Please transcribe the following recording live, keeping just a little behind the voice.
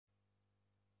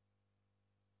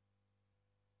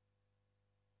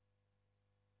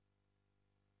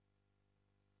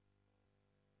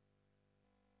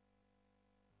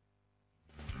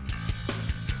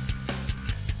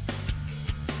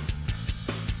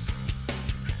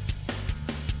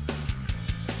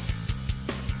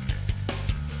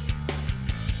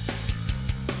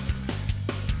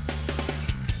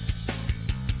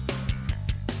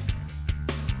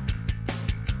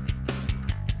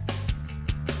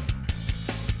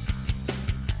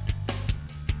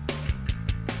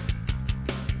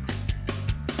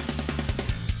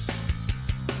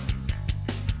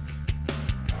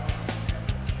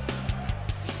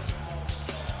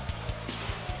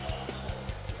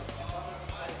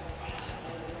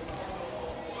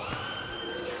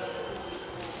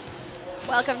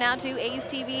Welcome now to A's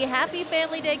TV. Happy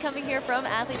Family Day coming here from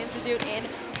Athlete Institute in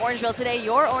Orangeville. Today,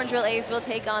 your Orangeville A's will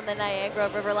take on the Niagara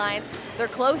River Lions. They're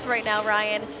close right now,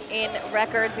 Ryan, in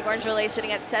records. The Orangeville A's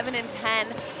sitting at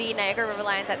 7-10. The Niagara River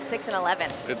Lions at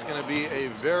 6-11. It's going to be a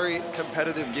very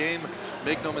competitive game.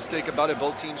 Make no mistake about it.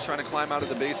 Both teams trying to climb out of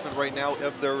the basement right now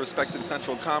of their respective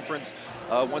Central Conference.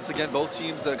 Once again, both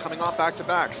teams coming off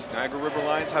back-to-backs. Niagara River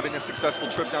Lions having a successful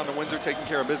trip down to Windsor, taking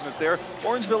care of business there.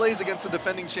 Orangeville A's against the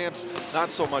defending champs,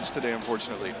 not so much today,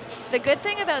 unfortunately. The good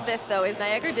thing about this, though, is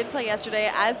Niagara did play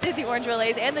yesterday, as did the Orangeville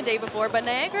A's and the day before, but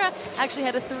Niagara actually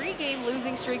had a 3-game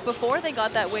losing streak before they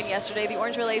got that win yesterday. The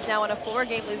Orangeville A's now on a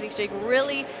 4-game losing streak,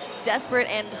 really desperate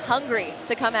and hungry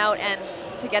to come out and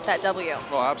to get that W.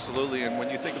 Well, absolutely, and when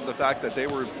you think of the fact that they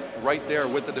were right there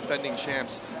with the defending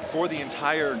champs for the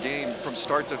entire game from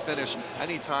start to finish,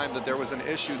 anytime that there was an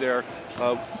issue there,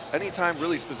 anytime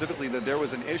really specifically that there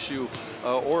was an issue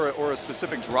or a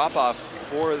specific drop-off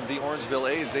for the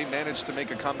Orangeville A's, they managed to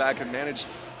make a comeback and managed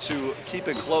to keep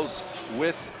it close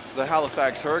with the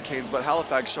Halifax Hurricanes, but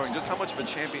Halifax showing just how much of a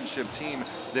championship team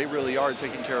they really are,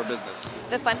 taking care of business.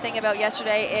 The fun thing about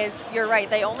yesterday is, you're right,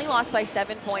 they only lost by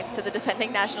 7 points to the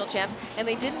defending national champs, and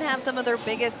they didn't have some of their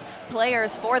biggest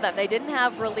players for them. They didn't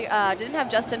have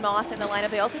Justin Moss in the lineup.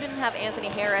 They also didn't have Anthony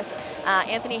Harris.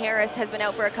 Anthony Harris has been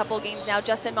out for a couple games now.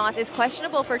 Justin Moss is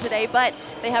questionable for today, but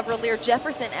they have Relir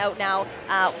Jefferson out now.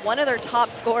 One of their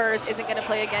top scorers isn't going to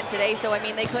play again today, so I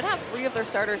mean, they could have 3 of their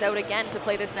starters out again to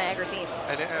play this Niagara team.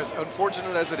 And as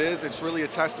unfortunate as it is, it's really a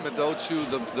testament, though, to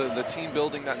the team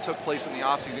building that took place in the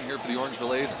offseason here for the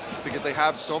Orangeville A's, because they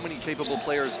have so many capable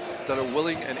players that are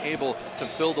willing and able to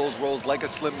fill those roles, like a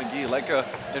Slim McGee, like a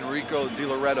Enrico Di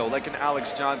Loretto, like an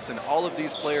Alex Johnson. All of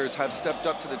these players have stepped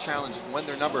up to the challenge when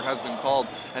their number has been called,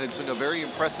 and it's been a very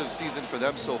impressive season for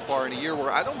them so far in a year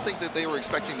where I don't think that they were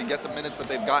expecting to get the minutes that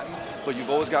they've gotten, but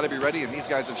you've always got to be ready, and these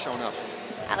guys have shown up.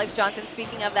 Alex Johnson,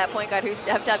 speaking of that point guard who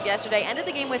stepped up yesterday, ended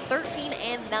the game with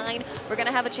 13-9. We're going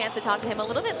to have a chance to talk to him a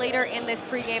little bit later in this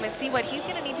pregame and see what he's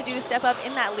going to need to do to step up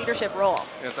in that leadership role.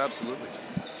 Yes, absolutely.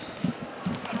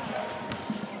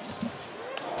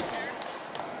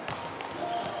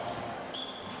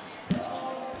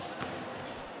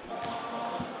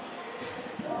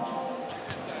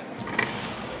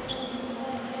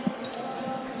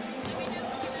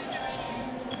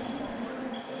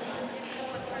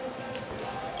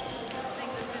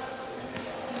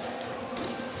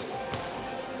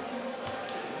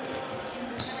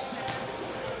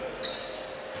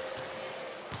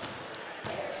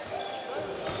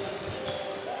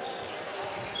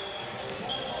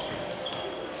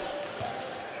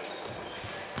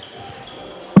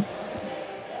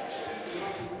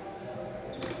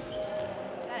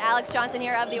 Alex Johnson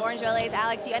here of the Orangeville A's.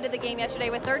 Alex, you ended the game yesterday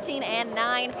with 13-9.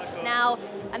 Now,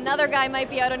 another guy might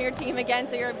be out on your team again,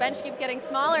 so your bench keeps getting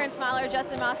smaller and smaller.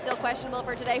 Justin Moss still questionable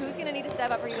for today. Who's going to need to step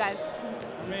up for you guys?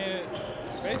 I mean,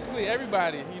 basically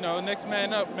everybody, you know, next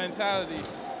man up mentality.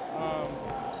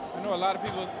 I know a lot of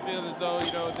people feel as though,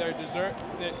 you know,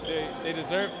 they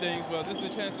deserve things. Well, this is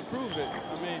the chance to prove it.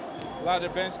 I mean, a lot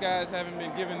of the bench guys haven't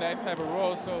been given that type of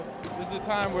role, so this is a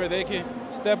time where they can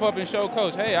step up and show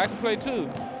coach, hey, I can play too.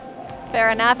 Fair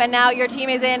enough, and now your team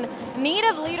is in need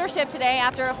of leadership today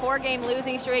after a 4-game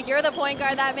losing streak. You're the point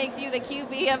guard, that makes you the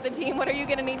QB of the team. What are you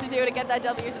going to need to do to get that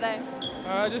W today?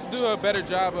 Just do a better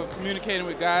job of communicating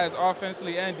with guys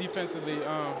offensively and defensively.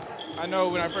 I know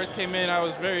when I first came in, I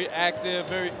was very active,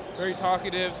 very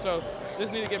talkative, so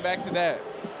just need to get back to that.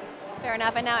 Fair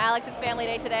enough, and now Alex, it's Family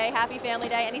Day today. Happy Family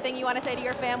Day. Anything you want to say to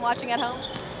your fam watching at home?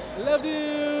 Love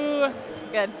you!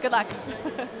 Good luck.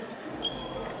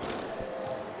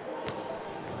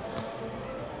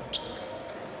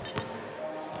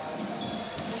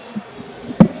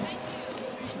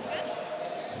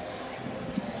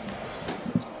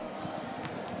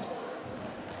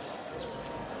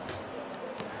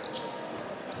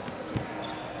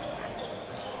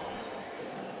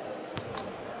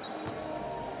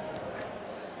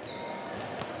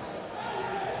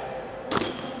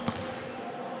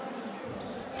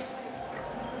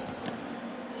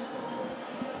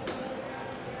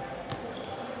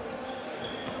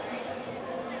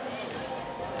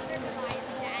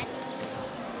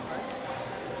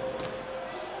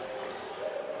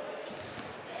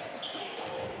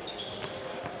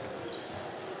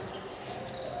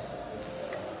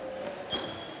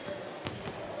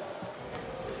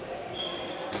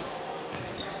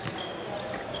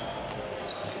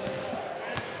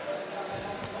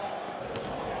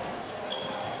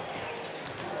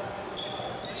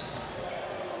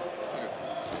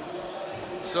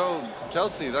 So,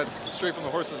 Kelsey, that's straight from the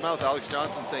horse's mouth. Alex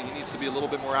Johnson saying he needs to be a little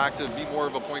bit more active, be more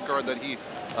of a point guard, that he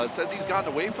says he's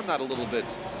gotten away from that a little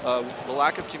bit, the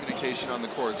lack of communication on the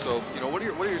court. So, you know, what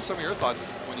are some of your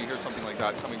thoughts when you hear something like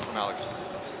that coming from Alex?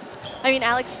 I mean,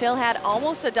 Alex still had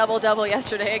almost a double-double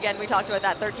yesterday. Again, we talked about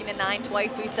that 13-9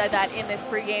 twice. We've said that in this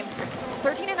pregame.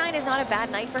 13-9 is not a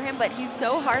bad night for him, but he's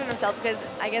so hard on himself because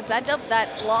I guess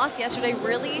that loss yesterday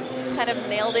really kind of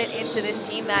nailed it into this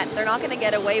team that they're not going to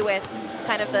get away with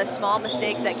kind of the small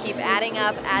mistakes that keep adding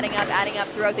up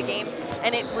throughout the game.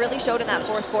 And it really showed in that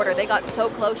fourth quarter. They got so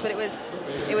close, but it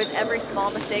was every small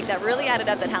mistake that really added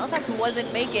up that Halifax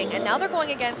wasn't making. And now they're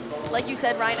going against, like you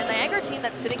said, Ryan, a Niagara team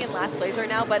that's sitting in last place right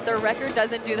now, but their record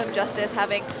doesn't do them justice,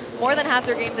 having more than half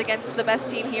their games against the best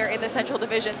team here in the Central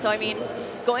Division. So, I mean,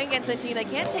 going against a team they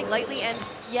can't take lightly, and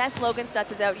yes, Logan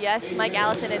Stutz is out. Yes, Mike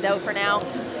Allison is out for now.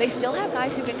 They still have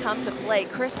guys who can come to play.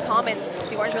 Chris Commons,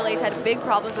 the Orangeville A's had big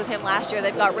problems with him last year.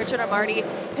 They've got Richard Amardi,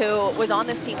 who was on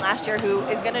this team last year, who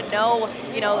is going to know,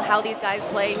 you know, how these guys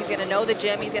play. He's going to know the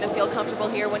gym. He's going to feel comfortable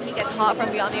here. When he gets hot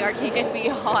from beyond the arc, he can be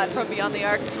hot from beyond the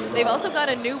arc. They've also got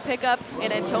a new pickup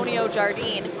in Antonio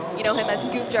Jardine. You know him as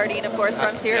Scoop Jardine, of course,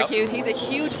 from Syracuse. Yep. He's a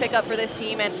huge pickup for this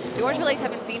team, and the Orangeville A's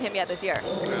haven't seen him yet this year.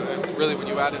 And really, when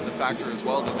you add in the factor as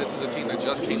well that this is a team that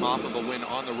just came off of a win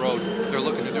on the road, they're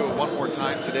looking to do it one more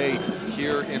time today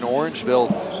here in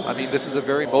Orangeville. I mean, this is a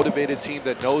very motivated team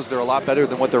that knows they're a lot better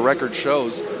than what their record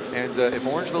shows. And if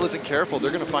Orangeville isn't careful,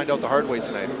 they're going to find out the hard way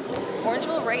tonight.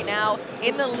 Orangeville right now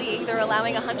in the league, they're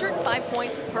allowing 105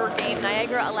 points per game.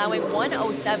 Niagara allowing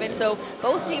 107. So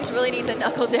both teams really need to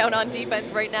knuckle down on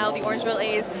defense right now. The Orangeville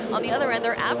A's on the other end,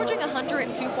 they're averaging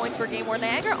 102 points per game, where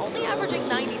Niagara only averaging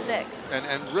 96.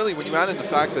 And really, when you add in the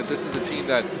fact that this is a team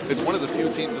that it's one of the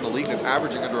few teams in the league that's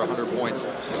averaging under 100 points,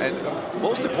 and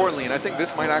most importantly, and I think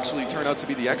this might actually turn out to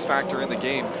be the X factor in the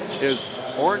game, is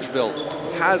Orangeville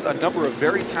has a number of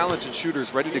very talented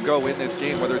shooters ready to go in this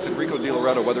game, whether it's Enrico Di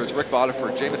Loretto, whether it's Rick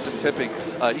Bodiford, Jamison Tipping,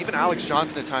 even Alex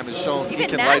Johnson at times has shown he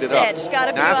can light it up. Nastich got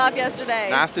a few off yesterday.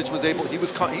 Nastich was able,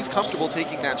 he's comfortable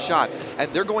taking that shot,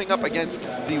 and they're going up against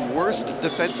the worst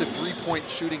defensive three-point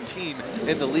shooting team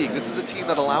in the league. This is a team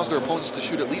that allows their opponents to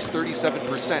shoot at least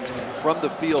 37% from the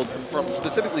field, from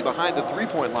specifically behind the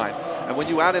three-point line. And when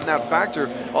you add in that factor,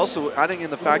 also adding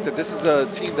in the fact that this is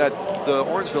a team that the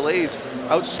Orangeville A's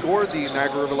outscored the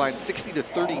Niagara River Line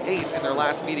 60-38 in their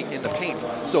last meeting in the paint.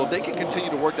 So if they can continue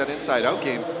to work that inside-out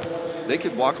game, they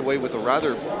could walk away with a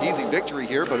rather easy victory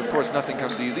here, but of course nothing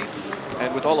comes easy.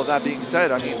 And with all of that being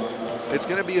said, I mean, it's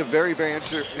going to be a very, very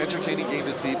entertaining game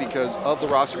to see because of the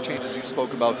roster changes you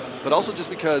spoke about, but also just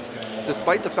because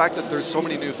despite the fact that there's so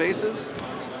many new faces,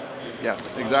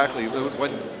 yes, exactly.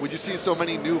 When you see so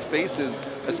many new faces,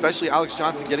 especially Alex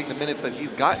Johnson getting the minutes that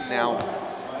he's gotten now,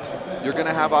 you're going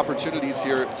to have opportunities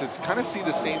here to kind of see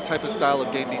the same type of style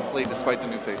of game being played despite the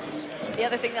new faces. The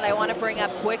other thing that I want to bring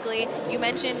up quickly, you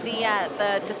mentioned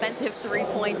the defensive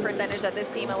three-point percentage that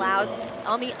this team allows.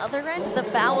 On the other end, the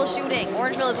foul shooting.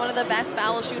 Orangeville is one of the best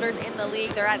foul shooters in the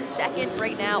league. They're at second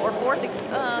right now, or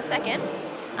second.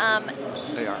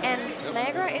 They are. And yep.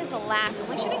 Niagara is last,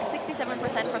 only shooting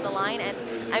 67% from the line. And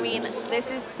I mean, this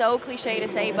is so cliche to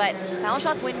say, but foul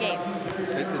shots win games.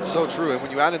 It's so true. And when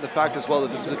you add in the fact as well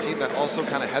that this is a team that also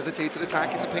kind of hesitates at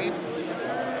attacking the paint,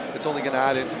 it's only going to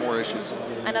add into more issues.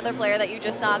 Another player that you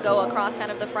just saw go across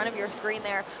kind of the front of your screen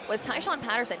there was Tyshawn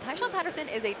Patterson. Tyshawn Patterson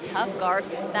is a tough guard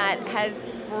that has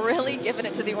really given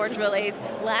it to the Orangeville A's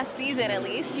last season, at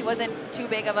least. He wasn't too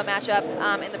big of a matchup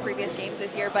in the previous games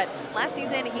this year, but last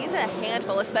season he's a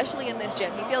handful, especially in this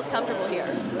gym. He feels comfortable here.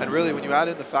 And really, when you add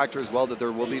in the factor as well that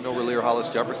there will be no Relier Hollis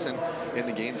Jefferson in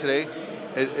the game today,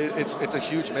 it's a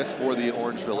huge miss for the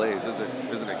Orangeville A's,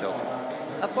 isn't it, Kelsey?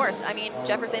 Of course. I mean,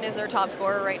 Jefferson is their top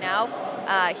scorer right now.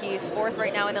 He's fourth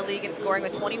right now in the league in scoring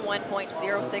with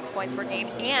 21.06 points per game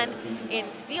and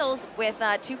in steals with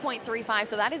 2.35.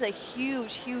 So that is a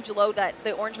huge, huge load that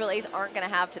the Orangeville A's aren't going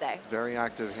to have today. Very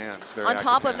active hands. On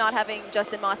top of not having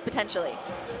Justin Moss potentially.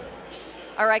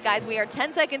 All right, guys, we are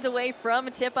 10 seconds away from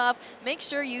tip-off. Make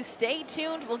sure you stay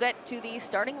tuned. We'll get to the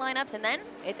starting lineups, and then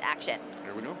it's action.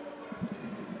 Here we go.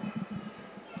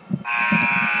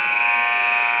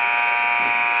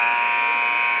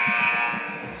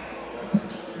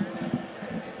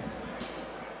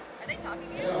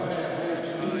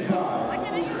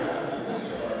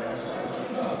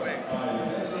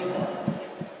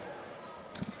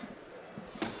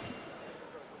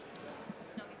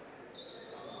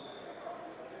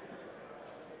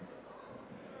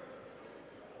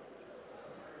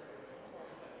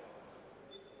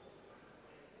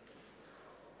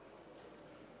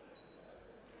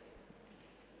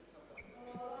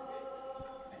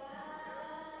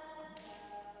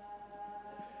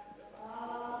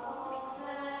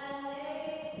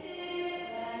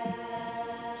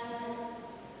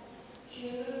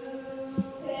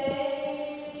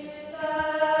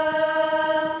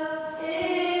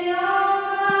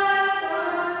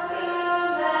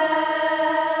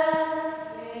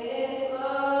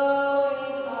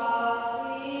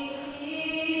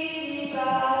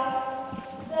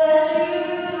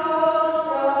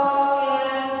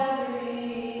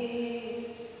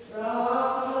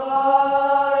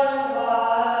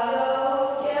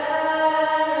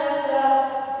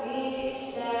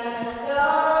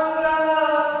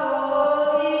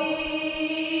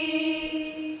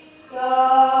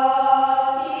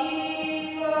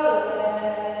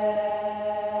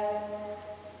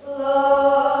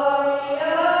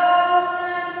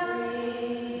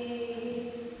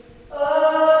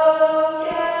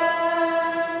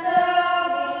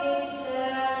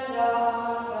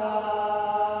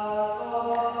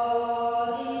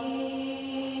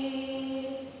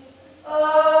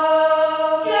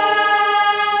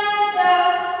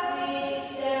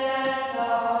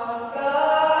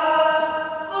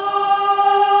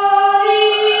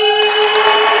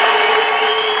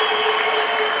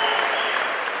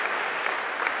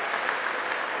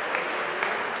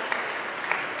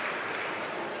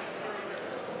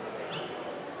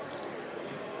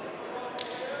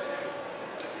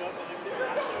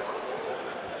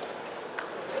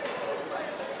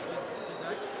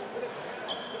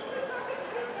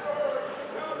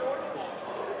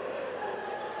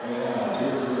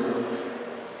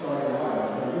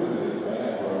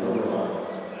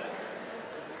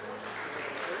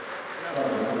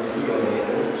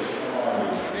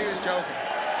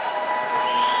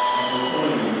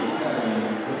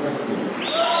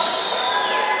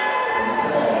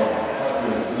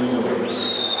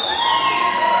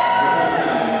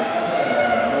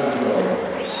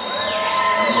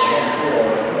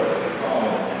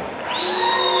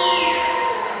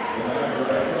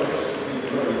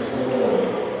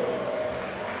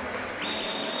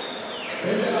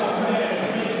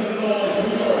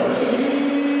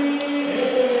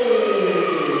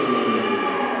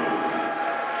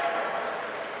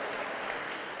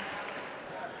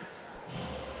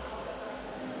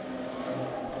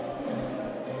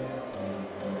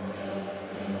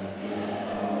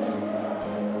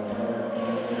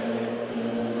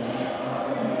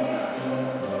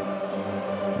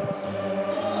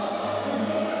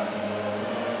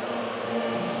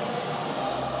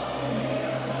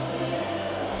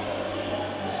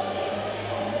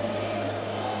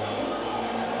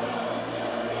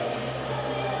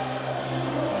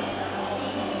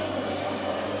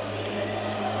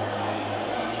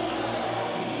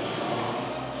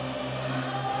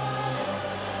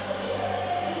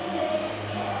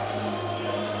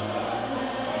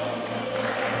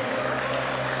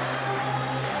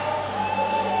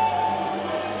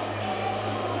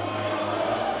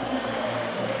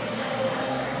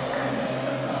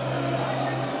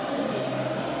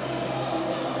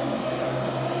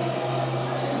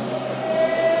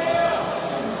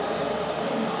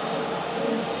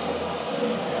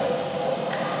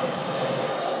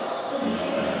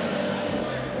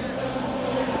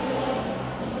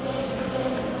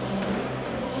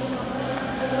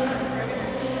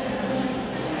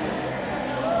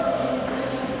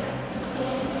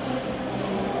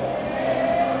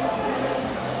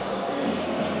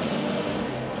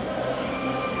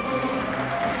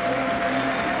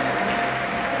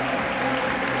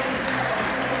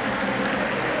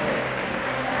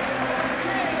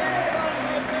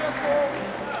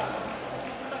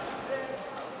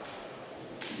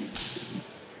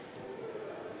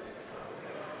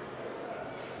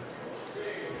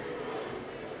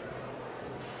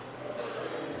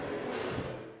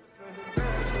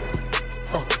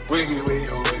 Wiggy, wiggy,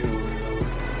 oh, wiggy, wiggy.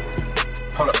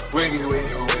 Hold up, wiggy,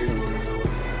 wiggy, oh, wiggy, wiggy.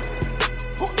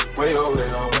 Way over there,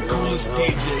 the coolest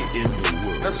DJ in the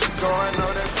world. Now she going,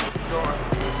 know that going.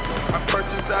 I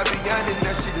purchased Aviani,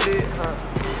 now she lit, huh?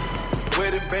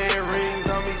 Wedding band rings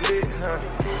on me lit, huh?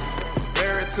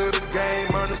 Married to the game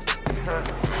on the huh?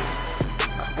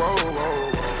 Whoa, whoa,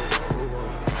 whoa, whoa.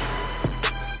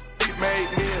 We made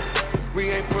men.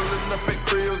 We ain't pulling up at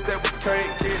cribs that we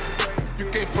can't get. You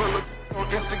can't pull up on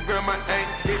Instagram, I ain't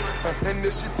hit. And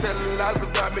this shit telling lies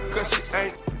about me cause she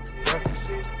ain't.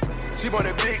 She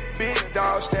wanted big, big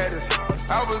dog status.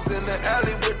 I was in the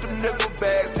alley with them nickel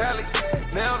bags, tally.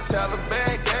 Now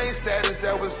Taliban gang status,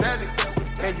 that was Sally.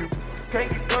 And you can't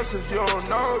get close if you don't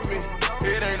know me.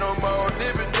 It ain't no more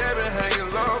dipping, dabbing, hanging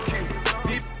low key.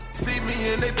 Deep see me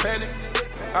and they panic.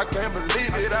 I can't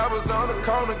believe it, I was on the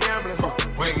corner gambling.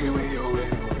 Wiggy, wiggy, oh,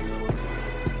 wiggy, wiggy.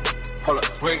 Hold up,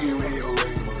 wiggy, wiggy, oh,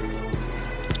 wiggy, wiggy.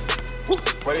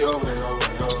 Way over, way over,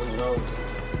 way over,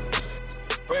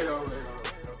 way over.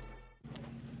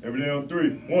 Every day on 3.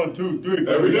 1, 2, 3.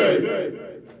 Every day.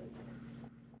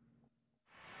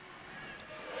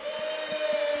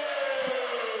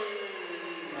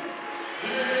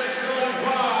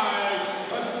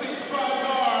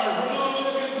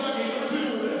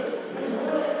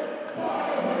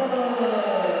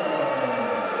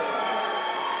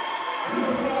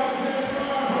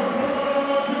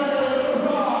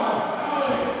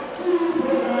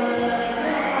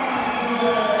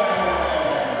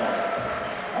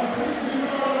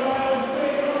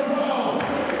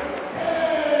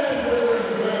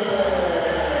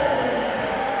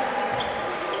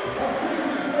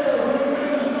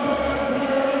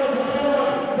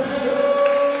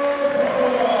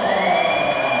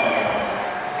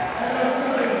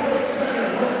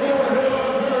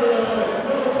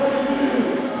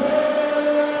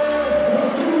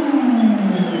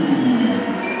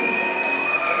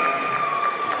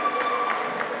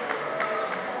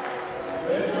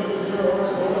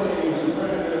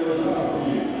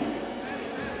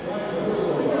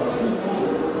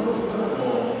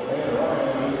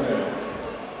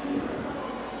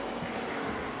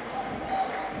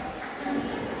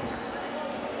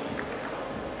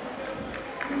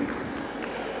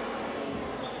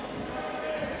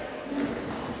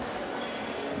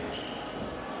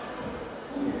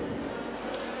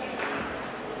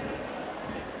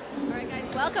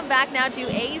 Welcome back now to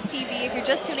A's TV. If you're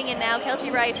just tuning in now, Kelsey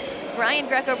Wright, Brian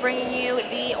Greco bringing you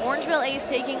the Orangeville A's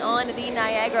taking on the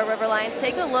Niagara River Lions.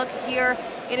 Take a look here.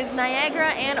 It is Niagara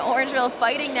and Orangeville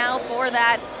fighting now for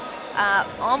that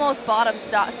almost bottom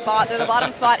spot. They're the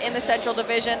bottom spot in the Central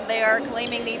Division. They are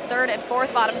claiming the 3rd and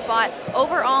 4th bottom spot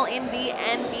overall in the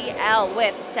NBL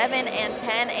with 7 and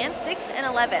 10 and 6 and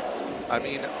 11. I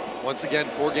mean, once again,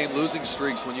 4-game losing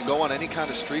streaks. When you go on any kind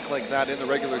of streak like that in the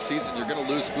regular season, you're going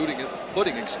to lose footing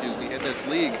in this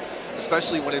league,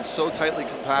 especially when it's so tightly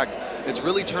compact. It's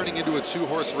really turning into a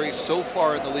 2-horse race so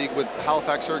far in the league, with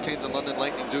Halifax Hurricanes and London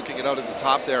Lightning duking it out at the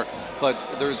top there. But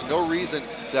there's no reason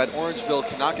that Orangeville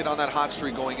cannot get on that hot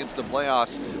streak going into the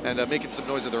playoffs and making some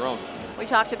noise of their own. We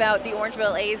talked about the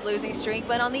Orangeville A's losing streak,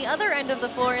 but on the other end of the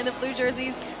floor in the blue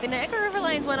jerseys, the Niagara River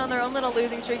Lions went on their own little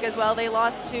losing streak as well. They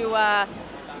lost to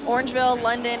Orangeville,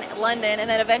 London, and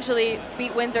then eventually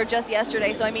beat Windsor just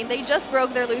yesterday. So, I mean, they just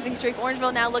broke their losing streak.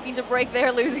 Orangeville now looking to break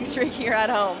their losing streak here at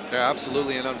home. Yeah,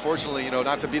 absolutely. And unfortunately, you know,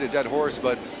 not to beat a dead horse,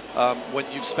 but when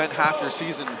you've spent half your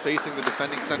season facing the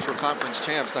defending Central Conference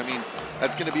champs, I mean,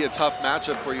 that's going to be a tough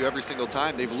matchup for you every single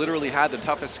time. They've literally had the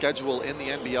toughest schedule in the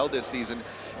NBL this season,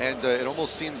 and it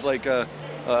almost seems like a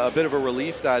bit of a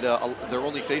relief that they're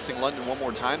only facing London one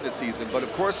more time this season. But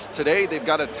of course, today they've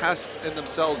got a test in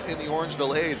themselves in the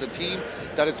Orangeville A's, a team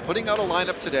that is putting out a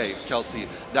lineup today, Kelsey,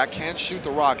 that can shoot the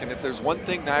rock. And if there's one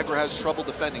thing Niagara has trouble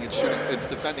defending, it's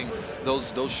defending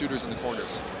those shooters in the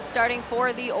corners. Starting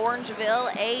for the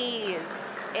Orangeville A's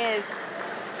is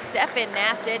Stefan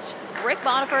Nastich, Rick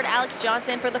Boniford, Alex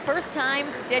Johnson. For the first time,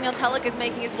 Daniel Tulloch is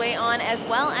making his way on, as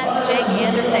well as Jake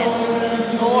Anderson.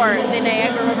 For the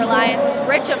Niagara River Lions,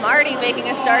 Rich Amardi making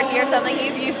a start here, something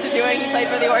he's used to doing. He played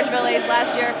for the Orangeville A's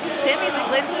last year. Sammy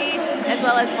Zaglinski, as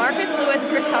well as Marcus Lewis,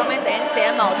 Chris Cummins, and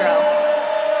Sam Muldrow.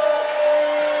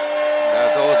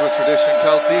 As always with tradition,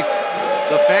 Kelsey,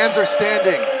 the fans are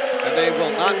standing, and they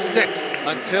will not sit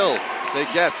until they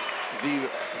get the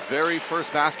very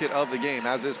first basket of the game,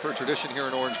 as is per tradition here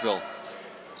in Orangeville.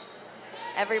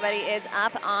 Everybody is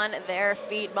up on their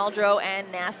feet. Muldrow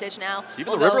and Nastich now.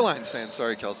 Even the River Lions fans,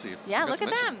 sorry, Kelsey. Yeah, look at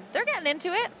them. They're getting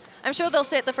into it. I'm sure they'll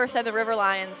sit the first time the River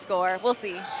Lions score. We'll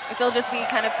see if they'll just be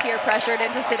kind of peer pressured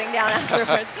into sitting down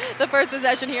afterwards. The first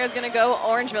possession here is going to go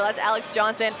Orangeville. That's Alex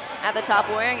Johnson at the top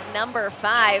wearing number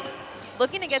 5.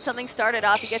 Looking to get something started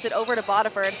off. He gets it over to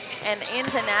Bodiford and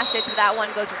into Nastich, but that one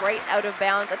goes right out of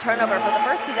bounds. A turnover for the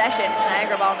first possession. It's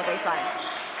Niagara ball on the baseline.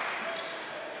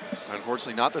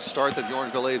 Unfortunately, not the start that the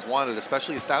Orangeville A's wanted,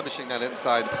 especially establishing that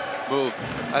inside move.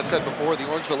 As said before, the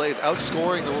Orangeville A's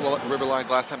outscoring the River Lions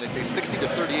last time. They faced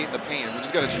 60-38 in the paint. When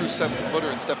you've got a true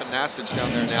 7-footer in Stefan Nastich down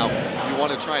there now, you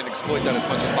want to try and exploit that as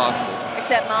much as possible.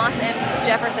 Except Moss and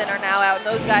Jefferson are now out, and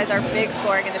those guys are big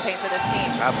scoring in the paint for this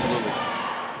team. Absolutely.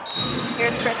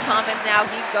 Here's Chris Commons now.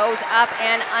 He goes up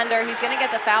and under. He's going to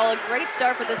get the foul. A great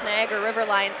start for this Niagara River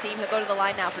Lions team. He'll go to the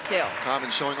line now for 2.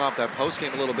 Commons showing off that post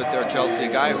game a little bit there, Kelsey.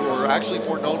 A guy who are actually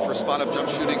more known for spot-up jump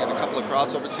shooting and a couple of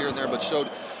crossovers here and there, but showed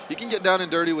he can get down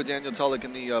and dirty with Daniel Tulloch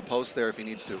in the post there if he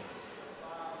needs to.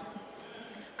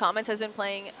 Commons has been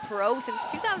playing pro since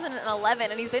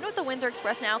 2011, and he's been with the Windsor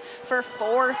Express now for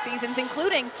 4 seasons,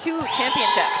 including 2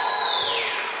 championships.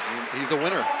 He's a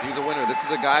winner. He's a winner. This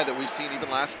is a guy that we've seen even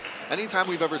anytime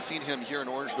we've ever seen him here in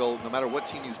Orangeville, no matter what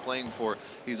team he's playing for,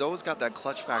 he's always got that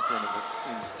clutch factor in him, it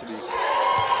seems to be.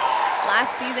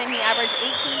 Last season, he averaged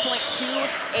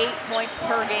 18.28 points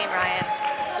per game, Ryan.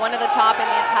 One of the top in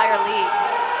the entire league.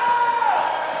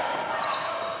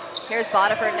 Here's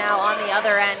Bodiford now on the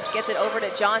other end, gets it over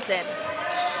to Johnson.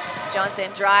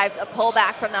 Johnson drives a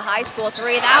pullback from the high school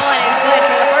 3. That one is good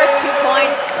for the first 2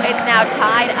 points. It's now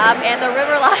tied up, and the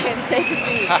River Lions take a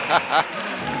seat.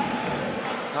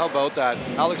 How about that?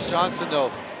 Alex Johnson, though,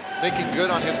 making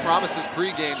good on his promises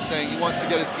pregame, saying he wants to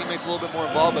get his teammates a little bit more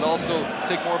involved, but also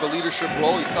take more of a leadership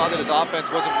role. He saw that his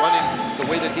offense wasn't running the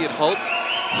way that he had hoped.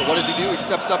 So what does he do? He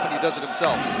steps up and he does it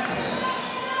himself.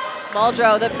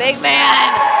 Muldrow, the big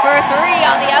man, for 3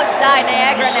 on the outside.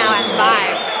 Niagara now at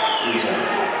 5.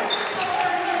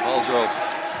 Muldrow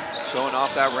showing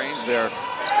off that range there.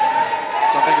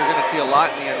 Something you're going to see a lot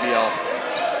in the NBL.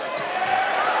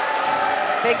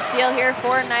 Big steal here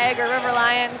for Niagara River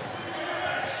Lions.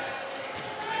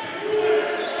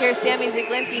 Here's Sammy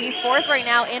Ziglinski. He's 4th right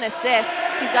now in assists.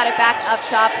 He's got it back up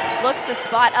top, looks to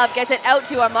spot up, gets it out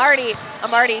to Amardi.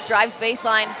 Amardi drives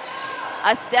baseline.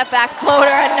 A step back floater,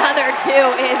 another 2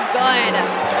 is good.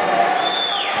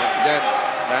 Once again,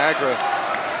 Niagara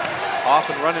off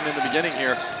and running in the beginning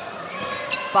here.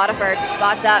 Bodiford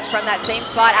spots up from that same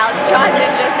spot. Alex Johnson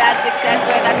just had success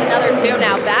with. That's another 2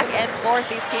 now. Back and forth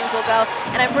these teams will go.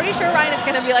 And I'm pretty sure, Ryan, it's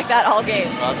going to be like that all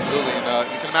game. Absolutely. And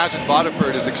you can imagine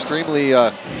Bodiford is extremely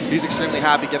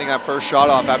happy getting that first shot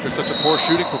off after such a poor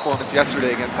shooting performance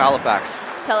yesterday against Halifax.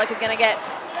 Tulloch is going to get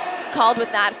called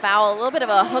with that foul. A little bit of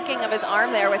a hooking of his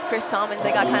arm there with Chris Commons.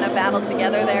 They got kind of battled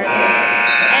together there.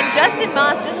 And Justin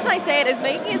Moss, just as I say it, is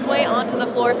making his way onto the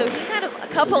floor. So he's had a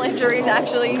couple injuries,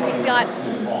 actually. He's got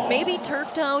maybe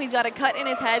turf toe. He's got a cut in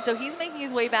his head. So he's making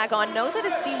his way back on. Knows that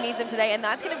his team needs him today. And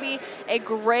that's going to be a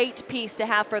great piece to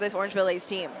have for this Orangeville A's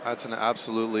team. That's an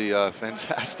absolutely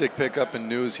fantastic pickup and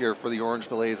news here for the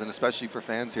Orangeville A's, and especially for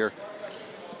fans here.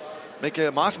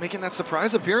 Moss making that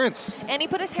surprise appearance. And he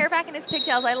put his hair back in his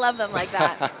pigtails. I love them like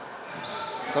that.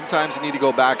 Sometimes you need to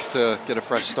go back to get a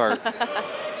fresh start.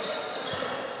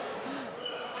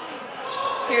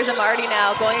 Here's Amardi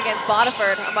now going against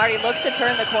Bodiford. Amardi looks to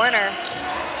turn the corner.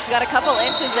 He's got a couple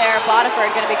inches there. Bodiford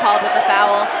going to be called with the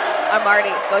foul.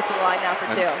 Amardi goes to the line now for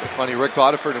 2. Funny, Rick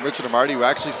Bodiford and Richard Amardi were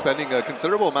actually spending a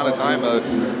considerable amount of time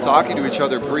talking to each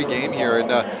other pre-game here, and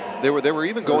they were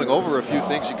even going over a few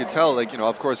things. You could tell, like, you know,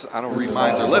 of course, I don't read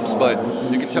minds or lips, but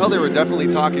you can tell they were definitely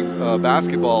talking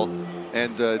basketball,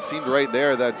 and it seemed right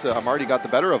there that Amardi got the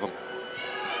better of him.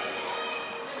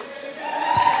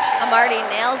 Amardi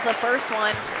nails the first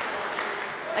one.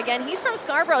 Again, he's from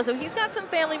Scarborough, so he's got some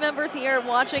family members here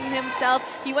watching himself.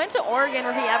 He went to Oregon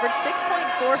where he averaged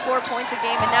 6.44 points a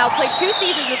game and now played 2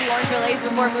 seasons with the Orangeville A's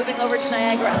before moving over to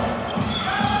Niagara.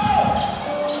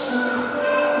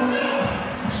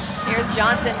 Here's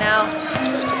Johnson now.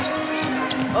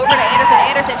 Over to Anderson.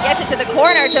 Anderson gets it to the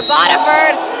corner to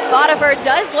Bodiford. Bodiford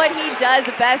does what he does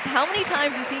best. How many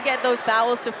times does he get those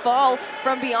fouls to fall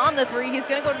from beyond the 3? He's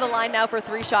going to go to the line now for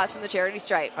 3 shots from the charity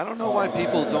stripe. I don't know why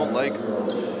people don't like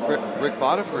Rick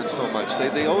Bodiford so much.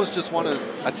 They always just want to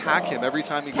attack him every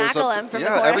time he goes up. Tackle him from the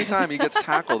corner. Every time he gets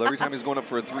tackled, every time he's going up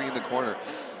for a 3 in the corner.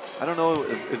 I don't know,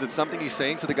 is it something he's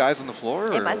saying to the guys on the floor?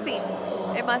 Or? It must be.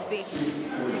 It must be.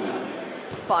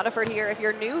 Bodiford here, if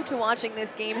you're new to watching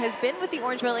this game, has been with the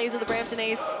Orangeville A's or the Brampton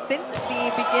A's since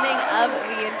the beginning of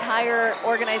the entire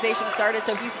organization started.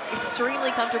 So he's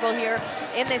extremely comfortable here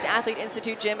in this Athlete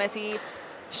Institute gym as he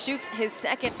shoots his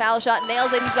second foul shot,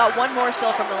 nails it. He's got 1 more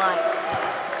still from the line.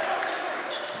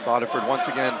 Bodiford, once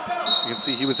again, you can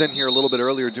see he was in here a little bit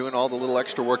earlier doing all the little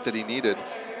extra work that he needed.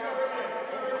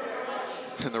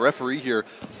 And the referee here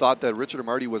thought that Richard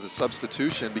Amardi was a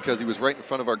substitution because he was right in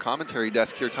front of our commentary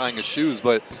desk here tying his shoes,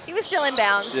 but... He was still in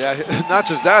bounds. Yeah, not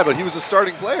just that, but he was a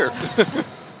starting player.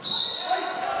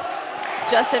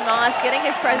 Justin Moss getting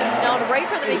his presence known right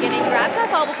from the beginning, grabs that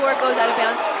ball before it goes out of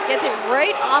bounds, gets it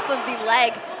right off of the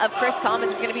leg of Chris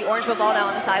Commons. It's going to be Orangeville ball now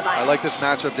on the sideline. I like this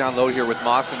matchup down low here with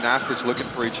Moss and Nastich looking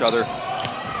for each other.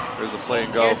 There's the play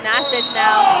and go. Here's Nastich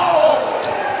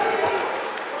now.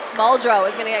 Muldrow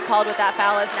is going to get called with that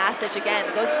foul as Nastich again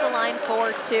goes to the line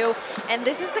for 2. And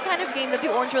this is the kind of game that the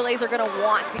Orangeville are going to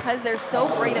want because they're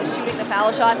so great at shooting the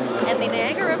foul shot, and the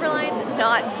Niagara River Lions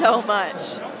not so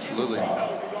much. Absolutely.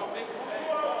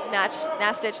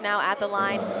 Nastich now at the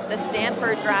line. The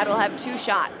Stanford grad will have 2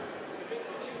 shots.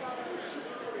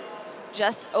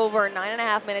 Just over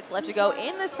 9.5 minutes left to go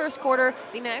in this first quarter.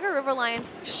 The Niagara River Lions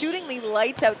shooting the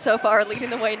lights out so far, leading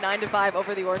the way 9-5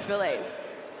 over the Orangeville A's.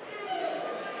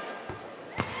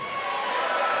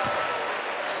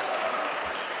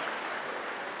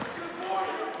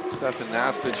 Stephen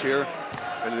Nastich here,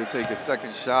 ready to take a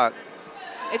second shot.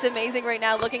 It's amazing right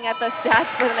now looking at the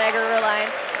stats for the Niagara River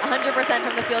Lions. 100%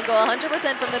 from the field goal,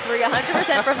 100% from the 3,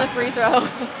 100% from the free throw.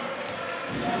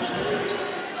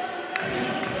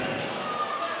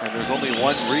 And there's only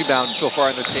 1 rebound so far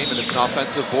in this game, and it's an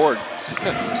offensive board.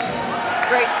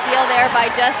 Great steal there by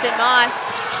Justin Moss.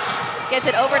 Gets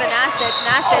it over to Nastich.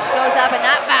 Nastich goes up, and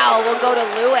that foul will go to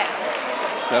Lewis.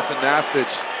 Stephen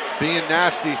Nastich being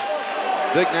nasty.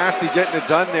 Big Nasty getting it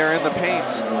done there in the paint.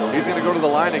 He's going to go to the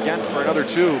line again for another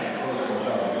 2.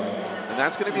 And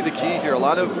that's going to be the key here. A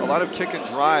lot of kick and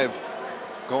drive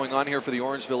going on here for the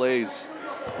Orangeville A's.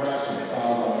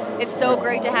 It's so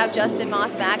great to have Justin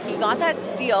Moss back. He got that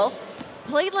steal,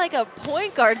 played like a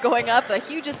point guard going up, the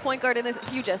biggest point guard in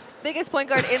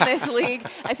this league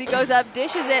as he goes up,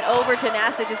 dishes it over to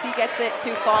Nastich as he gets it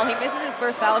to fall. He misses his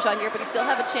first foul shot here, but he still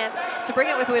have a chance to bring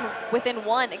it within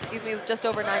 1, with just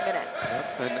over 9 minutes.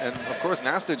 Yep. And of course,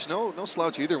 Nastich, no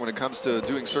slouch either when it comes to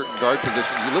doing certain guard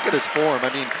positions. You look at his form,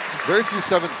 I mean, very few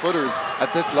 7-footers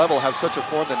at this level have such a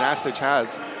form that Nastich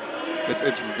has.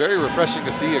 It's very refreshing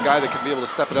to see a guy that can be able to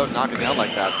step it out and knock it down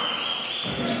like that.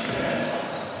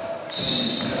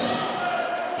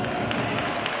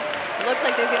 Looks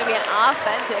like there's going to be an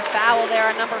offensive foul there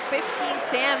on number 15,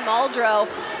 Sam Muldrow,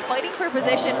 fighting for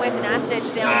position with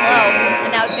Nastich down low.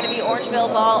 And now it's going to be Orangeville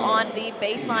ball on the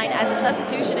baseline. As a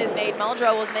substitution is made,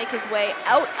 Muldrow will make his way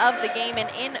out of the game, and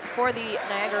in for the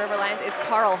Niagara River Lions is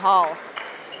Carl Hall.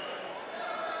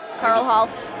 Carl Hall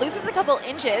loses a couple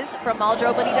inches from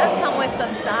Muldrow, but he does come with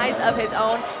some size of his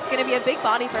own. It's going to be a big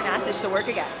body for Nastich to work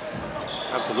against.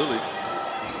 Absolutely.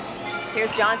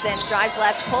 Here's Johnson, drives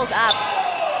left, pulls up,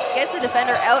 gets the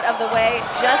defender out of the way,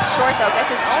 just short though, gets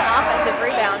his own offensive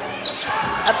rebound.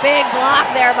 A big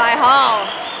block there by Hall.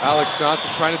 Alex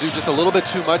Johnson trying to do just a little bit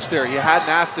too much there. He had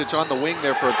Nastich on the wing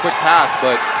there for a quick pass,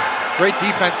 but great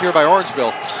defense here by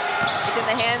Orangeville. It's in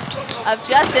the hands of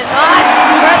Justin Moss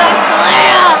for the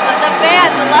slam. The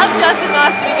fans love Justin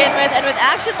Moss to begin with, and with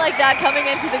action like that coming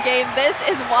into the game, this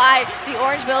is why the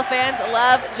Orangeville fans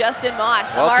love Justin Moss.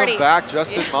 Welcome Amardi. back,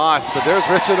 Justin Moss, but there's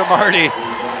Richard Amardi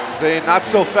saying, not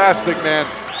so fast, big man.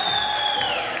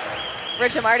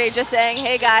 Rich Amardi just saying,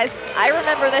 hey guys, I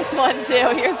remember this one too.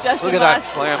 Here's Justin Look at Moss.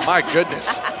 that slam, my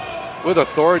goodness. With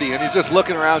authority, and he's just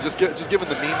looking around, just giving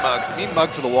the mean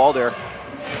mug to the wall there.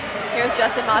 Here's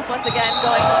Justin Moss once again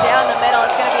going down the middle.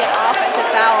 It's going to be an offensive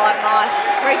foul on Moss.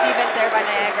 Great defense there by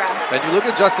Niagara. And you look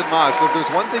at Justin Moss, so if there's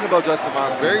one thing about Justin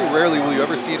Moss, very rarely will you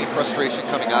ever see any frustration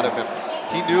coming out of him.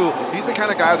 He's the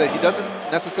kind of guy that he doesn't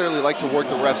necessarily like to work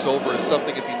the refs over as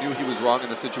something if he knew he was wrong in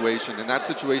the situation. In that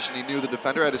situation, he knew the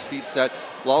defender had his feet set,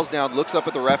 falls down, looks up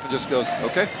at the ref and just goes,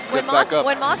 okay, gets back up.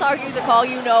 When Moss argues a call,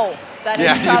 you know that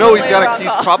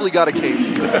he's probably got a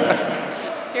case.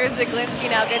 Here's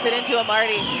Zaglinski now, gets it into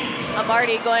Amardi.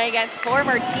 Amardi going against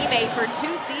former teammate for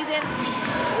 2 seasons,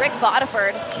 Rick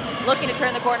Bodiford, looking to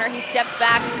turn the corner. He steps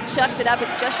back, chucks it up.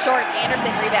 It's just short.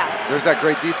 Anderson rebounds. There's that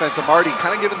great defense. Amardi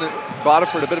kind of giving the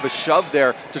Bodiford a bit of a shove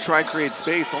there to try and create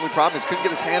space. Only problem is couldn't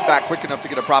get his hand back quick enough to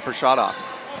get a proper shot off.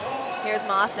 Here's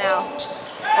Moss now.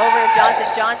 Over to Johnson.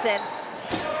 Johnson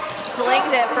slings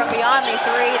it from beyond the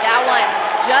 3. That one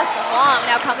just long.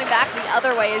 Now coming back the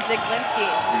other way is Zaglinski.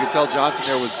 You could tell Johnson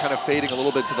there was kind of fading a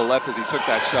little bit to the left as he took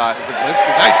that shot. Zaglinski,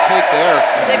 nice take there.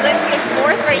 Zaglinski is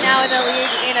 4th right now in the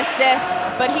league in assists,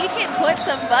 but he can put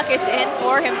some buckets in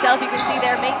for himself. You can see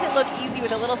there, makes it look easy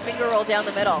with a little finger roll down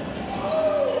the middle.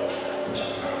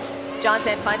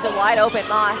 Johnson finds a wide open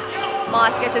Moss.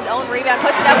 Moss gets his own rebound,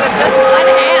 puts it up with just one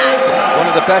hand.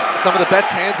 Some of the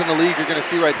best hands in the league you're going to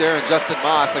see right there in Justin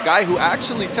Moss, a guy who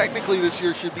actually technically this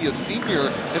year should be a senior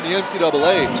in the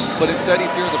NCAA, but instead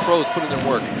he's here in the pros putting in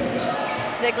work.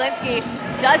 Zaglinski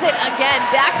does it again,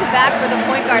 back-to-back for the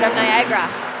point guard of Niagara.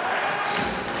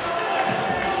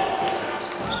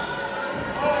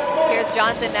 Here's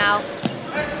Johnson now,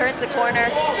 turns the corner,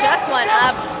 chucks one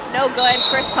up, no good,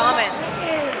 Chris Commons.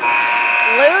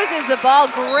 Loses the ball,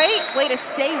 great way to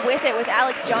stay with it with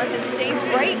Alex Johnson, stays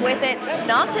right with it,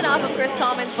 knocks it off of Chris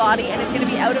Commons' body, and it's gonna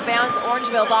be out of bounds,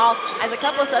 Orangeville ball, as a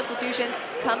couple substitutions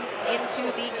come into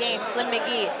the game. Slim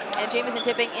McGee and Jamison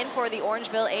Tipping in for the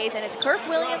Orangeville A's, and it's Kirk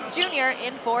Williams Jr.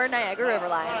 in for Niagara River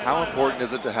Lions. How important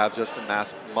is it to have Justin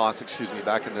Moss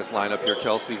back in this lineup here,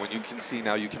 Kelsey, when you can see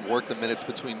now you can work the minutes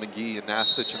between McGee and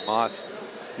Nastich and Moss?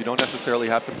 You don't necessarily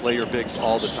have to play your bigs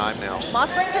all the time now.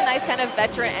 Moss brings a nice kind of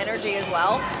veteran energy as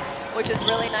well, which is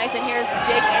really nice. And here's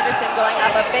Jake Anderson going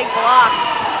up, a big block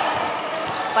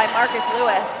by Marcus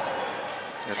Lewis.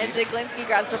 And Zaglinski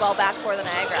grabs the ball back for the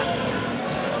Niagara.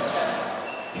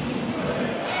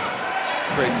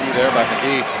 Great D there by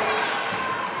McGee.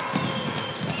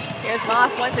 Here's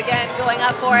Moss once again going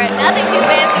up for it. Nothing too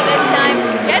fancy this time.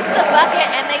 Gets the bucket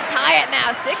and they tie it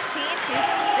now, 16-16.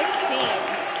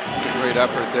 It's a great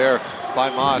effort there by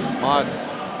Moss. Moss,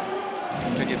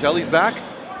 can you tell he's back?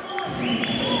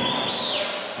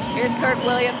 Here's Kirk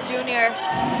Williams Jr.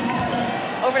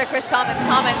 Over to Chris Commons.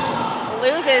 Commons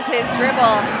loses his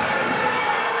dribble.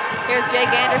 Here's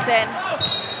Jake Anderson.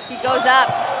 He goes up,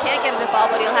 can't get it to fall,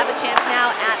 but he'll have a chance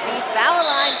now at the foul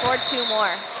line for 2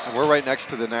 more. And we're right next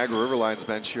to the Niagara River Lions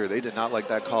bench here. They did not like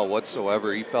that call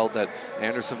whatsoever. He felt that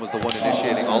Anderson was the one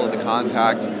initiating all of the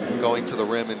contact going to the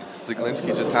rim, and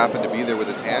Zaglinski just happened to be there with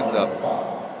his hands up.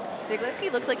 Zaglinski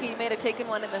looks like he may have taken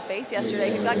one in the face yesterday.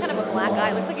 He's got kind of a black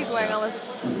eye. Looks like he's wearing all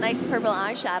this nice purple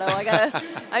eyeshadow.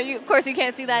 Of course, you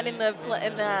can't see that in the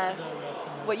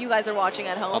what you guys are watching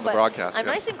at home. On the broadcast, I'm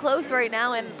nice and close right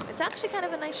now, and it's actually kind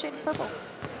of a nice shade of purple.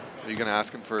 Are you going to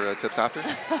ask him for tips after?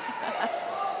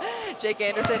 Jake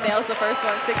Anderson nails the first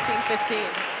one, 16-15.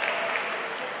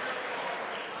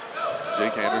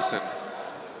 Jake Anderson.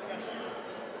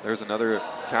 There's another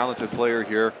talented player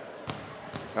here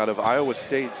out of Iowa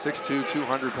State, 6'2",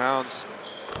 200 pounds.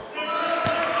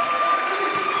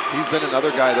 He's been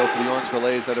another guy, though, for the Orangeville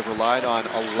A's that have relied on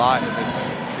a lot in this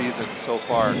season so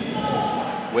far,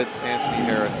 with Anthony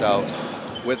Harris out,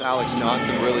 with Alex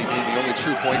Johnson really being the only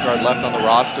true point guard left on the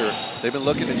roster. They've been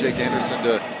looking to Jake Anderson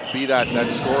to be that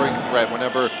scoring threat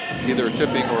whenever either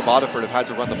Tipping or Bodiford have had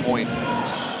to run the point.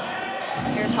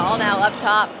 Here's Hall now up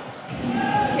top.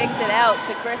 Kicks it out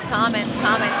to Chris Commons.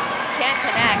 Commons can't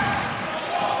connect.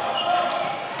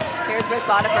 Here's Rick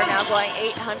Bodiford now going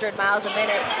 800 miles a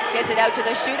minute. Gets it out to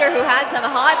the shooter who had some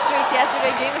hot streaks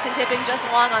yesterday. Jamison Tipping just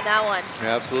long on that one.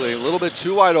 Yeah, absolutely. A little bit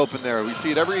too wide open there. We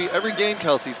see it every game,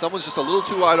 Kelsey. Someone's just a little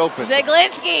too wide open.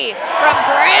 Zaglinski from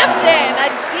Brampton.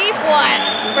 A deep one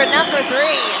for number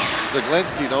 3.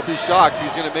 Zaglinski, don't be shocked.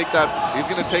 He's going to make that. He's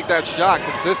going to take that shot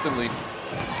consistently.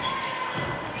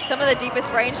 Some of the deepest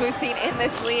range we've seen in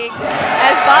this league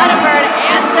as Bodiford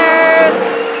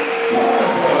answers.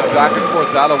 What a back and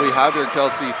forth battle we have here,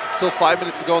 Kelsey. Still 5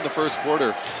 minutes to go in the first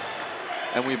quarter.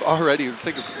 And we've already, let's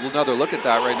take another look at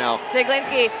that right now.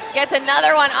 Zaglinski gets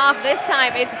another one off this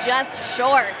time. It's just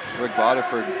short. Rick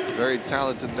Bodiford, very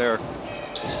talented there.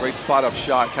 Great spot up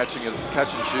shot, catch and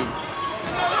shoot.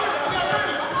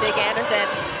 Jake Anderson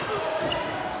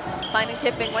finding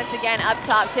Tipping once again up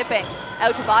top. Tipping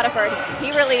out to Bodiford.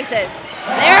 He releases.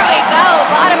 There we go.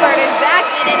 Bodiford is back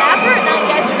in it after a night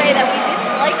yesterday that we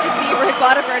didn't like to see Rick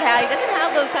Bodiford have. He doesn't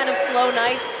have those kind of slow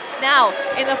nights. Now,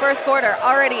 in the first quarter,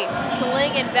 already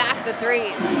slinging back the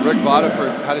threes. Rick Bodiford,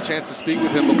 had a chance to speak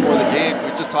with him before the game. We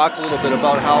just talked a little bit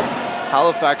about how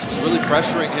Halifax was really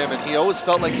pressuring him, and he always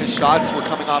felt like his shots were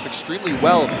coming off extremely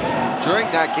well. During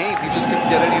that game, he just couldn't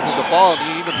get anything to fall, and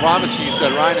he even promised me, he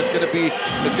said, Ryan, it's going to be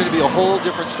a whole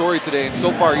different story today, and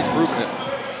so far he's proven it.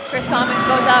 Chris Commons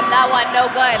goes up, that one no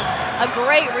good. A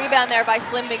great rebound there by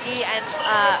Slim McGee, and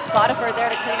Bodiford there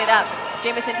to clean it up.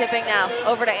 Jamison Tipping now,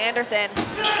 over to Anderson.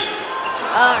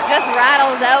 Just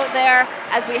rattles out there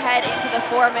as we head into the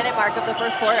 4-minute mark of the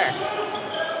first quarter.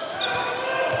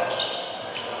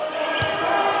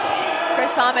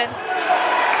 Chris Commons,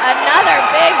 another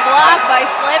big block by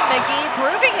Slim McGee,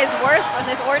 proving his worth from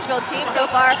this Orangeville team so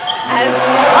far, as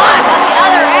Moss on the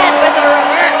other end with the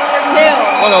reverse for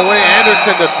 2. What a way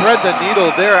Anderson to thread the needle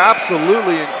there.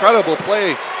 Absolutely incredible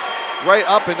play right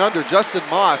up and under Justin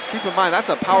Moss. Keep in mind, that's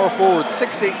a power forward,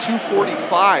 6'8",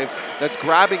 245, that's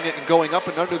grabbing it and going up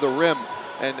and under the rim.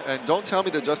 And don't tell me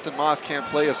that Justin Moss can't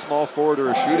play a small forward or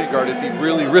a shooting guard if he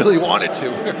really, really wanted to.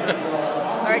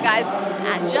 All right, guys,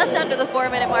 at just under the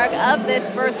 4-minute mark of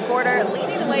this first quarter,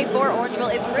 leading the way for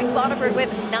Orangeville is Rick Boniford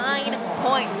with 9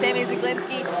 points. Sammy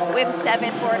Zaglinski with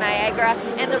 7 for Niagara.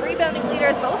 And the rebounding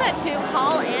leaders both at 2,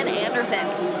 Hall and Anderson.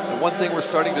 One thing we're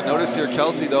starting to notice here,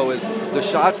 Kelsey, though, is the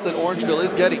shots that Orangeville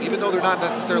is getting, even though they're not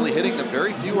necessarily hitting them,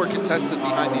 very few are contested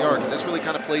behind the arc. And this really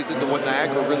kind of plays into what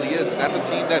Niagara really is. And that's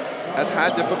a team that has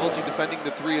had difficulty defending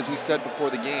the 3, as we said before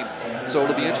the game. So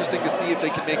it'll be interesting to see if they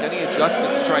can make any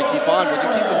adjustments to try and keep on. When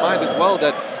you keep in mind as well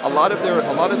that a lot of their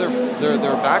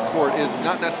backcourt is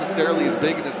not necessarily as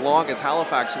big and as long as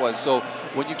Halifax was. So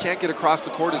when you can't get across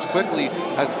the court as quickly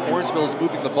as Orangeville is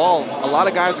moving the ball, a lot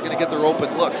of guys are going to get their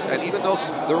open looks. And even though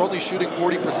they're only shooting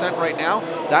 40% right now,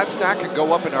 that stat can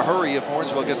go up in a hurry if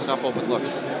Orangeville gets enough open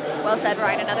looks. Well said,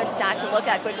 Ryan. Another stat to look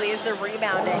at quickly is the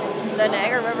rebounding. The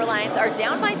Niagara River Lions are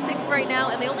down by 6 right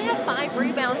now, and they only have 5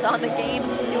 rebounds on the game.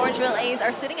 The Orangeville A's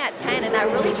are sitting at 10, and that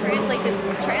really translates to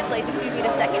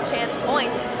second chance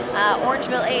points.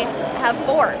 Orangeville A's have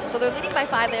 4, so they're leading by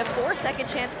 5. They have 4 second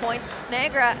chance points.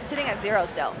 Niagara sitting at 0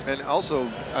 still. And also,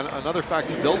 another fact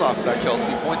to build off of that,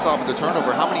 Kelsey, points off of the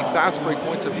turnover. How many fast break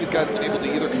points have these guys been able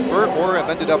to either convert or have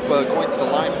ended up going to the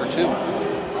line for 2?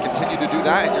 Continue to do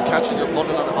that, and you're catching your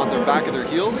opponent on their back of their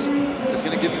heels. It's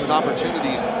going to give you an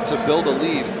opportunity to build a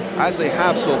lead, as they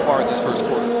have so far in this first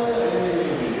quarter.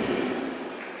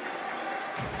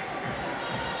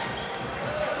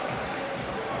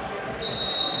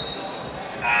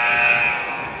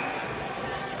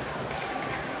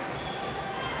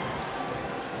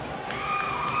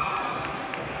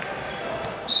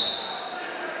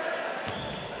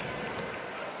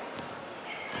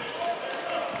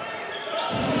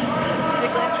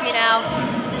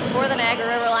 For the Niagara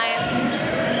River Lions.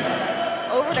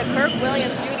 Over to Kirk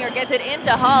Williams Jr. Gets it into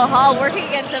Hall. Hall working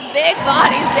against some big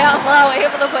bodies down low.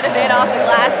 Able to put it in off the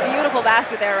glass. Beautiful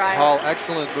basket there, Ryan. Hall,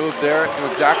 excellent move there. Knew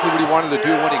exactly what he wanted to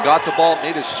do when he got the ball.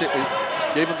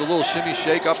 Gave him the little shimmy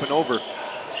shake up and over.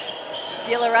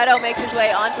 DiLoretto makes his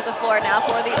way onto the floor now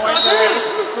for the Orangeville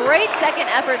A's. Great second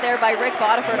effort there by Rick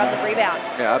Bodiford on the rebound.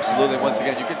 Yeah, absolutely. Once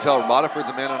again, you can tell Bodiford's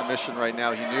a man on a mission right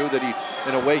now. He knew that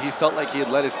in a way, he felt like he had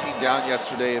let his team down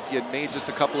yesterday. If he had made just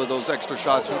a couple of those extra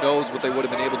shots, who knows what they would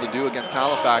have been able to do against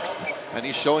Halifax. And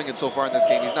he's showing it so far in this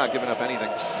game. He's not giving up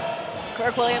anything.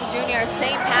 Kirk Williams Jr.,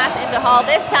 same pass into Hall.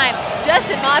 This time,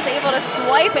 Justin Moss able to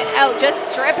swipe it out,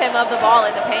 just strip him of the ball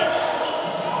in the paint.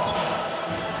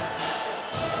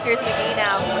 Here's McGee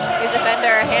now. His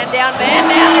defender, hand down, man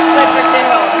down. It's good for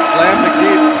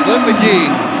 2. Slim McGee.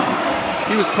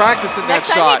 He was practicing that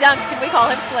shot. Next time he dunks, can we call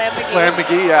him Slam McGee? Slam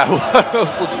McGee, yeah.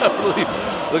 We'll definitely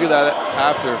look at that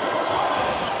after.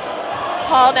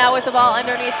 Hall now with the ball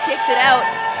underneath, kicks it out.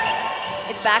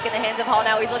 It's back in the hands of Hall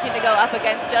now. He's looking to go up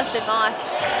against Justin Moss.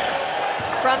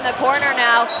 From the corner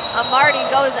now, Amardi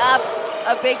goes up.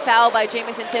 A big foul by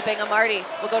Jamison Tipping. Amardi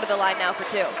will go to the line now for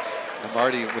 2.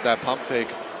 Amardi with that pump fake.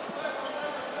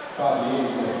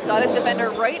 Got his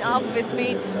defender right off of his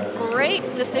feet.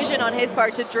 Great decision on his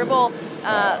part to dribble,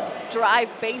 drive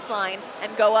baseline,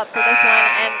 and go up for this one.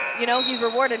 And, you know, he's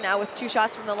rewarded now with 2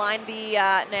 shots from the line. The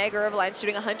Niagara River Lions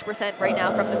shooting 100% right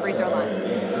now from the free throw line.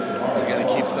 Once again,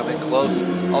 it keeps them in close.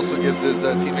 Also gives his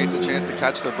teammates a chance to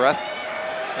catch their breath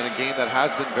in a game that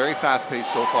has been very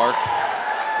fast-paced so far.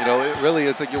 You know,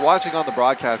 it's like you're watching on the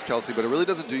broadcast, Kelsey, but it really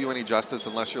doesn't do you any justice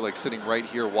unless you're like sitting right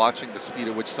here watching the speed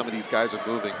at which some of these guys are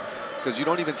moving. Because you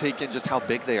don't even take in just how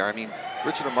big they are. I mean,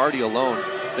 Richard Amardi alone,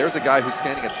 there's a guy who's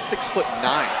standing at 6'9".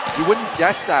 You wouldn't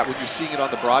guess that when you're seeing it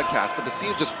on the broadcast, but to see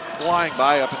him just flying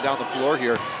by up and down the floor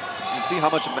here, you see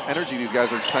how much energy these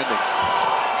guys are expending.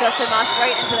 Justin Moss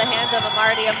right into the hands of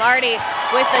Amardi. Amardi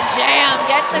with the jam,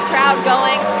 gets the crowd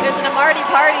going. There's an Amardi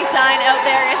party sign out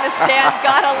there in the stands.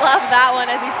 Gotta love that one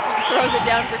as he throws it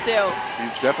down for 2.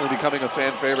 He's definitely becoming a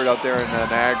fan favorite out there in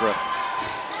Niagara.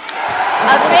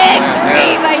 A big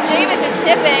 3 by Jamison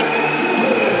Tipping.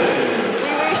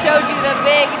 We re-showed you the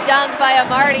big dunk by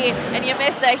Amardi, and you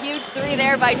missed the huge 3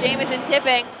 there by Jamison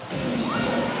Tipping.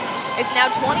 It's now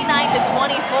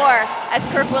 29-24 as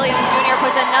Kirk Williams Jr.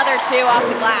 puts another 2 off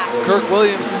the glass. Kirk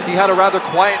Williams, he had a rather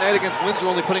quiet night against Windsor,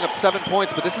 only putting up 7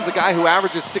 points, but this is a guy who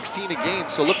averages 16 a game,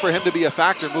 so look for him to be a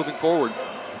factor moving forward.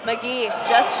 McGee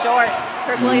just short.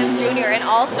 Kirk Williams Jr., an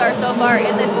all-star so far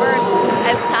in this verse,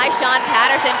 as Tyshawn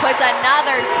Patterson puts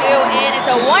another 2 in.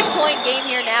 It's a 1-point game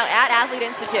here now at Athlete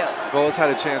Institute. I've always had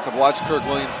a chance. I've watched Kirk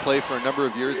Williams play for a number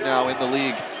of years now in the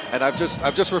league, and I've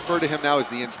just referred to him now as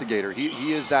the instigator.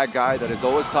 He is that guy that is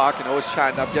always talking, always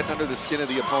chatting up, getting under the skin of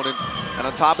the opponents, and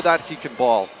on top of that, he can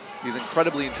ball. He's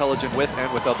incredibly intelligent with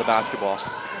and without the basketball.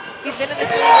 He's been in this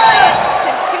league, Ryan,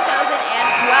 since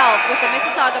 2012 with the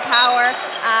Mississauga Power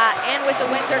and with the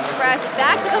Windsor Express.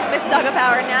 Back to the Mississauga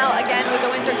Power now, again with the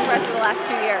Windsor Express for the last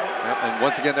 2 years. Yep, and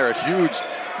once again, they're a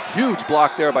huge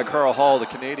block there by Carl Hall, the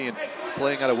Canadian,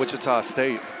 playing out of Wichita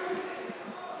State.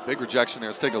 Big rejection there.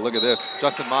 Let's take a look at this.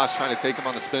 Justin Moss trying to take him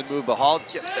on the spin move, but Hall,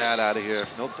 get that out of here.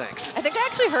 No thanks. I think I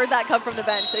actually heard that come from the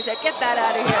bench. They said, get that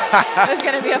out of here. There's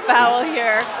going to be a foul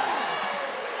here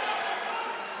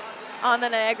on the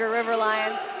Niagara River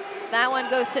Lions. That one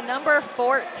goes to number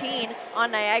 14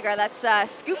 on Niagara. That's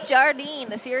Scoop Jardine,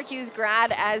 the Syracuse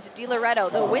grad, as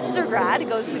DiLoretto, the Windsor grad,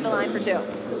 goes to the line for 2.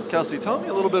 Kelsey, tell me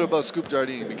a little bit about Scoop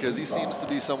Jardine, because he seems to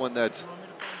be someone that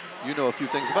you know a few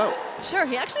things about. Sure,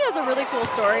 he actually has a really cool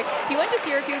story. He went to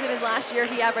Syracuse in his last year.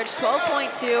 He averaged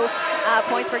 12.2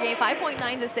 points per game,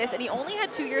 5.9 assists, and he only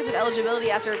had 2 years of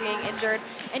eligibility after being injured.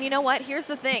 And you know what? Here's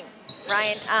the thing,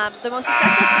 Ryan. The most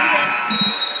successful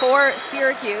season for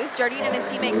Syracuse, Jardine and his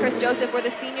teammate Chris Joseph were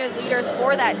the senior leaders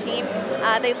for that team.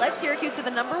 They led Syracuse to the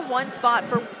 #1 spot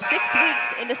for 6 weeks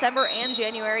in December and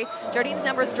January. Jardine's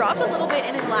numbers dropped a little bit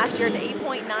in his last year to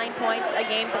 8.9 points a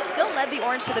game, but still led the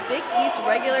Orange to the Big East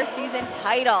regular season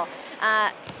title.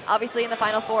 Obviously, in the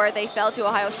Final Four, they fell to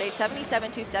Ohio State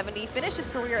 77-70. Finished his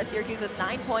career at Syracuse with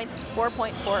 9 points,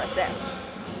 4.4 assists.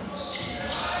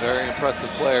 Very impressive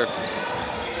player.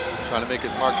 Trying to make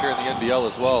his mark here in the NBL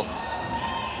as well.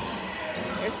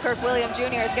 Here's Kirk William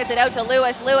Jr. Gets it out to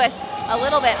Lewis. Lewis a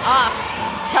little bit off.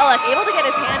 Tulloch able to get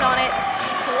his hand on it,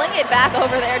 sling it back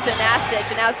over there to Nastich,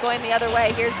 and now it's going the other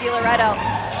way. Here's DiLoretto.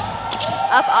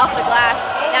 Up off the glass.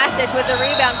 Nastich with the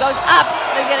rebound goes up.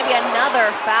 There's going to be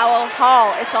another foul.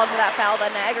 Hall is called for that foul. The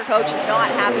Niagara coach not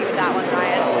happy with that one,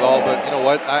 Ryan. Not at all, but you know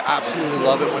what? I absolutely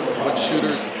love it when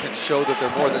shooters can show that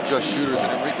they're more than just shooters.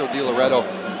 And Enrico DiLoretto,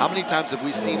 how many times have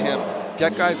we seen him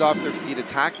get guys off their feet,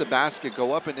 attack the basket,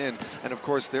 go up and in? And of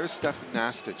course, there's Stephen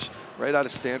Nastich, right out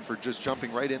of Stanford, just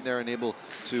jumping right in there and able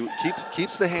to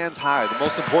keeps the hands high. The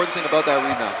most important thing about that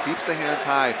rebound, keeps the hands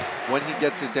high when he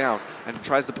gets it down and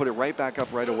tries to put it right back up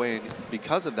right away. And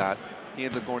because of that, he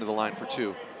ends up going to the line for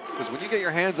 2. Because when you get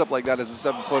your hands up like that as a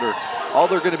 7-footer, all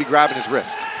they're going to be grabbing is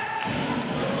wrist.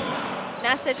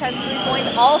 Nastich has 3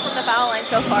 points, all from the foul line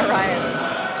so far, Ryan.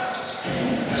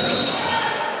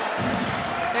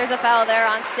 There's a foul there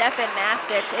on Stephen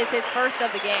Nastich. It's his first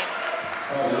of the game.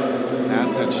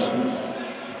 Nastich.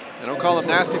 They don't call him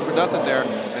nasty for nothing there.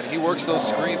 And he works those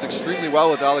screens extremely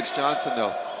well with Alex Johnson,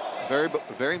 though.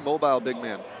 Very mobile big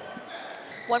man.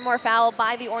 One more foul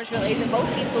by the Orangeville A's, and both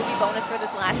teams will be bonus for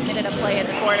this last minute of play in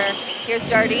the quarter. Here's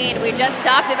Jardine. We just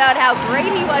talked about how great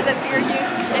he was at Syracuse,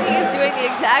 and he is doing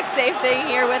the exact same thing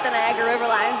here with the Niagara River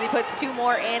Lions. He puts 2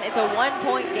 more in. It's a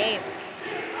 1-point game.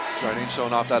 Jardine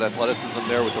showing off that athleticism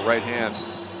there with the right hand.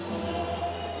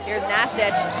 Here's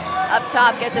Nastich. Up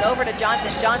top, gets it over to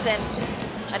Johnson. Johnson,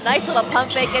 a nice little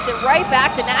pump fake, gets it right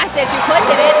back to Nastich, who puts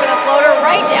it in with a floater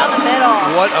right down the middle.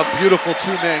 What a beautiful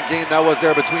 2-man game that was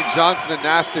there between Johnson and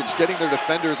Nastich, getting their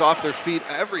defenders off their feet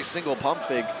every single pump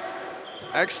fake.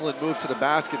 Excellent move to the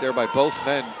basket there by both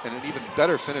men, and an even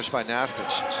better finish by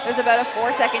Nastich. There's about a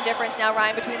 4-second difference now,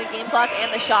 Ryan, between the game clock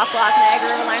and the shot clock.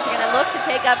 Niagara River Lions are going to look to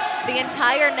take up the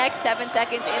entire next 7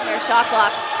 seconds in their shot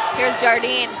clock. Here's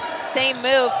Jardine. Same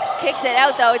move, kicks it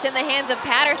out though. It's in the hands of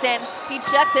Patterson. He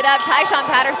chucks it up. Tyshawn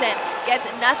Patterson gets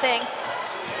nothing.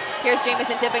 Here's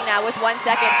Jamison Tipping now with 1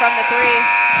 second from the 3.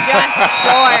 Just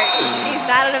short. He's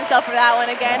mad at himself for that one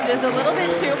again. Just a little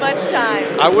bit too much time.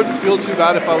 I wouldn't feel too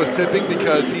bad if I was Tipping,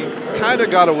 because he kind of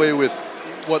got away with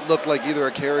what looked like either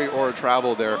a carry or a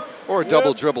travel there, or a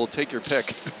double dribble. Take your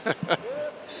pick.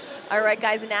 All right,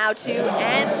 guys, now to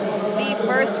end the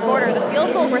first quarter. The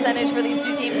field goal percentage for these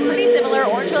two teams pretty similar.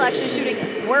 Orangeville actually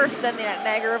shooting worse than the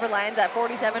Niagara River Lions at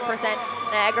 47%,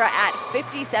 Niagara at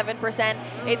 57%.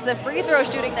 It's the free throw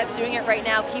shooting that's doing it right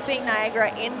now, keeping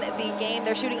Niagara in the game.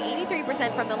 They're shooting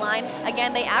 83% from the line.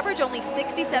 Again, they average only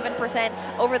 67%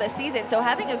 over the season, so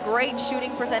having a great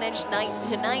shooting percentage night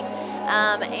to night.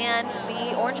 And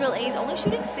the Orangeville A's only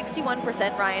shooting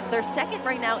 61%, Ryan. They're second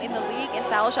right now in the league in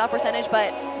foul shot percentage,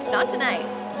 but not tonight.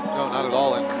 No, not at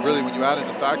all. And really, when you add in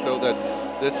the fact, though, that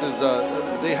this is,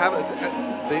 they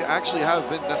actually haven't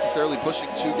been necessarily pushing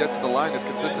to get to the line as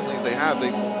consistently as they have.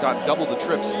 They've got double the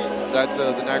trips that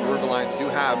the Niagara River Lions do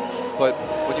have. But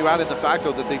when you add in the fact,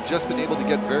 though, that they've just been able to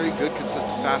get very good,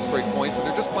 consistent fast break points, and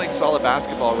they're just playing solid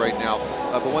basketball right now.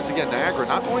 But once again, Niagara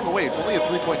not going away. It's only a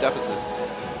 3-point deficit.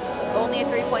 Only a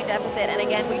 3-point deficit, and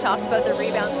again, we talked about the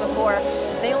rebounds before.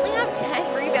 They only have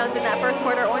 10 rebounds in that first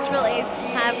quarter. Orangeville A's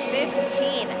have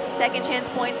 15. Second chance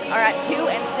points are at 2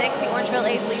 and 6. The Orangeville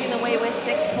A's leading the way with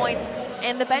 6 points.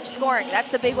 And the bench scoring,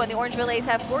 that's the big one. The Orangeville A's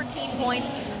have 14 points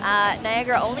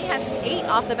Niagara only has 8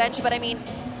 off the bench, but I mean,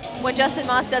 when Justin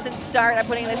Moss doesn't start, I'm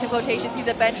putting this in quotations, he's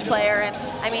a bench player, and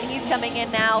I mean, he's coming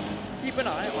in now. Keep an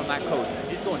eye on that coach.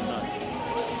 He's going nuts.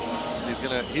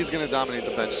 He's gonna dominate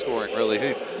the bench scoring. Really,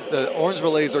 the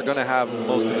Orangeville A's are gonna have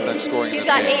most of the bench scoring. He's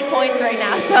got 8 points right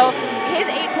now, so his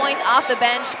 8 points off the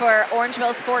bench for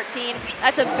Orangeville's 14.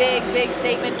 That's a big, big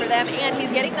statement for them, and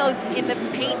he's getting those in the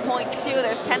paint points too.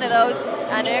 There's 10 of those.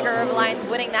 Niagara River Lions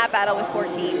winning that battle with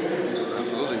 14.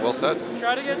 Absolutely, well said.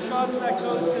 Try to get shots at that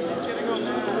coach because he's gonna go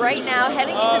mad. Right now,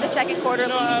 heading into the second quarter,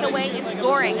 leading the way in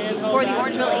scoring for the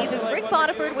Orangeville A's is Rick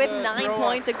Bodiford with 9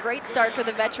 points. A great start for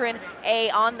the veteran A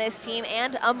on this team,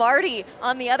 and Amardi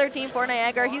on the other team for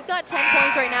Niagara. He's got 10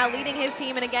 points right now, leading his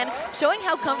team, and again, showing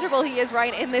how comfortable he is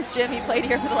right in this gym. He played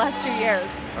here for the last 2 years.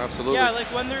 Absolutely. Yeah, like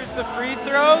when there's the free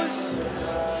throws,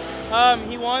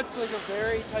 he wants like a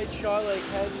very tight shot, like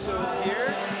head to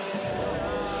here.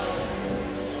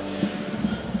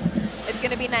 It's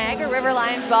going to be Niagara River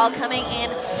Lions ball coming in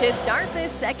to start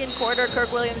this second quarter.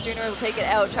 Kirk Williams Jr. will take it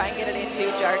out, try and get it into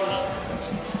Jardine.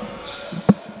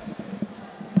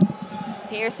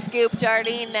 Here's Scoop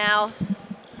Jardine now.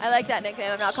 I like that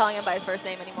nickname. I'm not calling him by his first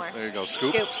name anymore. There you go,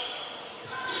 Scoop.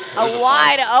 A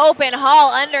wide open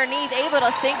Hall underneath, able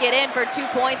to sink it in for 2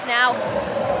 points now.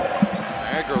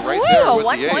 Niagara right there a with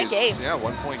 1 the point A's. game. Yeah,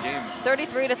 1 point game.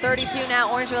 33-32 now.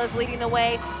 Orangeville is leading the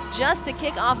way just to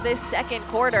kick off this second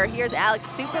quarter. Here's Alex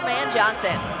Superman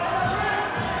Johnson.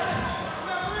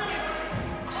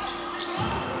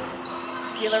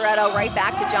 DiLoretto right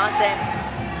back to Johnson.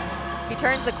 He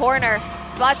turns the corner,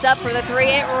 spots up for the 3.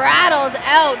 It rattles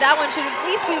out. That one should at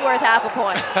least be worth half a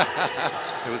point.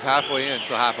 It was halfway in,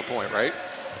 so half a point, right?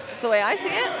 That's the way I see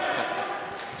it.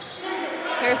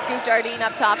 Here's Scoop Jardine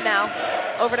up top now.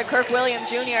 Over to Kirk Williams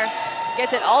Jr.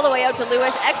 Gets it all the way out to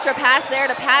Lewis. Extra pass there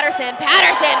to Patterson.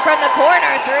 Patterson from the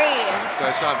corner, 3.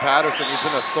 Tyshawn Patterson, he's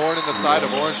been a thorn in the side of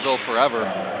Orangeville forever.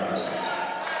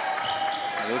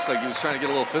 It looks like he was trying to get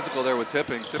a little physical there with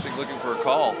Tipping. Tipping looking for a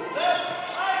call.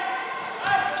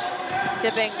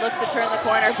 Tipping looks to turn the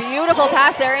corner. Beautiful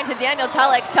pass there into Daniel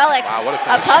Tulloch. Tulloch, wow, what a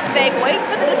a pump fake, waits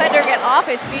for the defender to get off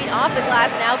his feet, off the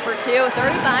glass now for 2,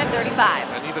 35-35.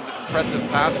 An even impressive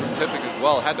pass from Tipping as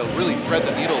well. Had to really thread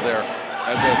the needle there.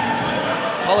 As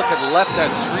Tulloch had left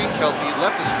that screen, Kelsey. He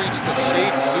left the screen just a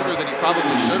shade sooner than he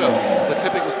probably should have. But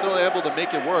Tipping was still able to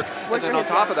make it work. And then on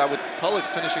top of that, with Tulloch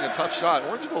finishing a tough shot,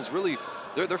 Orangeville's really,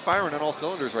 they're firing on all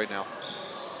cylinders right now.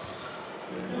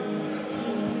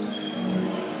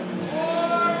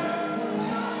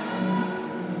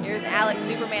 Alex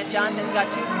Superman Johnson's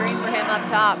got 2 screens for him up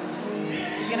top.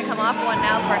 He's going to come off one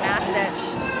now for Nastich.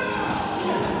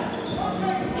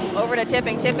 Over to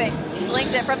Tipping. Tipping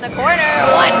slings it from the corner.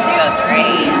 1, 2,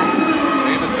 3.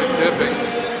 Tipping.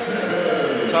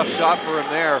 Tough shot for him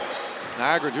there.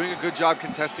 Niagara doing a good job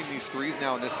contesting these 3s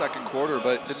now in this second quarter,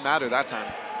 but it didn't matter that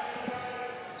time.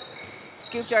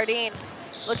 Scoop Jardine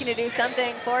looking to do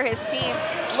something for his team.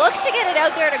 Looks to get it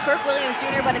out there to Kirk Williams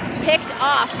Jr., but it's picked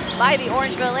off by the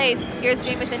Orangeville A's. Here's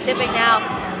Jamison Tipping now.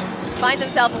 Finds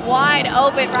himself wide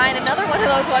open. Ryan, another one of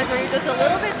those ones where you're just a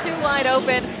little bit too wide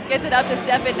open. Gets it up to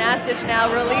Stefan Nastich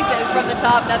now. Releases from the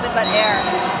top, nothing but air.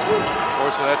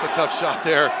 Unfortunately, that's a tough shot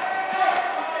there.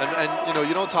 And you know,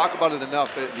 you don't talk about it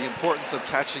enough, the importance of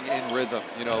catching in rhythm.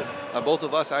 You know, both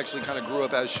of us actually kind of grew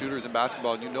up as shooters in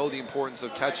basketball, and you know the importance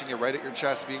of catching it right at your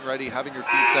chest, being ready, having your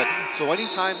feet set. So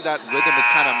anytime that rhythm is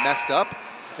kind of messed up,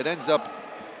 it ends up,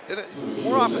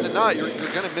 more often than not, you're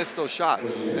going to miss those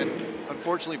shots. And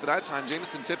unfortunately for that time,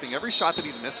 Jamison Tipping, every shot that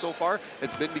he's missed so far,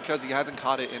 it's been because he hasn't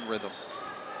caught it in rhythm.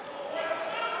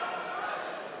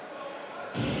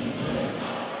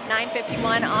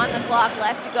 9:51 on the clock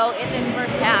left to go in this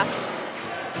first half.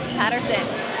 Patterson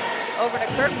over to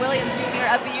Kirk Williams Jr.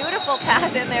 A beautiful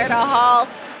pass in there to Hall,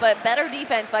 but better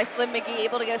defense by Slim McGee,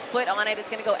 able to get his foot on it. It's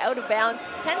going to go out of bounds.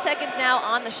 10 seconds now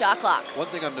on the shot clock. One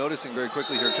thing I'm noticing very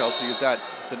quickly here, Kelsey, is that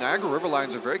the Niagara River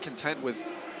Lions are very content with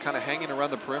kind of hanging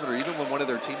around the perimeter, even when one of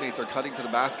their teammates are cutting to the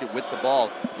basket with the ball.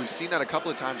 We've seen that a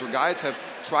couple of times where guys have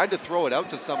tried to throw it out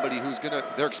to somebody who's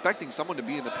they're expecting someone to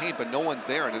be in the paint, but no one's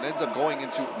there, and it ends up going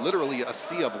into literally a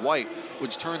sea of white,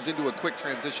 which turns into a quick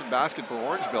transition basket for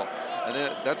Orangeville. And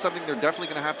that's something they're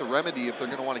definitely going to have to remedy if they're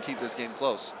going to want to keep this game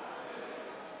close.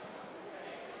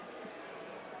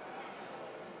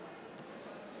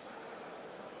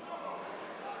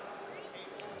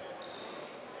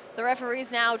 The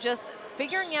referees now just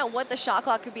figuring out what the shot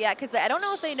clock could be at, because I don't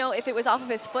know if they know if it was off of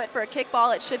his foot for a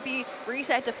kickball, it should be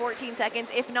reset to 14 seconds.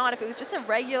 If not, if it was just a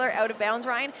regular out of bounds,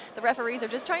 Ryan, the referees are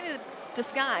just trying to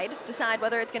decide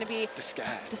whether it's going to be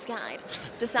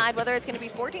decide whether it's going to be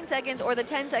 14 seconds or the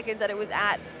 10 seconds that it was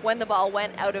at when the ball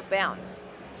went out of bounds.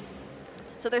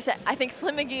 So I think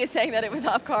Slim McGee is saying that it was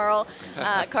off Carl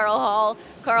Hall.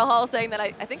 Carl Hall saying that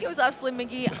I think it was off Slim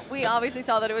McGee. We obviously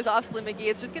saw that it was off Slim McGee.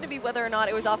 It's just going to be whether or not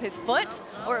it was off his foot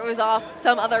or it was off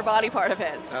some other body part of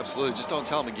his. Absolutely. Just don't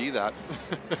tell McGee that.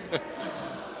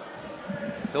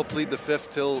 He'll plead the fifth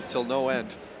till no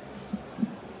end.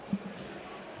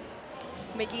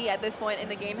 McGee at this point in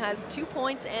the game has 2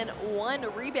 points and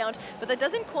 1 rebound, but that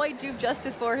doesn't quite do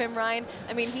justice for him, Ryan.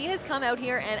 I mean, he has come out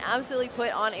here and absolutely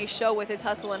put on a show with his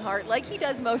hustle and heart, like he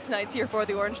does most nights here for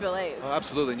the Orangeville A's. Oh,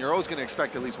 absolutely, and you're always going to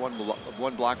expect at least one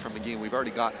block from McGee, and we've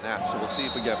already gotten that, so we'll see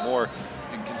if we get more.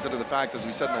 You can consider the fact, as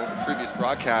we said in the previous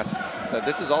broadcast, that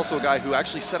this is also a guy who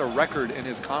actually set a record in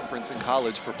his conference in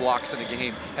college for blocks in a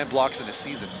game and blocks in a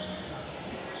season.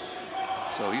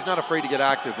 So he's not afraid to get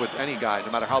active with any guy,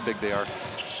 no matter how big they are.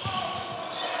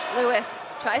 Lewis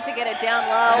tries to get it down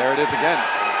low. And there it is again.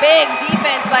 Big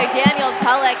defense by Daniel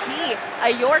Tulloch. He,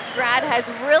 a York grad, has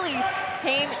really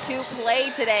came to play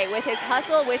today with his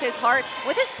hustle, with his heart,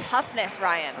 with his toughness,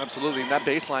 Ryan. Absolutely, and that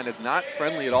baseline is not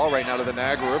friendly at all right now to the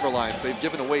Niagara River Lions. They've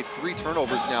given away 3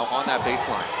 turnovers now on that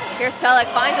baseline. Here's Tulloch,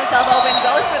 finds himself open,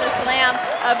 goes for the slam.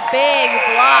 A big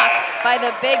block by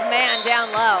the big man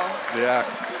down low. Yeah,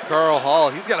 Carl Hall,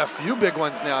 he's got a few big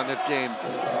ones now in this game.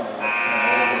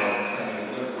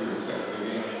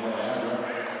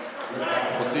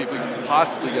 We'll see if we can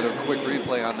possibly get a quick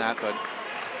replay on that, but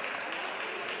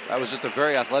that was just a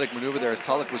very athletic maneuver there as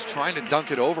Tulloch was trying to dunk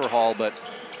it over Hall, but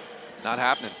not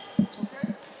happening.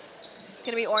 It's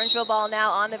going to be Orangeville ball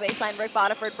now on the baseline. Rick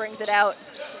Bodiford brings it out.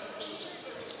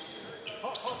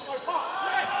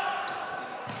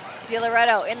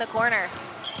 DiLoretto in the corner.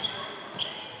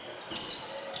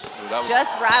 Ooh,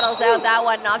 just rattles out that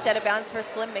one, knocked out of bounds for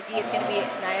Slim McGee. It's going to be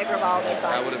Niagara ball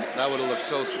baseline. That would have looked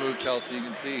so smooth, Kelsey. You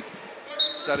can see,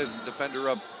 set his defender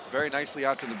up very nicely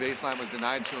out to the baseline, was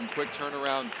denied to him. Quick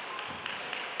turnaround,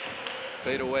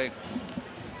 fade away.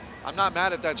 I'm not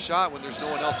mad at that shot when there's no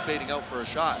one else fading out for a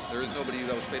shot. There is nobody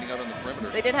that was fading out on the perimeter.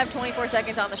 They did have 24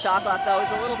 seconds on the shot clock, though. It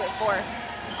was a little bit forced.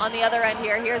 On the other end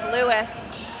here, here's Lewis.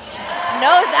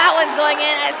 Knows that one's going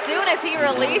in. As soon as he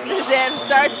releases him,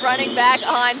 starts running back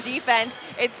on defense.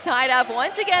 It's tied up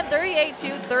once again,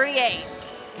 38-38.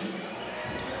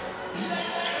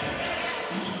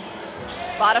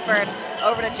 Bodiford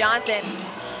over to Johnson.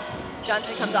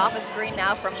 Johnson comes off a screen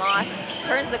now from Moss.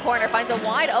 Turns the corner, finds a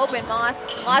wide open Moss.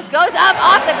 Moss goes up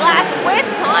off the glass with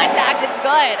contact. It's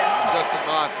good. Justin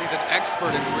Moss, he's an expert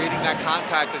in creating that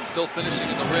contact and still finishing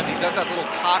in the rim. He does that little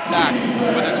cock back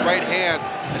with his right hand,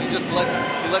 and he just lets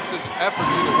his effort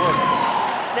do the work.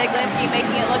 Ziglinski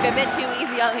making it look a bit too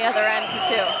easy on the other end,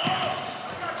 too.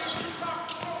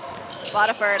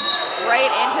 Bodiford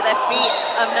right into the feet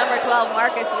of number 12,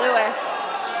 Marcus Lewis.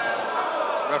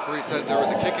 Referee says there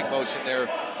was a kicking motion there.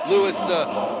 Lewis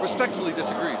respectfully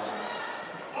disagrees.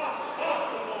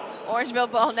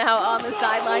 Orangeville ball now on the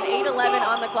sideline. 8:11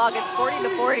 on the clock. It's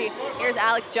 40-40. Here's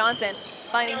Alex Johnson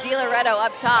finding DiLoretto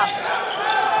up top.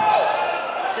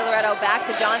 DiLoretto back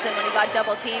to Johnson when he got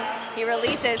double teamed. He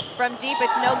releases from deep.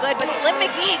 It's no good, but Slim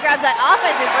McGee grabs that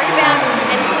offensive rebound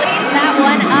and cleans that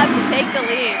one up to take the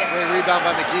lead. Great rebound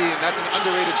by McGee, and that's an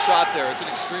underrated shot there. It's an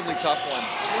extremely tough one.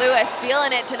 Lewis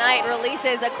feeling it tonight,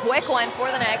 releases a quick one for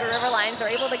the Niagara River Lions.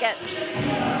 They're able to get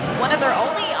one of their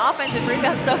only offensive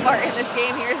rebounds so far in this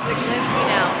game. Here's Ziglinski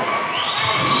now.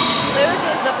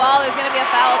 Loses the ball. There's going to be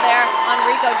a foul there on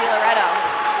Rico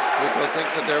DiLoretto. Rico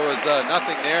thinks that there was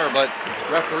nothing there, but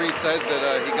referee says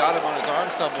that he got him on his arm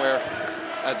somewhere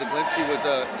as Ziglinski was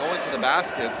going to the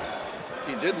basket.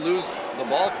 He did lose the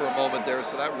ball for a moment there,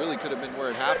 so that really could have been where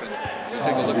it happened. So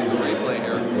take a look at the replay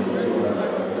here.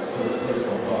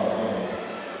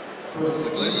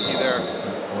 Ziglinski there,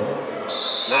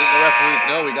 letting the referees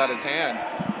know he got his hand,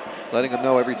 letting them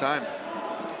know every time.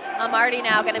 Amardi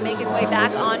now going to make his way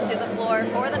back onto the floor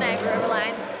for the Niagara River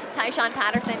Lions. Tyshawn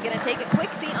Patterson going to take a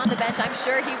quick seat on the bench. I'm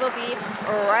sure he will be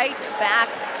right back.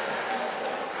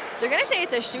 They're going to say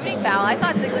it's a shooting foul. I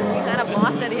thought Ziglinski kind of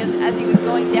lost it as he was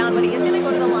going down, but he is going to go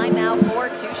to the line now for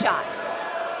 2 shots.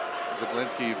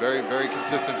 Ziglinski, very, very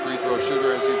consistent free throw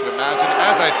shooter, as you can imagine.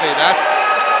 As I say that,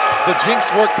 the jinx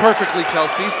worked perfectly,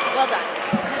 Kelsey. Well done.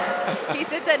 He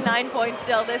sits at 9 points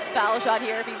still. This foul shot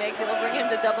here, if he makes it, will bring him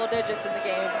to double digits in the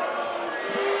game.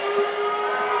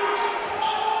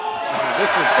 This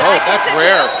is, oh, that's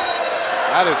rare.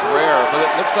 That is rare, but it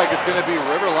looks like it's going to be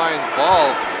River Lions'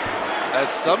 ball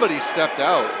as somebody stepped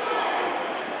out.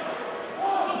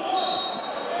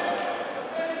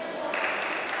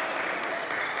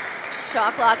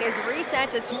 Shot clock is reset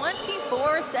to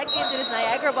 24 seconds. It is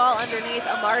Niagara ball underneath.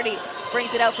 Amardi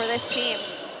brings it out for this team.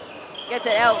 Gets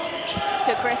it out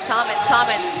to Chris Commons.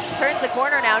 Commons turns the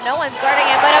corner now. No one's guarding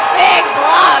him, but a big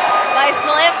block by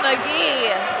Slim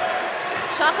McGee.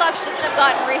 Shot clock shouldn't have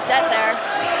gotten reset there.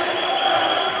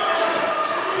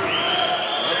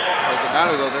 Doesn't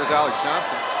matter though, there's Alex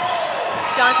Johnson.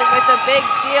 Johnson with the big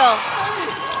steal.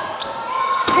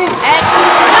 And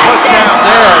down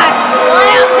there.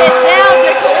 slams it down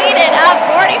to clean it up.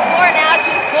 44 now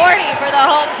to 40 for the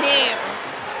home team.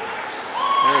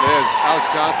 There it is. Alex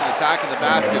Johnson attacking the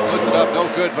basket, puts it up, no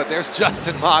good, but there's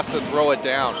Justin Moss to throw it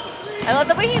down. I love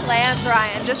the way he lands,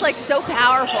 Ryan, just like so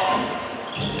powerful.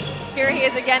 Here he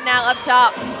is again now up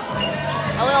top.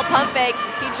 A little pump fake.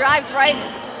 He drives right.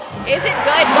 Isn't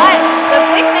good, but the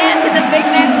big man to the big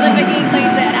man, Slim McGee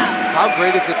cleans it up. How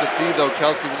great is it to see though,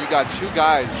 Kelsey, when you got two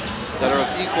guys that are of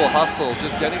equal hustle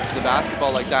just getting to the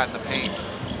basketball like that in the paint.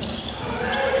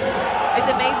 It's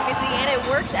amazing to see, and it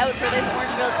works out for this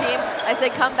Orangeville team as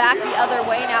they come back the other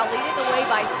way now, leading the way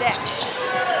by 6.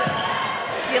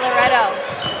 Di Loretto,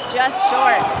 just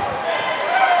short.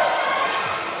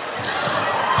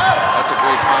 That's a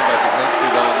great find by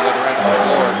Zaglinski though on the other end of the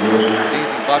floor.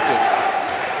 Easy bucket.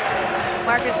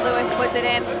 Marcus Lewis puts it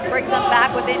in, brings them back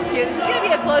within 2. This is going to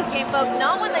be a close game, folks.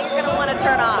 Not one that you're going to want to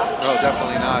turn off. No,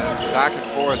 definitely not. It's back and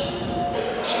forth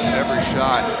in every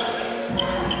shot.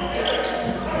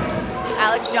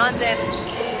 Alex Johnson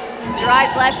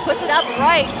drives left, puts it up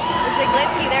right.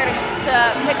 Zaglinski there to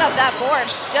pick up that board.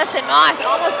 Justin Moss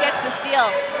almost gets the steal.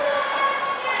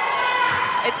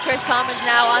 It's Chris Commons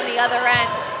now on the other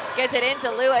end. Gets it into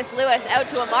Lewis. Lewis out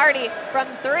to Amardi from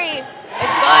 3.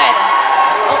 It's good.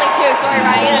 Only 2. Sorry,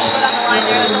 Ryan. He has to put on the line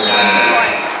there. That's only 2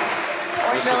 points.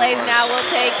 Orangeville A's now will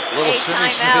take a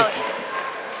timeout.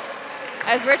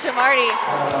 As Rich Amardi,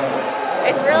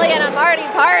 it's really an Amardi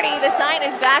party. The sign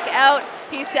is back out.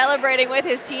 He's celebrating with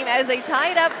his team as they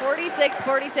tied up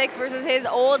 46-46 versus his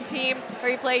old team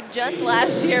where he played just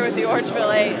last year with the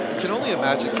Orangeville A's. You can only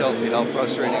imagine, Kelsey, how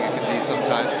frustrating it can be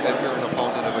sometimes if you're an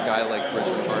opponent of a guy like Rich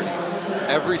Amardi.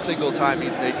 Every single time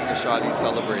he's making a shot, he's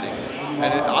celebrating.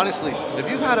 And honestly, if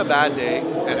you've had a bad day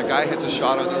and a guy hits a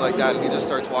shot on you like that and he just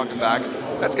starts walking back,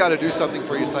 that's got to do something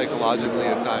for you psychologically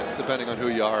at times, depending on who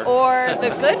you are. Or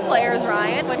the good players,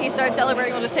 Ryan, when he starts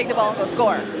celebrating, will just take the ball and go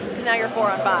score, because now you're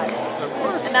 4 on 5. Of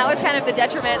course. And that was kind of the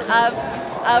detriment of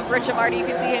Rich Amardi. You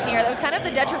can see him here. That was kind of the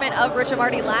detriment of Rich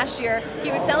Amardi last year. He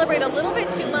would celebrate a little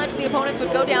bit too much. The opponents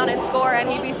would go down and score, and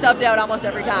he'd be subbed out almost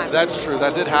every time. That's true.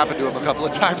 That did happen to him a couple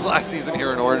of times last season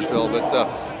here in Orangeville. But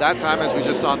that time, as we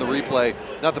just saw in the replay,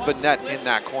 nothing but net in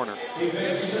that corner.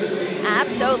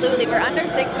 Absolutely. We're under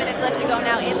 6 minutes left to go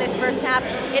now in this first half.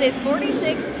 It is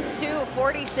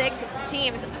 46-46.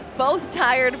 Teams both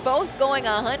tired, both going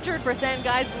 100%.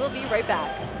 Guys, we'll be right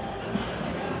back.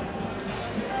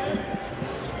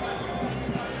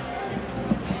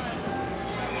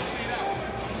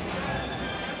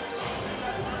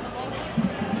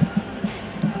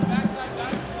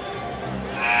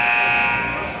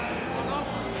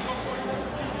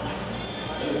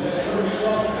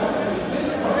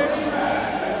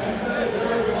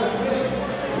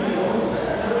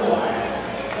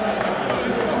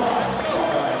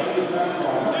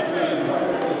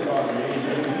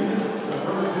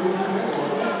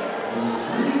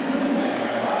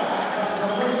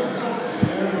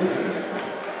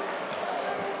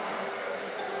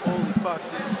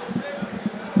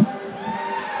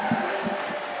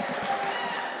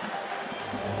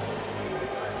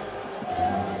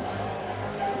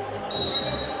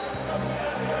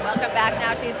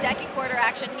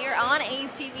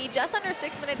 Just under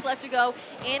 6 minutes left to go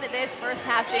in this first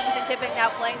half. Jameson Tipping now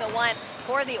playing the 1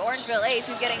 for the Orangeville A's.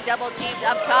 He's getting double teamed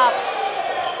up top.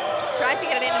 Tries to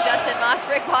get it into Justin Moss.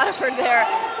 Rick Waterford there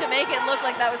to make it look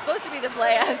like that was supposed to be the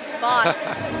play as Moss.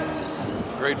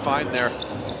 Great find there.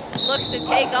 Looks to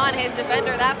take on his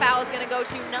defender. That foul is going to go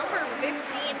to number 15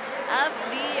 of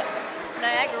the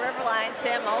Niagara River Lions,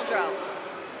 Sam Muldrow.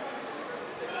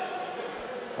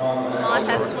 Moss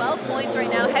has 12 points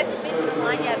right now. Hasn't been to the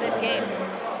line yet this game.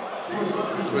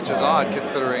 Which is odd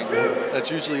considering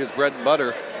that's usually his bread and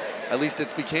butter. At least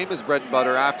it's became his bread and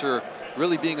butter after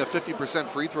really being a 50%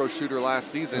 free throw shooter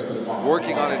last season,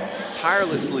 working on it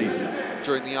tirelessly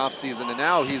during the offseason, and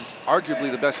now he's arguably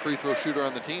the best free throw shooter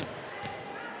on the team.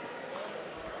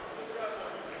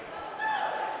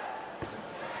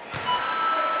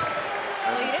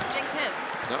 Well, you didn't jinx him.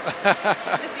 No.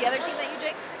 It's just the other team that you jinxed.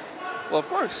 Well, of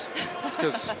course. It's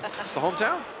because it's the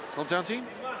hometown team.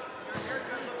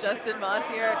 Justin Moss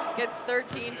here gets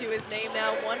 13 to his name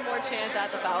now. One more chance at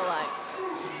the foul line.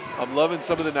 I'm loving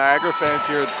some of the Niagara fans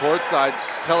here at the courtside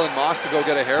telling Moss to go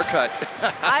get a haircut.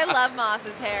 I love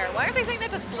Moss's hair. Why aren't they saying that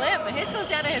to Slim? His goes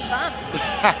down to his bum.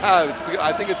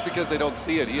 I think it's because they don't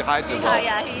see it. He hides it well.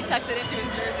 Yeah, he tucks it into his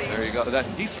jersey. There you go.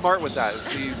 He's smart with that.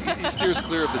 He steers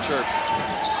clear of the chirps.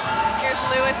 Here's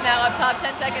Lewis now up top,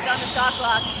 10 seconds on the shot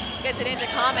clock. Gets it into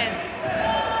Commons.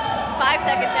 5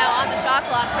 seconds now on the shot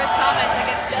clock. Chris Commons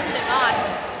against Justin Moss.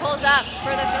 Pulls up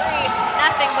for the three.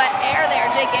 Nothing but air there.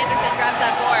 Jake Anderson grabs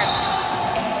that board.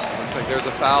 Looks like there's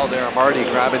a foul there. Amardi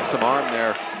grabbing some arm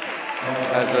there.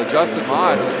 As Justin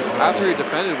Moss, after he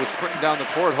defended, was sprinting down the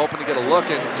court hoping to get a look.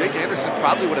 And Jake Anderson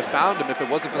probably would have found him if it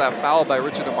wasn't for that foul by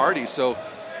Richard Amardi. So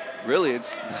really,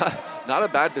 it's not a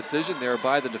bad decision there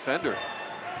by the defender.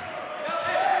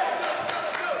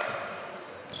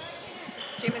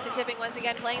 Jamison Tipping once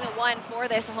again playing the one for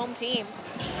this home team.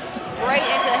 Right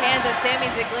into the hands of Sammy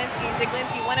Ziglinski.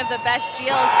 Ziglinski, one of the best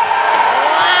steals.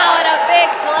 Wow, and a big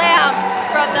slam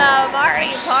from the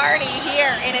Amardi party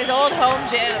here in his old home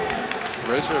gym.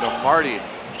 Richard Amardi.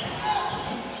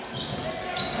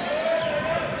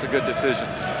 It's a good decision.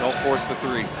 Don't force the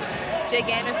three. Jake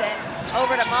Anderson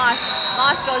over to Moss.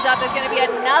 Moss goes up. There's going to be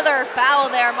another foul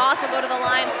there. Moss will go to the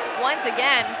line once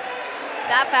again.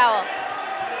 That foul.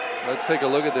 Let's take a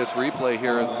look at this replay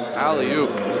here. Alley-oop,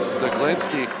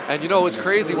 Zaglinski. And you know, it's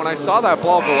crazy. When I saw that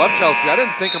ball go up, Kelsey, I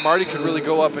didn't think Amardi could really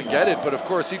go up and get it. But of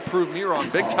course, he proved me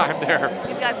wrong big time there.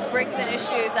 He's got springs in his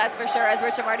shoes, that's for sure, as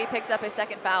Rich Amardi picks up his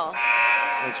second foul.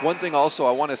 It's one thing also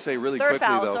I want to say really quickly, Third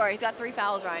foul, though. sorry. He's got 3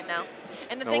 fouls right now.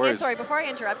 And the No thing worries. is, sorry, before I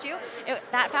interrupt you,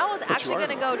 that foul was actually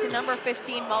going to go to number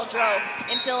 15, Muldrow,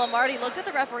 until Amardi looked at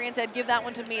the referee and said, give that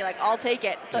one to me, like, I'll take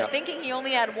it. But thinking he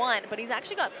only had 1, but he's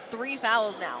actually got 3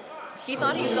 fouls now. He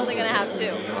thought he was only going to have 2.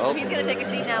 Well, so he's going to take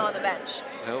a seat now on the bench.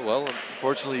 Well,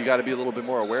 unfortunately, you got to be a little bit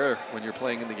more aware when you're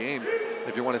playing in the game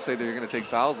if you want to say that you're going to take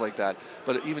fouls like that.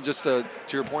 But even just to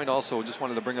your point also, just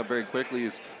wanted to bring up very quickly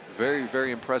is very,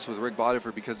 very impressed with Rick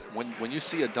Bodiford, because when you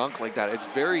see a dunk like that, it's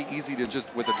very easy to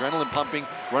just, with adrenaline pumping,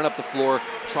 run up the floor,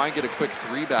 try and get a quick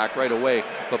 3 back right away.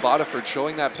 But Bodiford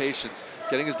showing that patience,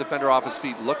 getting his defender off his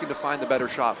feet, looking to find the better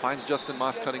shot, finds Justin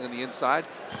Moss cutting on the inside.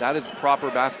 That is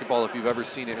proper basketball if you've ever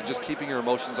seen it, and just keeping your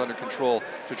emotions under control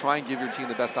to try and give your team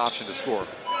the best option to score.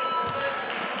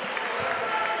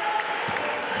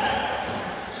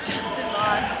 Justin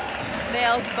Moss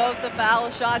nails both the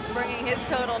foul shots, bringing his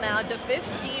total now to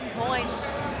 15 points.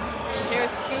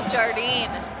 Here's Scoop Jardine.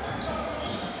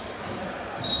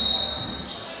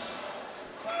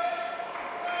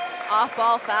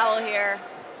 Off-ball foul here.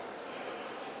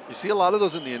 You see a lot of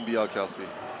those in the NBL, Kelsey.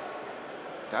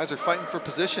 Guys are fighting for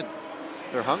position.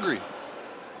 They're hungry.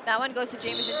 That one goes to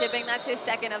Jamison Tipping. That's his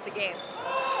second of the game.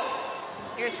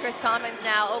 Here's Chris Commons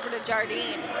now over to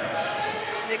Jardine.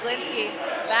 Ziglinski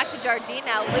back to Jardine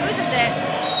now, loses it.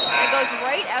 It goes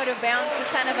right out of bounds.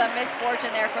 Just kind of a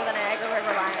misfortune there for the Niagara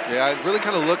River Lions. Yeah, it really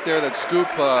kind of looked there that Scoop,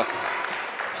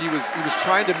 he was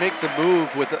trying to make the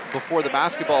move before the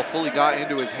basketball fully got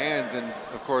into his hands. And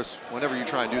of course, whenever you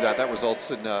try and do that, that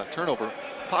results in turnover.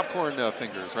 Popcorn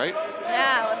fingers, right?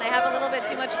 Yeah, when they have a little bit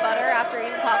too much butter after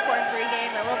eating popcorn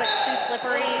pregame, a little bit too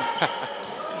slippery.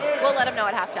 We'll let them know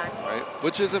at halftime. Right,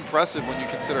 which is impressive when you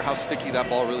consider how sticky that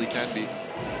ball really can be.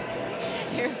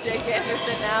 Here's Jake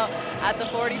Anderson now at the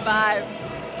 45.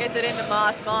 Gets it into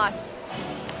Moss.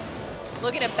 Moss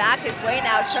looking to back his way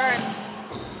now, turns.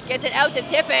 Gets it out to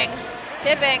Tipping.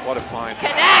 Tipping. What a find.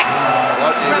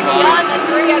 Connects from beyond the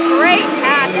 3. A great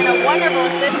pass and a wonderful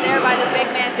assist there by the big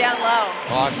man down low.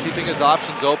 Moss keeping his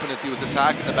options open as he was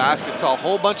attacking the basket. Saw a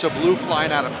whole bunch of blue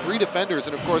flying at him. 3 defenders,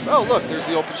 and of course, oh look, there's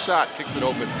the open shot. Kicks it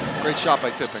open. Great shot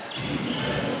by Tipping.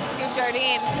 Scoop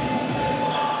Jardine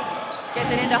gets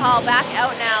it into Hall. Back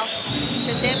out now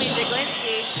to Sammy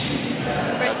Ziglinski.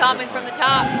 Chris Commons from the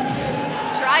top.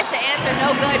 Tries to answer,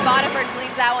 no good. Bodiford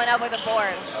cleans that one up with a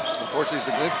board. Unfortunately,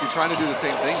 Zaglinski trying to do the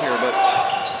same thing here, but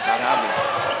not happening.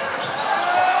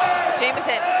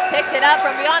 Jamison picks it up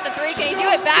from beyond the 3. Can he do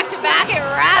it back to back? It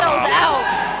rattles out.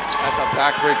 That's a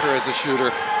backbreaker as a shooter.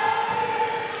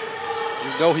 You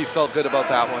know he felt good about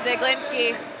that one.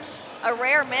 Ziglinski, a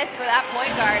rare miss for that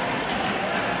point guard.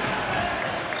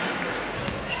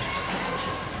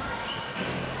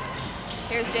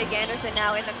 Here's Jake Anderson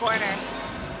now in the corner.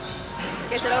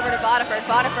 Gets it over to Bodiford.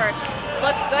 Bodiford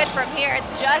looks good from here.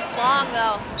 It's just long,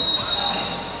 though.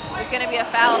 There's going to be a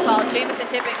foul called. Jamison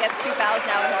Tipping gets 2 fouls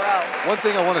now in a row. One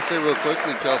thing I want to say real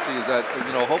quickly, Kelsey, is that,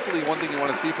 you know, hopefully one thing you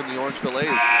want to see from the Orangeville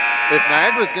A's, if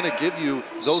Niagara is going to give you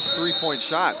those 3-point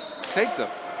shots, take them.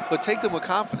 but take them with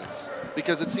confidence,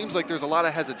 because it seems like there's a lot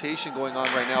of hesitation going on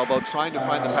right now about trying to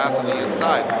find the pass on the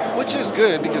inside, which is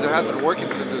good because it has been working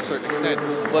for them to a certain extent.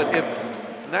 But if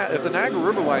the Niagara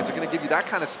River Lions are going to give you that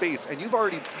kind of space, and you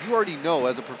already know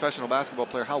as a professional basketball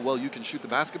player how well you can shoot the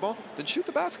basketball, then shoot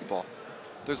the basketball.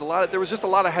 There was just a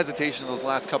lot of hesitation in those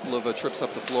last couple of trips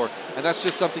up the floor, and that's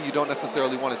just something you don't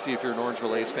necessarily want to see if you're an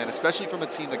Orangeville A's fan, especially from a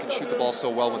team that can shoot the ball so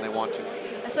well when they want to.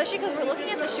 Especially because we're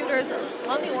looking at the shooters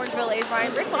on the Orangeville A's.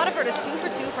 Ryan, Rick Waterford is 2 for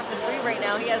 2 from the 3 right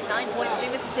now. He has 9 points.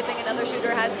 Jamison Tipping, another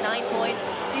shooter, has 9 points.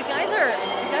 These guys are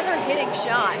hitting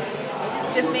shots.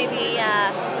 Just maybe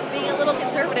being a little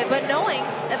conservative, but knowing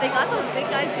that they got those big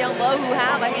guys down low who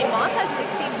have. I mean, Moss has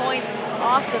 16 points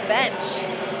off the bench.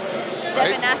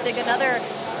 Devin Nastic, another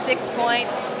 6 points.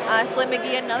 Slim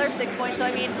McGee, another 6 points. So,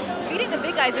 I mean, feeding the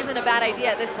big guys isn't a bad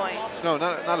idea at this point. No,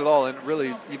 not at all. And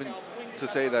really, even to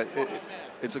say that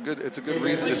it's a good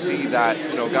reason to see that,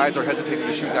 you know, guys are hesitating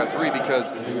to shoot that 3,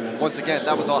 because once again,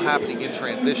 that was all happening in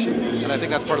transition. And I think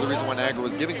that's part of the reason why Niagara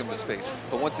was giving them the space.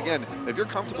 But once again, if you're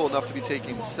comfortable enough to be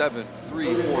taking 7,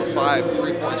 3, 4, 5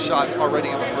 3-point shots already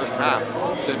in the first half,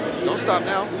 then don't stop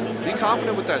now. Be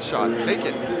confident with that shot. Take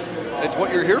it. It's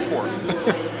what you're here for.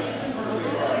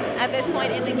 At this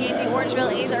point in the game, the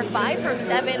Orangeville A's are 5 for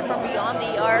 7 from beyond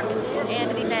the arc, and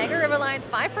the Niagara River Lions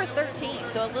 5 for 13,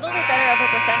 so a little bit better of a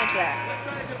percentage there.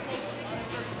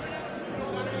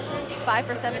 5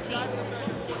 for 17.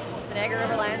 The Niagara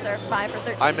River Lions are 5 for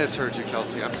 13. I misheard you,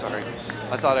 Kelsey. I'm sorry.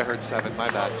 I thought I heard 7.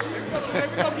 My bad.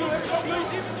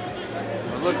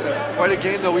 Look, quite a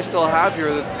game though we still have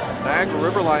here. The Niagara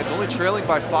River Lions only trailing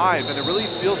by 5, and it really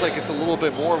feels like it's a little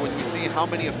bit more when you see how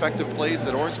many effective plays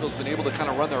that Orangeville's been able to kind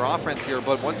of run their offense here.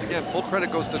 But once again, full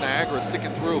credit goes to Niagara sticking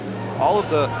through all of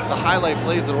the highlight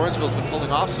plays that Orangeville's been pulling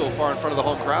off so far in front of the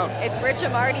home crowd. It's Rich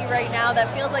Amardi right now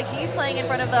that feels like he's playing in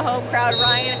front of the home crowd.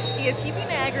 Ryan, he is keeping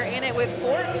Niagara in it with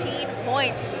 14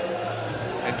 points.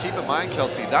 And keep in mind,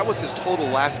 Kelsey, that was his total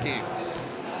last game.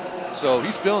 So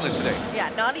he's feeling it today.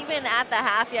 Yeah, not even at the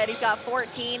half yet. He's got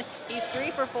 14. He's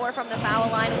 3 for 4 from the foul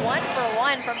line, 1 for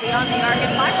 1 from beyond the arc,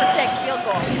 and 5 for 6 field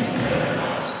goal.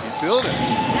 He's feeling it.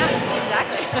 Yeah,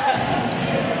 exactly.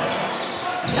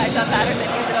 Tyshawn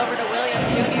Patterson gives it over to Williams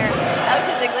Jr. Out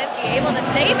to Zaglinski, able to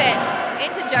save it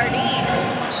into Jardine.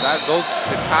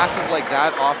 It's passes like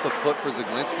that off the foot for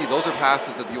Zaglinski. Those are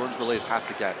passes that the Orangeville A's have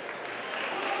to get.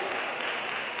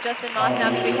 Justin Moss now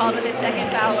going to be called with his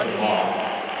 2nd foul of the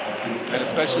game. And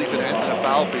especially if it ends in a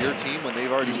foul for your team when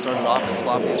they've already started off as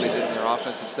sloppy as they did in their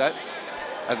offensive set.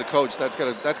 As a coach, that's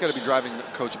got to be driving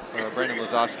Coach Brandon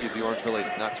Lazovsky of the Orangeville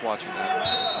A's nuts watching that.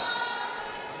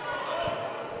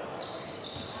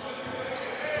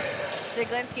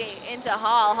 Zaglinski into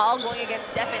Hall. Hall going against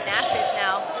Stefan Nastic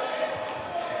now.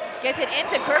 Gets it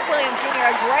into Kirk Williams Jr.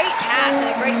 A great pass and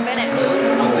a great finish.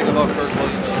 One thing about Kirk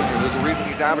Williams Jr., there's a reason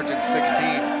he's averaging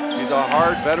 16. He's a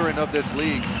hard veteran of this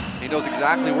league. He knows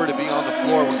exactly where to be on the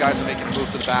floor when guys are making a move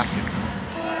to the basket.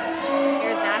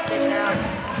 Here's Nastic now.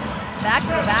 Back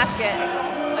to the basket.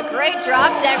 A great drop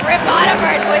step. Rick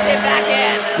Waterford puts it back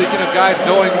in. Speaking of guys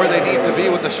knowing where they need to be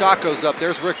when the shot goes up,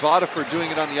 there's Rick Waterford doing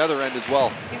it on the other end as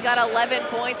well. He's got 11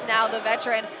 points now, the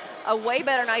veteran. A way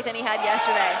better night than he had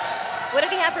yesterday. What did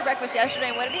he have for breakfast yesterday,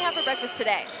 and what did he have for breakfast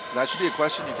today? That should be a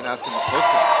question you can ask him at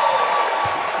postgame.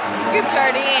 Scoop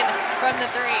Jardine from the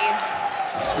 3.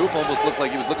 Scoop almost looked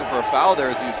like he was looking for a foul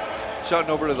there as he's shouting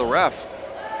over to the ref.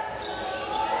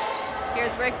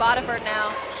 Here's Rick Waterford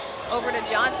now, over to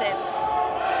Johnson.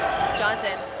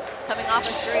 Johnson coming off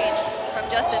a screen from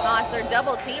Justin Moss. They're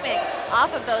double teaming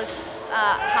off of those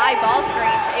high ball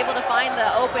screens, able to find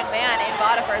the open man in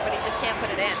Waterford, but he just can't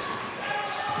put it in.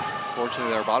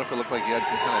 Fortunately there, Waterford looked like he had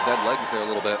some kind of dead legs there a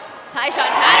little bit.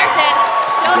 Tyshawn Patterson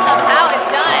shows them how it's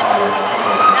done.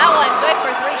 That one good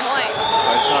for 3 points.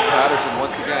 Tyshawn Patterson,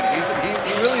 once again,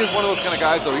 he really is one of those kind of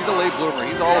guys though. He's a late bloomer.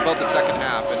 He's all about the second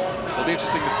half, and it'll be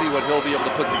interesting to see what he'll be able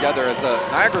to put together as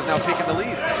Niagara's now taking the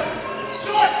lead.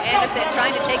 Anderson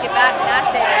trying to take it back.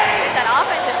 Nastic gets that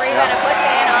offensive rebound and puts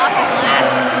it in off the glass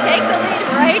to take the lead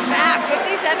right back,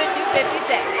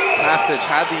 57-56. Nastic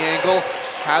had the angle,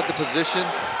 had the position,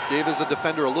 gave his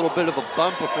defender a little bit of a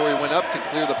bump before he went up to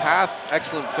clear the path.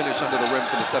 Excellent finish under the rim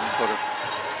for the 7-footer.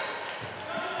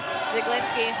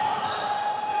 Zaglinski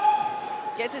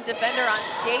gets his defender on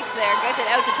skates there, gets it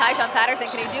out to Tyshawn Patterson.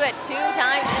 Can he do it 2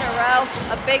 times in a row?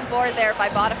 A big board there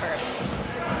by Waterford.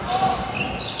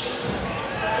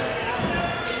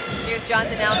 Here's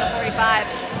Johnson now in the 45.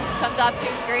 Comes off 2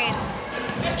 screens.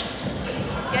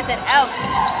 Gets it out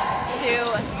to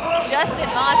Justin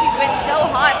Moss. He's been so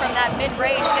hot from that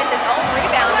mid-range. Gets his own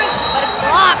rebound, but it's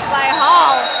blocked by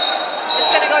Hall.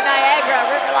 It's going to go Niagara.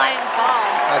 Rick River Lions ball.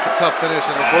 That's a tough finish,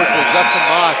 and unfortunately, Justin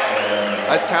Moss,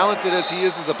 as talented as he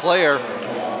is as a player,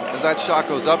 as that shot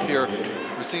goes up here,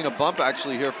 we're seeing a bump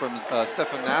actually here from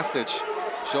Stefan Nastic,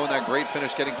 showing that great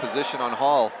finish, getting position on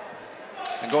Hall.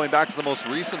 And going back to the most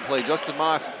recent play, Justin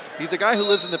Moss, he's a guy who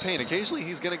lives in the paint. Occasionally,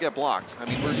 he's going to get blocked. I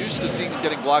mean, we're used to seeing him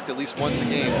getting blocked at least once a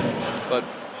game, but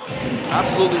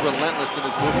absolutely relentless in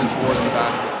his movement towards the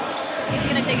basket. He's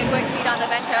going to take a quick seat on the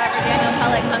bench, however, Daniel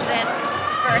Tulloch comes in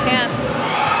for him.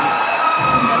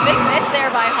 A big miss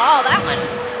there by Hall. That one,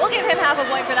 we'll give him half a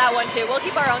point for that one, too. We'll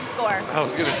keep our own score. I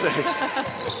was going to say,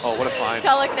 oh, what a find.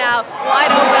 Tulloch now wide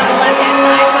open on the left-hand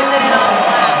side, puts it in off the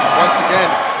glass. Once again,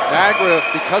 Niagara,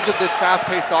 because of this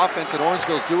fast-paced offense that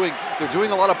Orangeville's doing, they're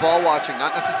doing a lot of ball watching,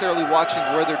 not necessarily watching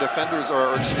where their defenders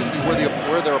are, or excuse me,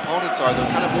 where their opponents are.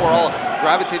 They're kind of more all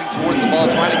gravitating towards the ball,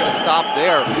 trying to get a stop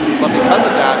there. But because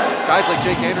of that, guys like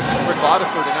Jake Anderson, Rick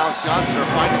Waterford, and Alex Johnson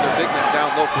are finding their big men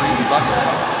down low for easy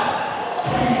buckets.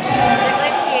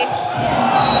 Zaglinski.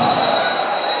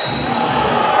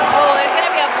 Oh, there's going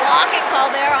to be a blocking call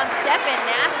there on Stefan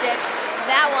Nastic.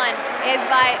 That one is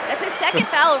that's his second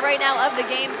foul right now of the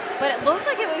game, but it looked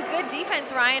like it was good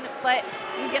defense, Ryan, but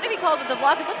he's going to be called with the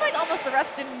block. It looked like almost the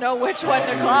refs didn't know which one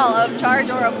to call, a charge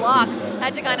or a block.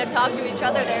 Had to kind of talk to each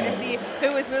other there to see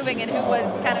who was moving and who was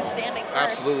kind of standing first.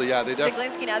 Absolutely, yeah.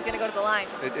 Zaglinski now is going to go to the line.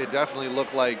 It definitely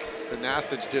looked like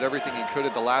Nastic did everything he could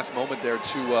at the last moment there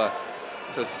to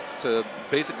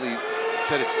basically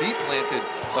get his feet planted,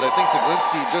 but I think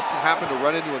Zaglinski just happened to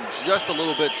run into him just a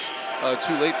little bit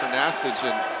too late for Nastic,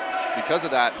 and because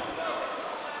of that,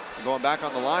 going back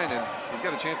on the line, and he's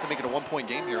got a chance to make it a one-point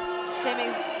game here. Sammy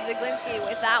Zaglinski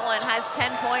with that one has 10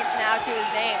 points now to his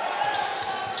name.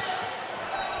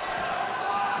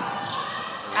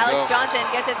 Alex Johnson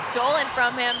gets it stolen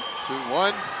from him.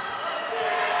 2-1.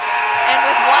 And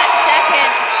with 1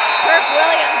 second, Kirk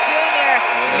Williams Jr.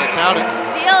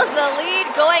 steals the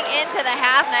lead going into the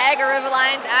half. Niagara River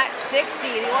Lions at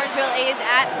 60. The Orangeville A's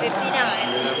at 59.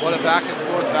 And what a back and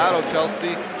forth battle,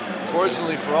 Kelsey.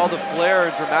 Fortunately, for all the flair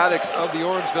and dramatics of the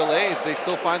Orangeville A's, they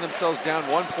still find themselves down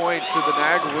 1 point to the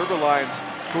Niagara River Lions,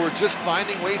 who are just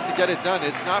finding ways to get it done.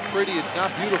 It's not pretty, it's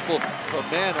not beautiful, but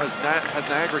man, has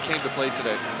Niagara came to play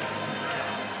today.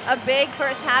 A big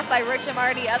first half by Rich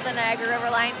Amardi of the Niagara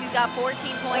River Lions. He's got 14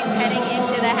 points heading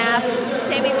into the half.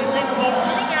 Sammy Zaglinski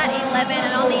sitting at 11,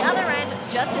 and on the other end,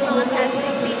 Justin Moss has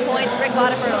 16 points, Rick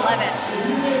Waterford 11.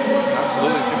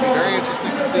 Absolutely, it's going to be very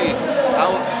interesting to see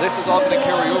how this is all going to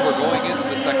carry over going into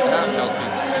the second half, Chelsea.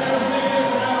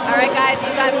 All right, guys,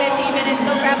 you've got 15 minutes.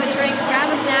 Go grab a drink, grab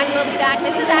a snack. We'll be back.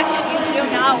 This is action you do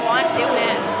not want to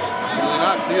miss. Absolutely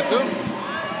not. See you soon.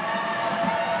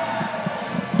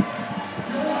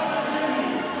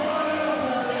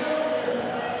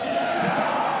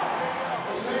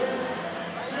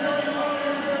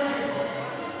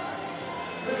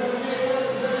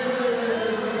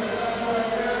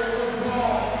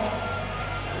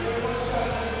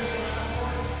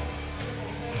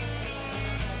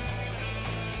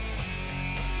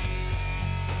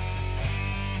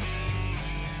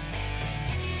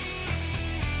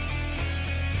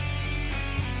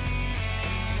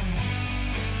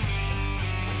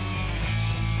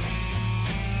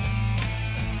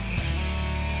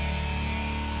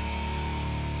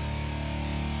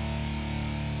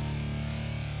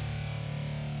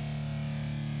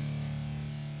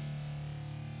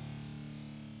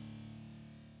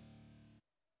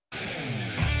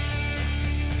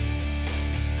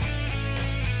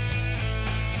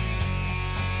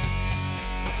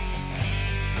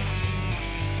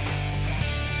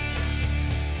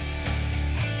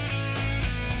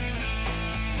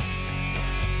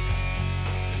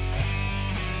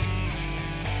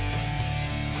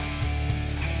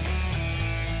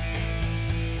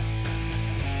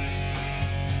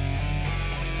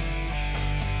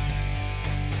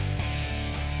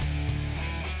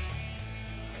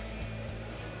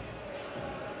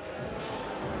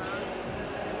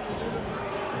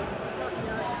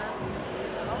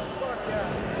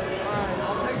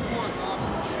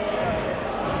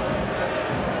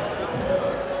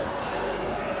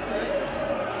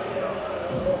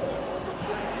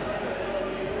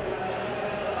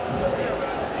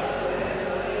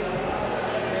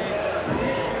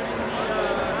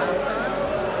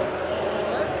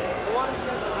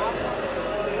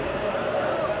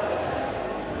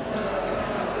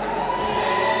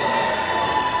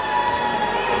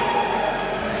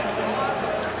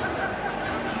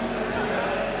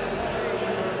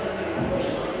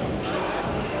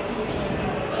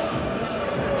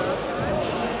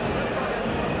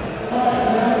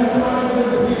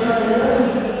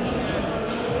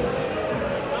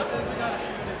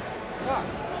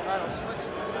 All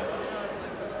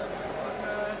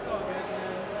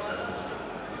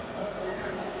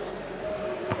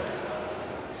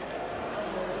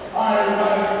right,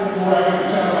 everybody, this is where I get to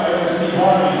shout out Steve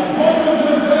Harvey. Welcome to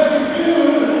the Family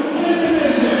Feud Kids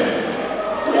Edition.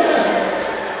 Yes!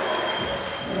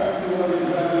 We got two lovely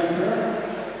families here.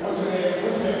 What's your name?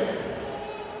 What's your name?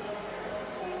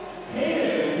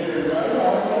 Hayden is here, everybody.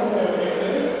 Also, we have Hayden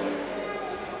is.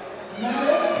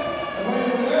 Maddox. Everybody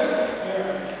over there?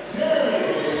 Jeremy.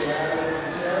 Hey, Maddox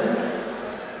and Jeremy.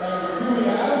 Number two, we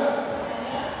have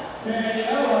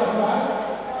Danielle on the side.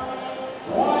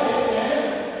 Wyatt and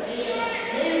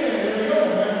Hayden. There we go.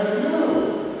 Number two.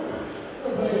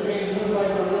 They're playing games just like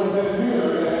the real Family Feud.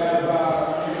 We're going to have,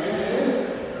 your name is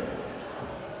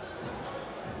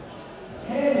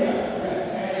Tanya. Yes,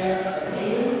 Tanya and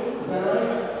Hayden. Is that right?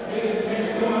 Hayden,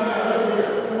 Tanya, come on down over here.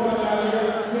 Come on down here.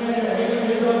 Tanya, Hayden,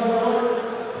 here's us forward.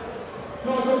 No,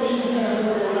 it's okay. You stand up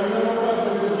for it. No question.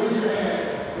 Just raise your hand.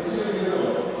 This shit is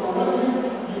over. So once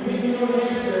you think you know the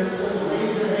answer, just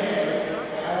raise your hand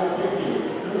and I will pick you.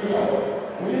 Here we go.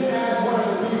 We didn't ask one of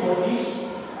the people. Each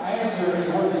answer is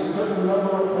worth a certain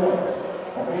number of points.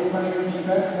 Okay, trying to get the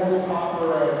best, most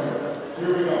popular answer.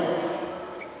 Here we go.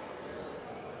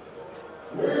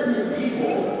 Where do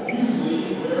people usually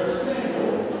wear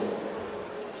sandals?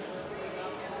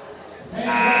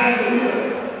 Hands over here.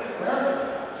 Where?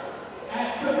 At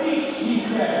the beach, he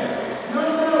says. No,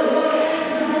 you want to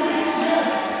answer the beach? Yes.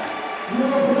 You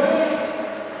want to play?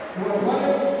 You want to play?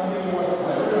 I think he wants to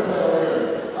play. We're going to play over here.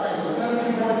 All right, so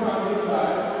 70 points on this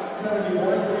side. 70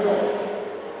 points. Here we go.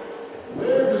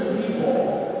 Where do people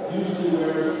usually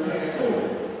wear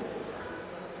sandals?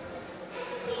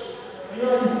 You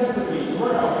already said the beach.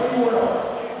 Where else? Anywhere else?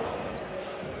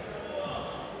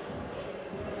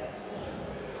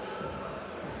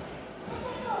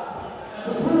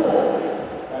 The pool.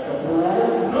 At the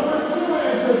pool. Number two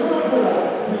answer for the pool.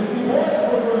 50 points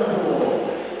for the pool.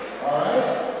 All right.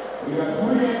 We got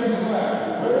three answers left.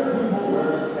 Where do people wear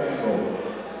sandals?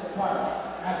 Park.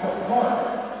 At the park.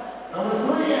 Number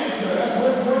three answer. That's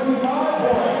worth 25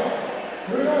 points.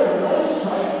 Here we go. No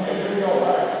strikes here. Here we go. All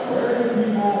right. Where do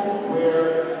people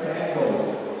wear sandals?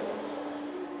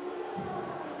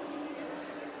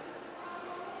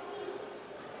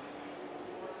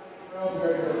 Where else? We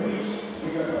got the beach. We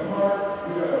got the park.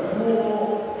 We got the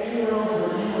pool. Anywhere else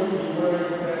where you would be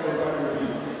wearing sandals on your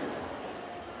feet?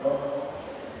 Oh.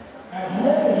 At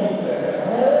home, he said. At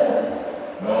home?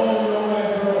 No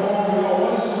answer at home. We got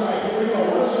one strike. Here we go.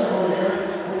 One strike over here.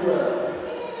 Where?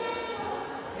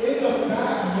 In the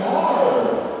backyard.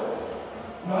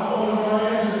 Not one of our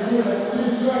answers here. That's two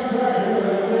strikes right here.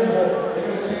 They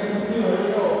get a chance to steal. Here we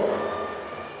go.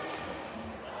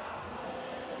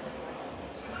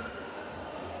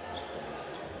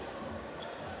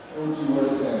 Don't you wear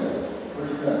sandals? 3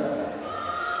 seconds.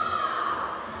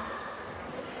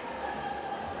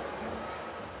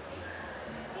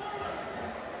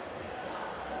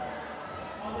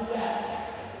 On the deck.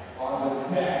 On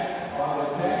the deck. On the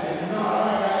deck is not. All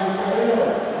right, guys, you got it.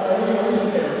 All right, here we go.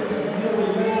 He's there. Just see what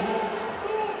he's there.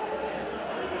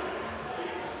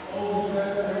 Oh, he's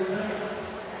there. He's there.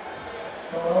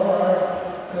 All right.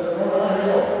 To the right. Here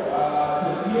we go. To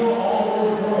steal all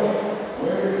those points,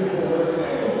 where do people wear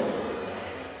sandals?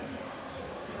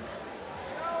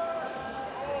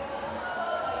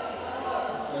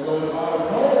 They go to the bottom.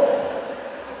 No.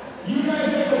 You guys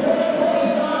get the point. Point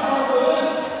is not on the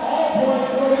list. All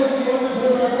points go to this team. Only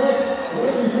quarterback points.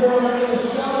 Whether before I'm in the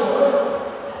shower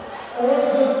or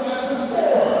just at the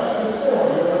store. At the store.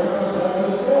 You guys are just at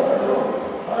the store. Here we go.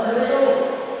 All right, here we go.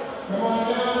 Come on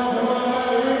down. Come on down.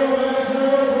 Here we go, man. Here we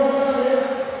go. Come on down here.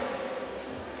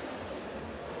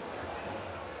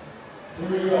 Here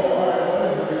we go. All right,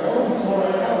 boys. Here we go. The score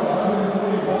right now is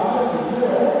 145 to 0.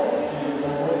 See if we go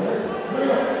points here. Here we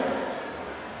go.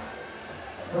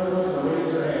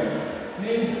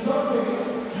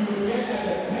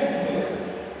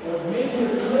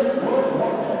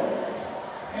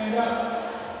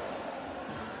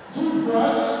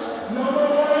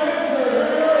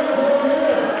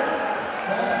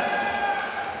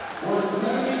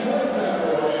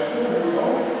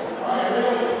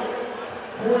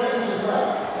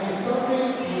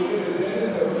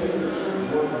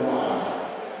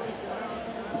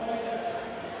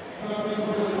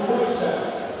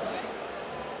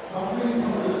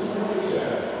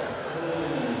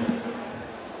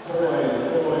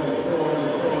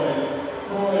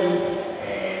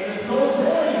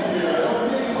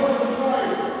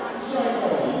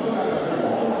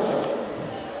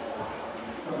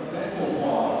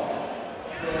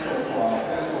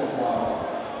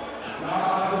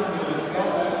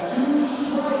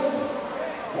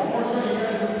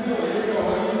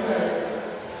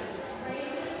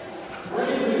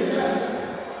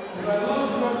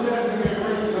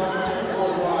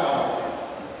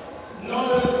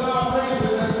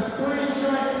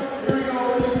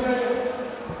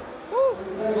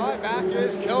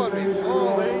 is killing me.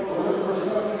 Holy. Looking for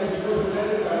something that you really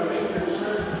did is that make your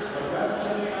shirt the best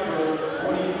shirt ever.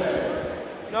 What do you say?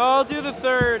 No, I'll do the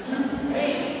third.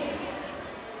 Toothpaste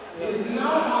is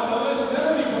not on the list.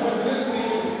 70 points this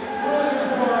team. We're looking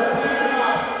for, believe it or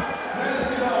not, Dennis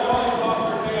give out lollipops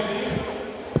or candy,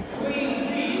 clean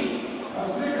teeth, a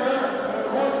sticker, and of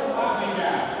course, laughing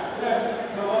gas. Yes,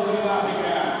 the lovely laughing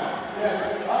gas. Yes.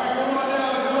 All right, come on down.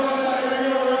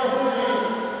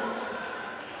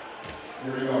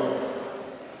 Here we go.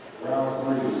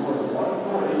 Round 3 scores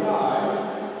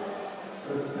 145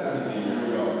 to 70. Here we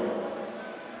go.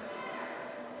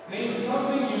 Name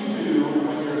something you do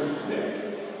when you're sick.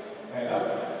 Hand up.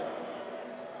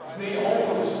 Stay home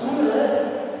from school.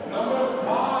 Number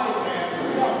 5 answer.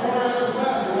 We got 4 answers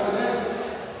left. You want to answer?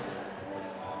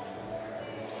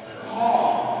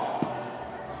 Cough.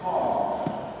 Cough.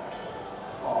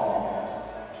 Cough.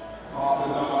 Cough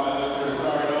is not on my list here.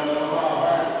 Sorry, no cough. All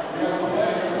right. We're going to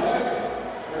play.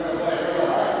 Here we go. All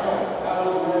right. So that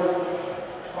was worth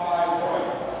 5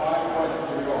 points. 5 points.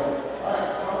 Here we go. All right.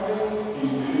 Something you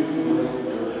do when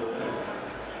you're sick.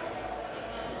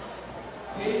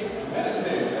 Take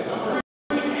medicine. The number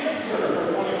 3 answer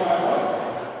for 25 points.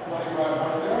 25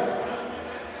 points there.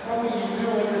 Something you do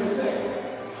when you're sick.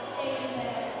 Stay in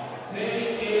bed.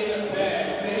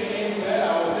 Stay in bed. I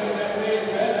will take that. Stay in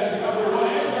bed. That's the number 1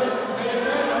 answer. Stay in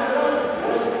bed. Number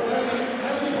 1.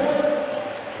 70 points.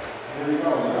 Here we go.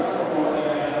 You got number 1. You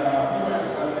got a few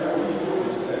answers out there. What do you do when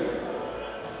you're sick?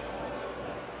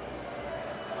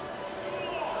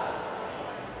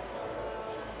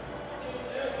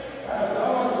 That's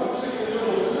awesome. Chicken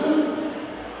noodle soup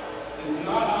is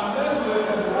not on this list.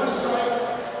 That's 1 strike.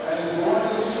 That is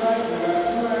 1 strike. We got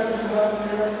 2 answers left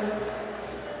here.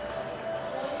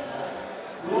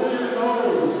 Blow your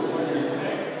nose when you're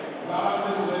sick. Not on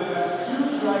this list. That's 2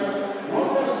 strikes. 1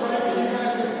 more strike, and you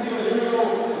guys can steal it. Here we go.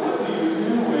 What do you do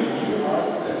when you are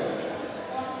sick?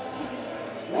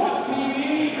 Watch TV.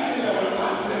 I do that when I'm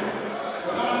not sick.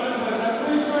 But not on this list. That's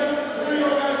 3 strikes. Here we go,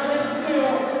 guys. Chance to steal.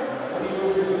 What do you do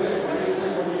when you're sick? When you're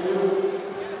sick, what do you do?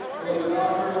 Go to the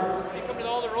doctor. You come to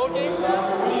all the road Go to games the now?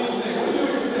 doctor. What do you say? What do you do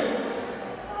when you're sick?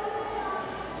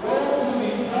 Go to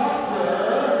the doctor.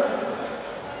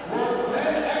 For 10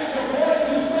 extra points,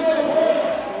 you steal the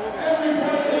points. Every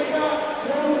point they got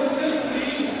goes to this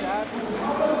team. Which is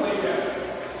how much they get?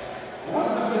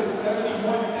 170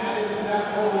 points added to that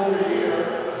total over here.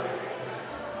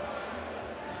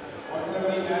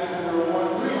 170 added to the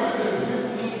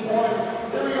 315 points.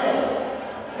 Here we go.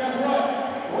 Guess what?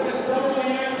 We're going to double the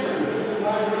answers. This is the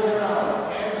tiebreaker round.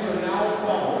 Answers are now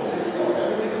double. Here we go.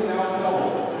 Everything is now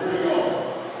double. Here we go.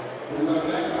 Who's up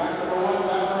next? Max number 1.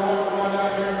 Max number 1. Come on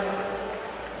down here.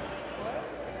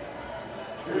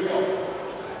 Here we go.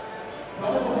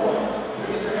 Double the points.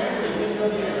 Raise your hand when you think you know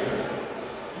the answer.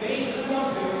 Name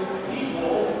something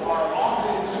people are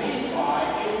often chased by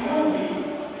in movies.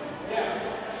 Yes.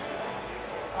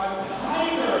 A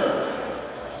tiger.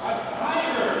 A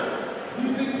tiger. You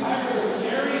think tigers are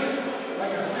scary?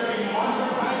 Like a scary monster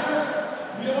tiger?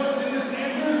 You know what's in this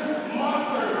answers?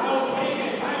 Monsters. I'll take it.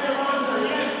 Tiger monster.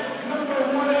 Yes. Number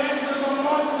 1 answer is a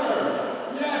monster.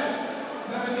 Yes.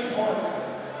 70 points.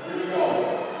 Here we go.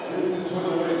 This is for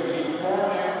the win. We need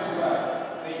 4 answers left.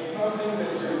 Name something that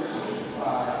you're chased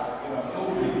by in a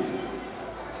movie.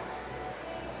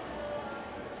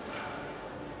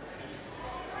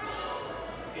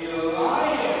 A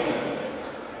lion.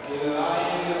 A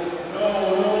lion. No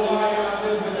lion on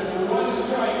this list. It's 1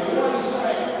 strike. 1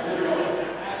 strike. Here we go.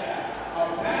 A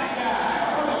bad guy.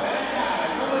 How about the bad guy?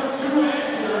 Number 2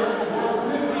 answer. Worth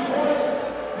 50 points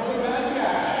for the bad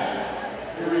guys.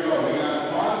 Here we go. We got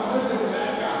monsters and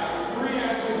bad guys. 3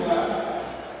 answers left.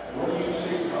 What are you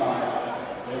chased by?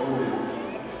 A movie.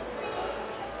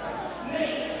 A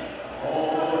snake. Oh,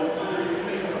 those slippery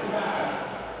snakes are fast.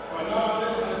 But not on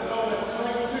this list. No, that's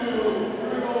strike 2. Here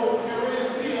we go. Get ready to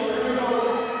steal. Here we go.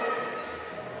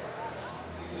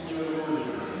 Chasing you in the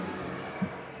movie.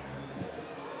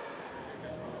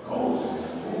 Ghost.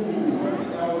 Ooh, I think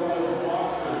that was a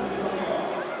monster. Give me something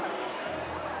else.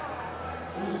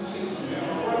 Who's chasing me? I'm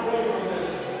gonna run away from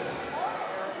this.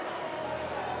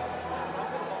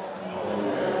 Oh,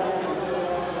 where is the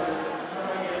monster?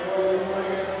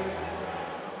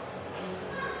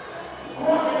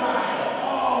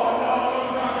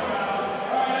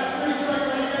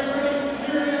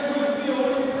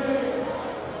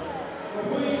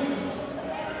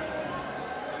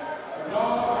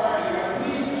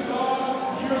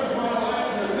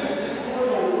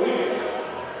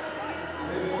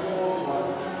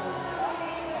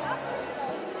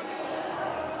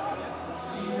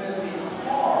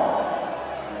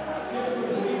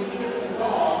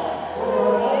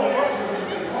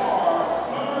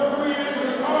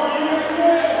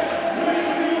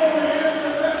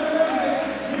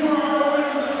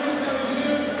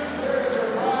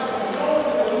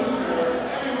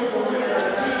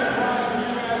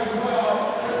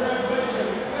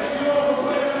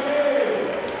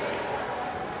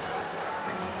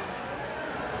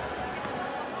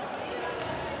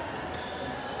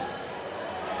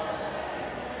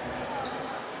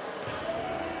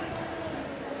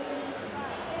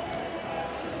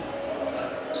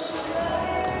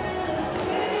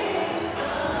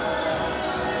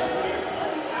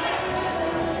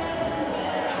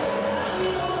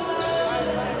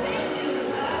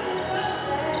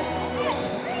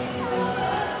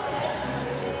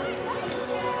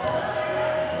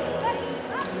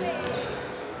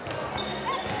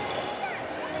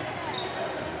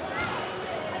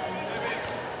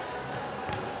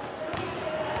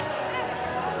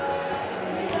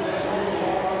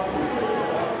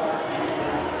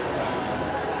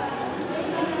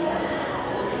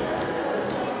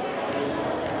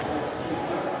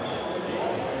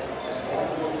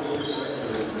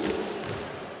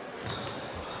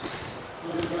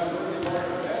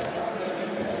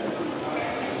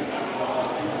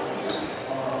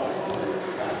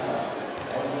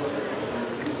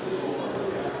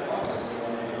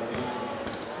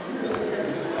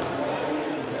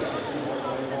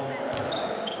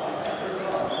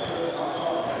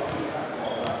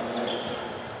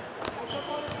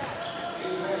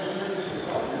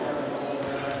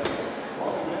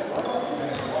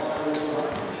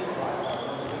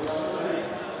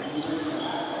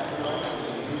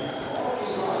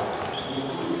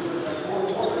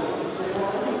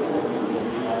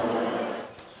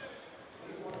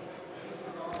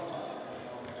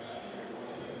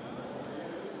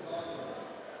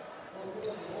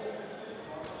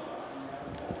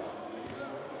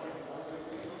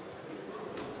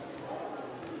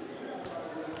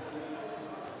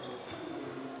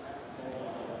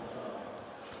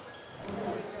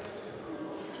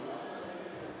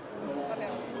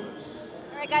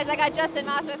 guys, I got Justin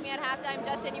Moss with me at halftime.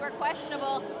 Justin, you were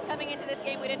questionable coming into this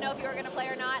game. We didn't know if you were going to play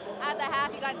or not. At the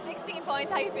half, you got 16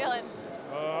 points. How you feeling?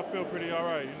 I feel pretty all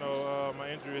right. You know, my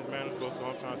injury is manageable, so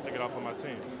I'm trying to stick it off on my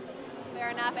team. Fair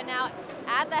enough. And now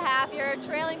at the half, you're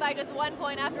trailing by just 1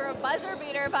 point after a buzzer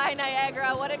beater by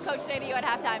Niagara. What did Coach say to you at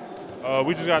halftime?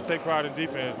 We just got to take pride in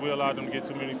defense. We allowed them to get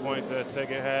too many points that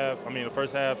the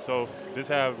first half. So this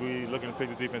half, we looking to pick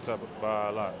the defense up by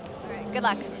a lot. All right, good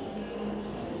luck.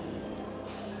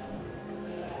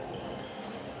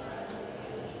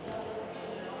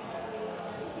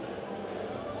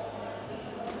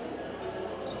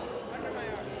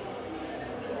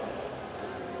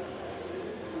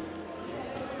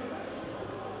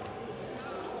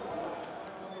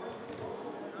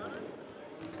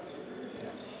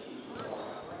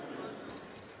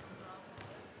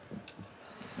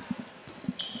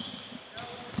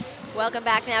 Welcome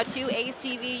back now to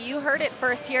ACV. You heard it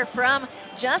first here from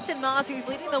Justin Moss, who's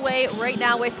leading the way right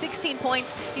now with 16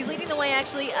 points. He's leading the way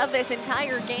actually of this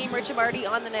entire game. Rich Amardi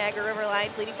on the Niagara River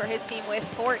Lions leading for his team with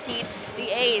 14. The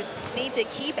A's need to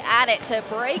keep at it to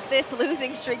break this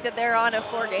losing streak that they're on of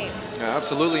 4 games. Yeah,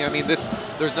 absolutely. I mean,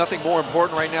 there's nothing more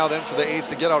important right now than for the A's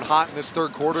to get out hot in this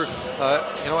third quarter.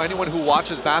 You know, anyone who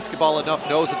watches basketball enough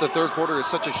knows that the third quarter is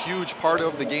such a huge part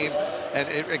of the game, and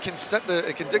it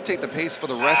can dictate the pace for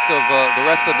the rest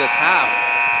of this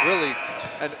half, really.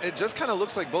 And it just kind of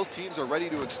looks like both teams are ready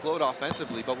to explode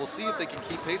offensively, but we'll see if they can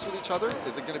keep pace with each other.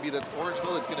 Is it going to be that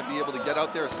Orangeville that's going to be able to get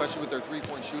out there, especially with their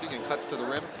three-point shooting and cuts to the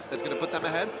rim, that's going to put them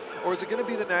ahead? Or is it going to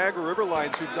be the Niagara River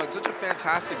Lions who've done such a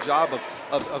fantastic job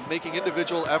of making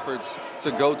individual efforts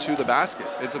to go to the basket?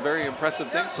 It's a very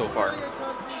impressive thing so far.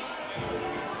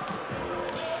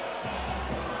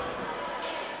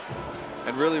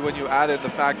 And really, when you added the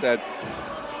fact that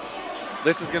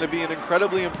this is going to be an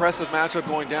incredibly impressive matchup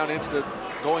going down into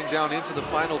the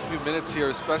final few minutes here,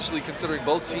 especially considering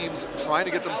both teams trying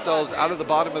to get themselves out of the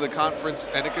bottom of the conference,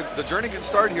 and the journey can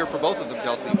start here for both of them,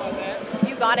 Kelsey.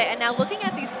 You got it. And now looking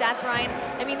at these stats, Ryan,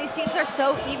 I mean, these teams are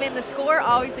so even. The score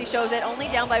obviously shows it. Only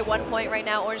down by 1 point right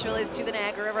now. Orangeville is to the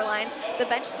Niagara River Lions. The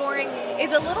bench scoring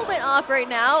is a little bit off right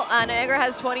now. Niagara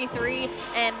has 23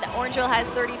 and Orangeville has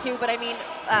 32, but I mean,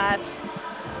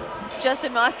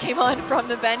 Justin Moss came on from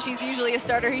the bench. He's usually a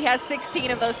starter. He has 16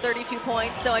 of those 32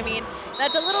 points. So, I mean,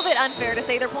 that's a little bit unfair to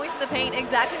say. Their points in the paint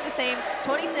exactly the same,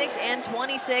 26 and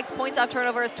 26. Points off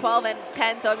turnovers, 12 and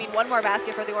 10. So, I mean, one more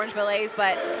basket for the Orangeville A's.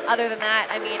 But other than that,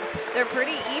 I mean, they're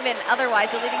pretty even.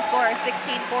 Otherwise, the leading scorer is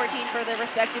 16-14 for the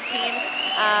respective teams.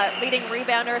 Leading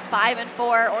rebounders, 5 and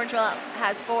 4. Orangeville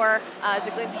has 4.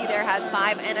 Zaglinski there has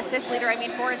 5. And assist leader, I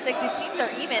mean, 4 and 6. These teams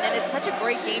are even, and it's such a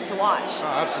great game to watch.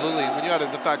 Oh, absolutely. When you add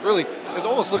in the fact, really, it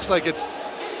almost looks like it's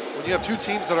when you have two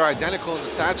teams that are identical in the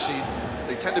stat sheet,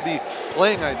 they tend to be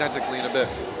playing identically in a bit.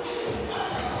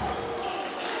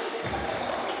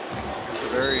 It's a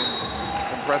very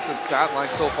impressive stat line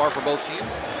so far for both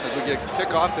teams as we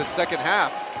kick off this second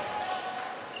half.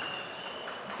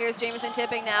 Here's Jameson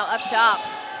Tipping now up top.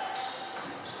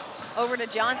 Over to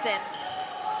Johnson.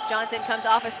 Johnson comes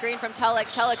off a screen from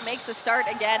Tulloch. Tulloch makes a start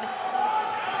again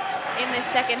in this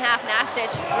second half.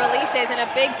 Nastich releases, and a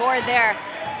big board there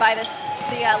by the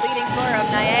leading scorer of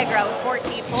Niagara with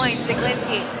 14 points.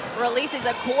 Zaglinski releases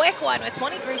a quick one with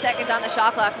 23 seconds on the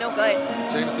shot clock. No good.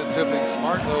 Jameson Tipping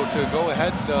smart, though, to go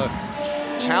ahead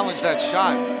and challenge that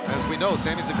shot. As we know,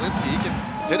 Sammy Zaglinski, he can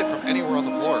hit it from anywhere on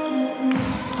the floor.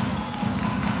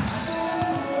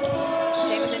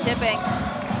 Jameson Tipping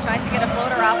tries to get a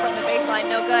floater off from the baseline.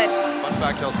 No good. Fun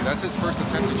fact, Kelsey, that's his first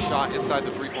attempted shot inside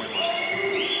the three-point line.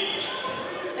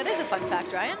 That is a fun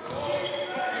fact, Ryan.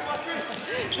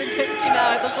 Zaglinski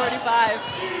now at the 45.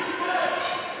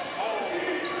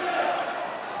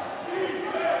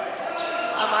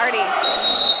 Amardi.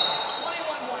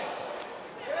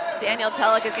 Daniel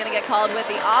Tulloch is going to get called with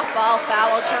the off-ball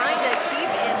foul, trying to keep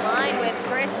in line with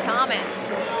Chris Commons.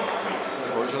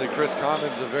 Unfortunately, Chris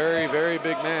Commons, a very, very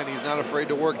big man. He's not afraid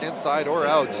to work inside or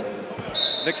out.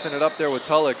 Mixing it up there with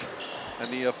Tulloch.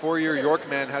 And the four-year York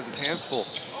man has his hands full.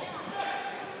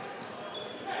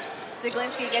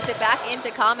 Zaglinski gets it back into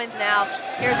Commons now.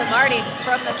 Here's Amardi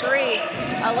from the 3.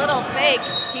 A little fake.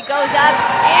 He goes up,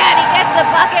 and he gets the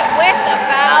bucket with the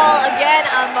foul. Again,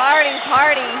 Amardi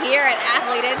party here at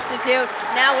Athlete Institute.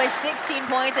 Now with 16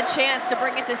 points, a chance to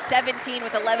bring it to 17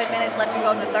 with 11 minutes left to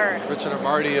go in the third. Rich and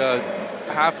Amardi,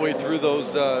 halfway through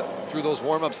those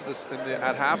warm-ups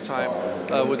at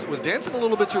halftime, was dancing a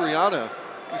little bit to Rihanna.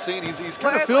 He's saying he's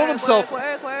kind of feeling himself.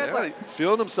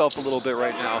 Feeling himself a little bit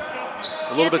right now.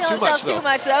 A little bit too much, though. Too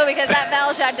much, though, because that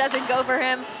foul shot doesn't go for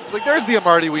him. It's like, there's the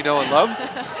Amardi we know and love.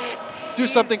 do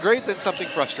something great than something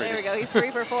frustrating. There we go. He's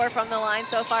 3 for 4 from the line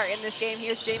so far in this game.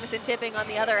 Here's Jamison Tipping on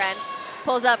the other end.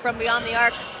 Pulls up from beyond the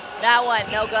arc. That one,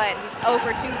 no good. He's 0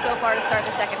 for 2 so far to start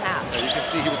the second half. Yeah, you can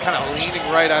see he was kind of leaning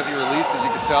right as he released it.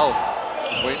 You could tell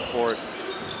he was waiting for it.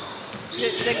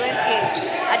 Zaglinski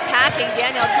attacking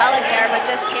Daniel Tulloch there, but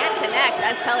just can't connect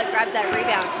as Tulloch grabs that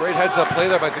rebound. Great heads-up play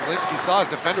there by Zaglinski. Saw his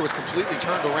defender was completely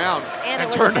turned around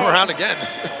and turned around again.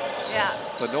 Yeah.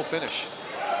 But no finish.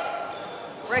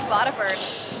 Rick Bodiford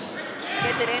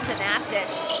gets it into Nastich.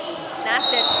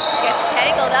 Nastich gets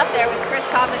tangled up there with Chris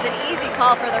Commons. An easy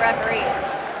call for the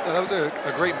referees. So that was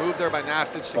a great move there by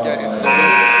Nastich to get into the ring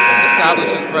and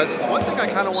establish his presence. One thing I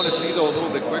kind of want to see though, a little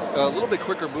bit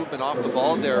quicker movement off the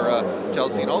ball there,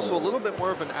 Kelsey, and also a little bit more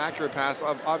of an accurate pass.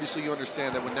 Obviously, you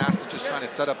understand that when Nastich is trying to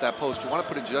set up that post, you want to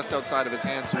put it just outside of his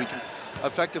hands so he can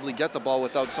effectively get the ball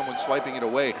without someone swiping it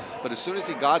away. But as soon as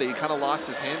he got it, he kind of lost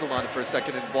his handle on it for a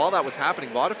second. And while that was happening,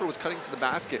 Bodiford was cutting to the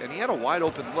basket, and he had a wide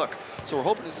open look. So we're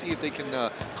hoping to see if they can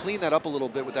clean that up a little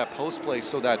bit with that post play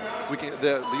so that we can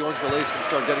the Orangeville can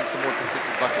start getting some more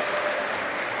consistent buckets.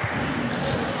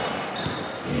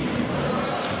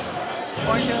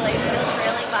 Orangeville still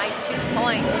trailing by 2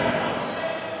 points.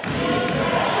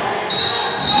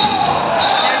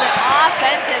 There's an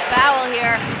offensive foul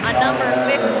here on number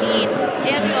 15,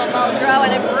 Samuel Muldrow,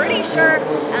 and I'm pretty sure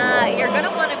you're going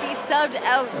to want to be subbed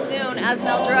out soon as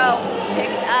Muldrow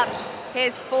picks up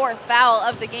his 4th foul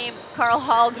of the game. Carl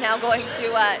Hogg now going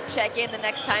to check in the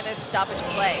next time there's a stoppage of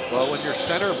play. Well, when your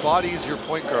center bodies your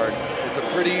point guard, it's a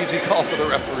pretty easy call for the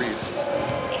referees.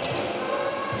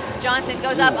 Johnson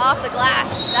goes up off the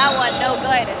glass. That one, no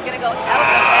good. It's going to go out of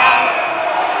bounds.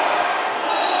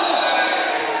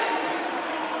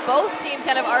 Both teams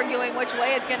kind of arguing which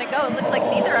way it's going to go. It looks like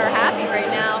neither are happy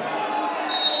right now.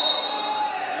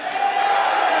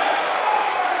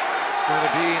 It's going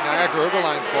to be Niagara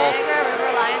Riverline's ball. Niagara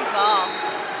Riverline's ball.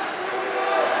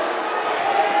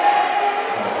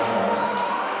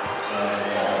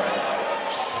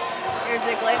 Here's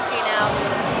Zaglinski now,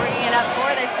 bringing it up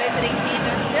for this visiting team.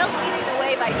 They're still leading the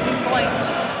way by 2 points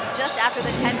just after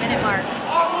the 10-minute mark.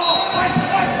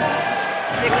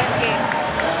 Zaglinski,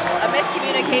 a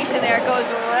miscommunication there, goes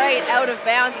right out of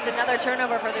bounds. It's another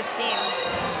turnover for this team.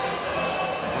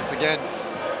 Once again,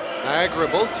 Niagara,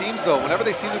 both teams though, whenever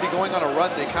they seem to be going on a run,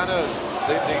 they kind of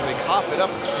they cough it up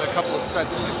in a couple of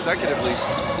sets consecutively.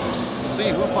 We'll see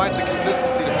who finds the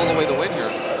consistency to pull away the win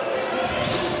here.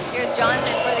 Here's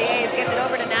Johnson for the A's, gets it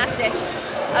over to Nastich.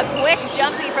 A quick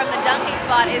jumpy from the dunking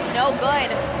spot is no good.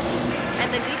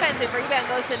 And the defensive rebound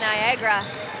goes to Niagara.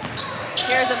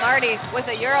 Here's Amardi with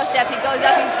a Euro step. He goes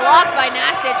up, he's blocked by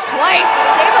Nastich twice, but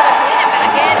is able to clean it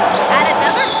back in. And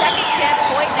another second chance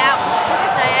point now to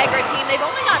this Niagara team. They've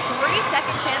only got 3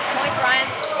 second chance points, Ryan,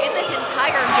 in this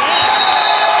entire game.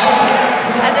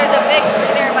 As there's a big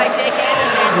three there by Jake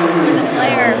Anderson. There's a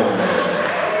player,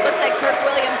 looks like Kirk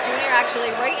Williams Jr.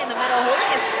 actually right in the middle, holding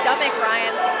his stomach,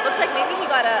 Ryan. Looks like maybe he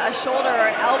got a shoulder or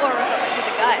an elbow or something to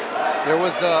the gut. There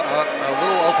was a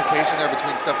little altercation there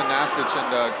between Stefan Nastich and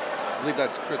I believe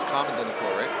that's Chris Commons on the floor,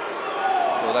 right?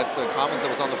 So that's Commons that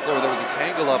was on the floor. There was a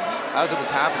tangle up as it was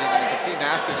happening, and you can see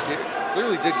Nastich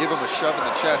clearly did give him a shove in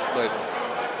the chest, but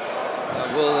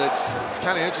well, it's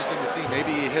kind of interesting to see.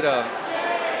 Maybe he hit a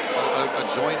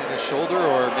joint in his shoulder,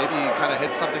 or maybe he kind of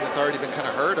hit something that's already been kind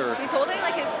of hurt, or he's holding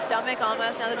like his stomach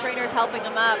almost. Now the trainer's helping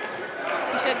him up.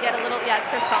 He should get a little, yeah, it's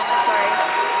Chris Commons, sorry.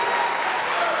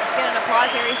 Get an applause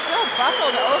here. He's still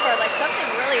buckled over, like something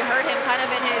really hurt him kind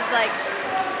of in his like,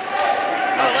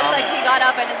 oh, it looks like he got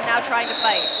up and is now trying to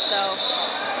fight. So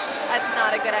that's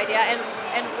not a good idea. And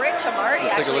Rich Amardi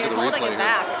actually is holding him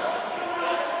back.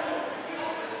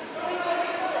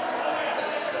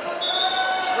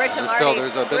 Rich Amardi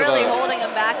really holding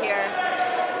him back here.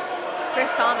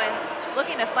 Chris Commons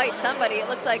looking to fight somebody. It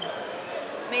looks like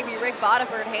maybe Rick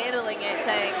Bodiford handling it,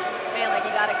 saying, man, like,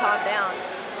 you got to calm down.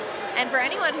 And for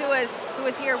anyone who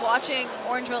was here watching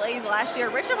Orangeville A's last year,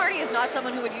 Rich Amardi is not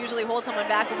someone who would usually hold someone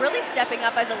back, really stepping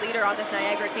up as a leader on this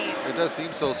Niagara team. It does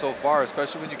seem so far,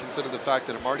 especially when you consider the fact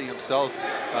that Amardi himself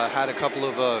had a couple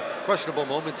of questionable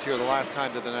moments here the last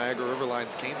time that the Niagara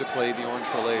Riverlines came to play the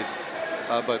Orangeville A's.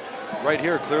 But right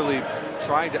here, clearly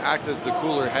trying to act as the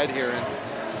cooler head here. And,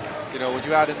 you know, when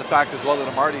you add in the fact as well that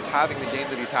Amardi's having the game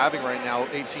that he's having right now,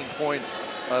 18 points,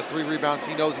 3 rebounds.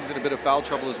 He knows he's in a bit of foul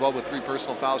trouble as well with 3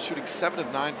 personal fouls, shooting 7 of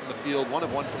 9 from the field, 1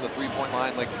 of 1 from the 3-point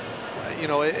line. Like, you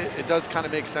know, it does kind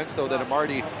of make sense, though, that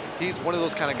Amardi, he's one of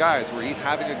those kind of guys where he's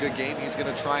having a good game. He's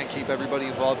going to try and keep everybody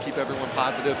involved, keep everyone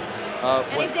positive.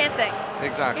 And he's dancing.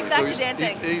 Exactly. He's back to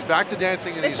dancing. He's back to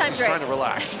dancing, and he's trying to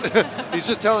relax. He's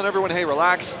just telling everyone, hey,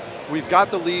 relax. we've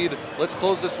got the lead. Let's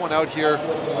close this one out here.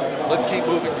 Let's keep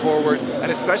moving forward,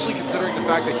 and especially considering the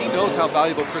fact that he knows how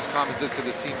valuable Chris Commons is to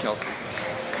this team, Kelsey.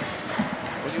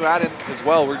 When you add in as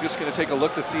well, we're just going to take a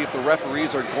look to see if the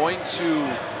referees are going to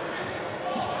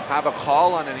have a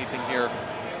call on anything here,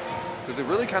 because it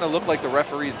really kind of looked like the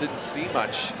referees didn't see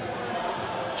much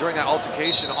during that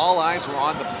altercation. All eyes were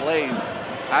on the plays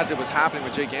as it was happening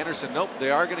with Jake Anderson. Nope, they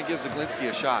are going to give Zaglinski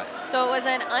a shot. So it was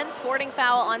an unsporting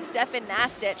foul on Stefan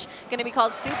Nastic, going to be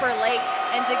called super late,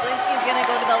 and Zaglinski is going to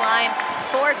go to the line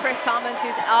for Chris Commons,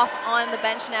 who's off on the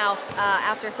bench now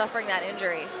after suffering that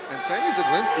injury. And Sammy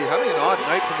Zaglinski having an odd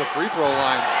night from the free throw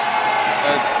line,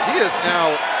 as he is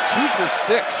now 2 for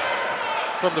 6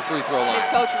 from the free throw line. His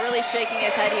coach really shaking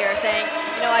his head here, saying,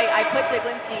 you know, I put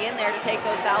Zaglinski in there to take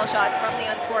those foul shots from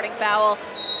the unsporting foul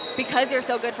because you're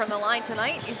so good from the line.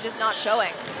 Tonight, he's just not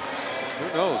showing.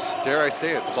 Who knows? Dare I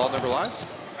say it, the ball never lies.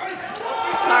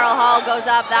 Carl Hall goes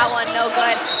up, that one no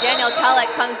good. Daniel Tulloch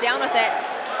comes down with it.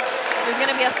 There's going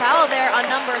to be a foul there on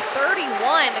number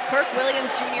 31. Kirk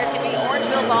Williams Jr. is going to be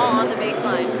Orangeville ball on the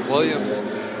baseline. Williams,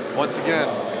 once again,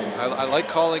 I like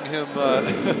calling him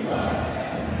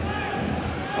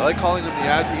I like calling him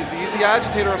he's the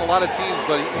agitator on a lot of teams,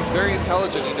 but he's very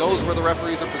intelligent. He knows where the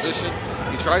referees are positioned.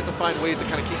 He tries to find ways to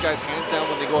kind of keep guys' hands down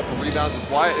when they go up for rebounds. It's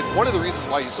one of the reasons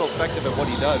why he's so effective at what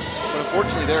he does. But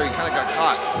unfortunately there, he kind of got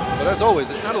caught. But as always,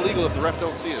 it's not illegal if the ref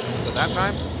don't see it. But that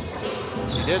time,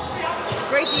 he did.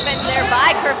 Great defense there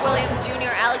by Kirk Williams Jr.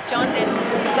 Alex Johnson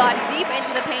got deep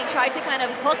into the paint, tried to kind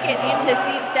of hook it into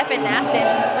Stefan Nastic,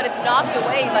 but it's knocked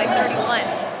away by 31.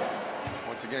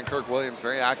 Once again, Kirk Williams,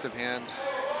 very active hands.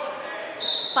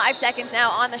 5 seconds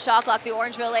now on the shot clock. The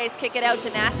Orangeville A's kick it out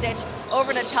to Nastic.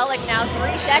 Over to Tulloch now,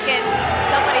 3 seconds.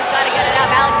 Somebody's got to get it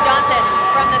up. Alex Johnson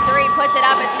from the 3 puts it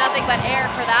up. It's nothing but air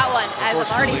for that one as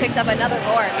Amardi picks up another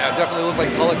board. Yeah, it definitely looked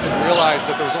like Tulloch didn't realize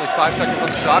that there was only 5 seconds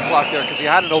on the shot clock there because he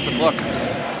had an open look.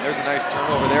 There's a nice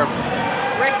turnover there.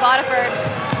 Rick Bodiford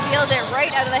steals it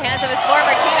right out of the hands of his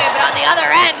former teammate, but on the other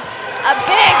end, a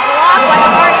big block by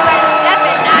Amardi when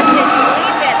Stefan Nastic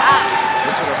leads it up.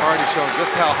 Richard Amardi showing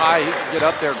just how high he can get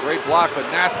up there. Great block, but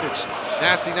Nastic,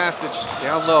 nasty Nastic,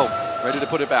 down low, ready to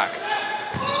put it back.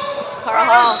 Carl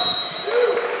Hall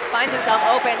finds himself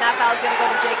open. That foul is going to go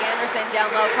to Jake Anderson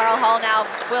down low. Carl Hall now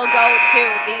will go to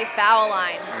the foul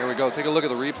line. Here we go. Take a look at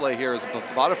the replay here as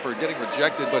Bodiford getting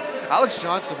rejected, but Alex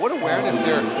Johnson, what awareness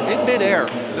there in midair.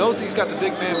 Knows he's got the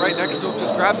big man right next to him,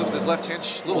 just grabs him with his left hand,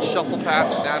 little shuffle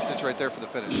pass, and Nastic right there for the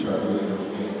finish.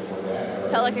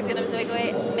 Tulloch is going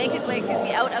to make his way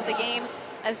out of the game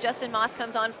as Justin Moss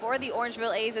comes on for the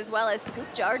Orangeville A's, as well as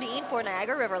Scoop Jardine for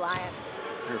Niagara River Lions.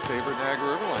 Your favorite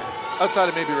Niagara River Lion? Outside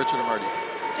of maybe Richard Amardi.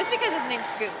 Just because his name's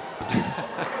Scoop.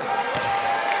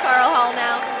 Carl Hall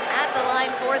now at the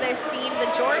line for this team. The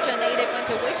Georgia native went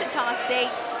to Wichita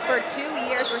State for 2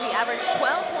 years, where he averaged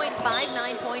 12.59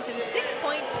 points and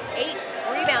 6.8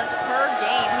 rebounds per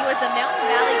game. He was the Mountain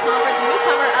Valley Conference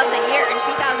Newcomer of the Year in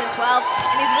 2012,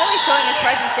 and he's really showing his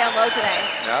presence down low today.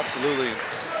 Yeah, absolutely.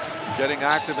 Getting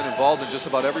active and involved in just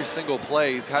about every single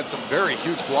play. He's had some very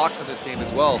huge blocks in this game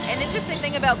as well. An interesting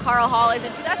thing about Carl Hall is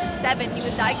in 2007, he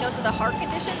was diagnosed with a heart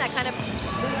condition that kind of,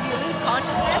 you lose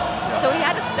consciousness. Yeah. So he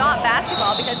had to stop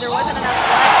basketball because there wasn't enough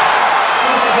blood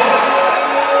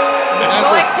going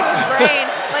to his brain.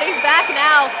 But he's back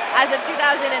now as of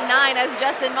 2009 as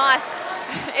Justin Moss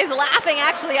is laughing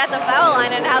actually at the foul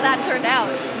line and how that turned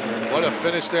out. What a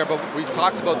finish there, but we've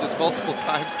talked about this multiple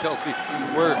times, Kelsey,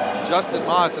 where Justin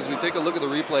Moss, as we take a look at the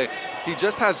replay, he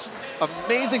just has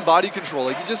amazing body control.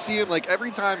 Like, you just see him, like,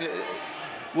 every time,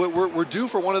 we're due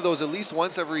for one of those at least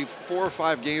once every 4 or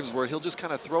 5 games where he'll just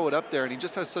kind of throw it up there, and he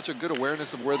just has such a good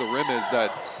awareness of where the rim is that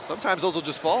sometimes those will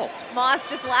just fall. Moss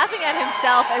just laughing at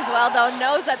himself as well, though,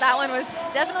 knows that that one was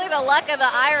definitely the luck of the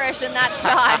Irish in that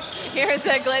shot. Here's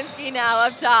Zaglinski now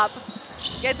up top.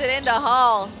 Gets it into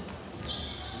Hall.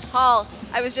 Hall,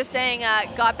 I was just saying,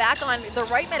 got back on the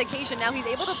right medication. Now he's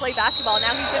able to play basketball.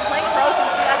 Now he's been playing pro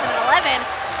since 2011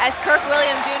 as Kirk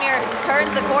Williams Jr. turns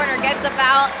the corner, gets the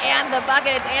foul and the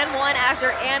bucket. It's and one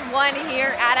after and one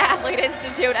here at Athlete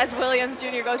Institute as Williams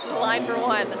Jr. goes to the line for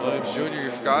one. Williams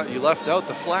Jr., you left out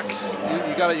the flex.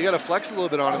 You got to flex a little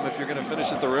bit on him if you're going to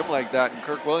finish at the rim like that. And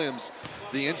Kirk Williams,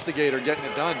 the instigator, getting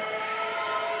it done.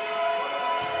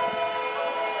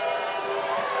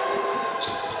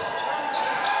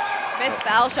 Missed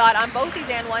foul shot on both these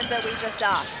and ones that we just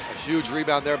saw. A huge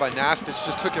rebound there by Nastic.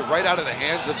 Just took it right out of the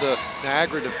hands of the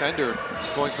Niagara defender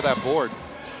going for that board.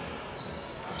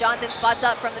 Johnson spots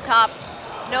up from the top.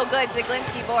 No good,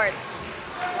 Zaglinski boards.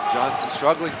 Johnson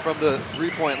struggling from the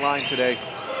three-point line today.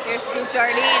 Here's Scoop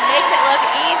Jardine, makes it look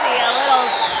easy, a little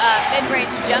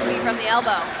mid-range jumpy from the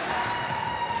elbow.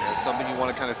 Yeah, something you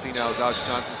want to kind of see now is Alex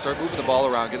Johnson start moving the ball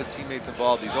around, get his teammates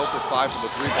involved. He's 0 for 5 from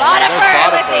the 3-point line.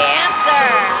 Bodiford with the answer.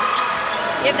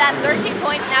 Give that 13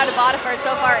 points now to Bodiford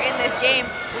so far in this game.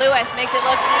 Lewis makes it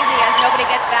look easy as nobody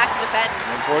gets back to defend.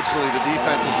 Unfortunately, the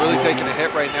defense is really taking a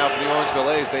hit right now for the Orangeville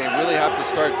A's. They really have to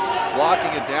start locking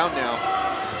it down now.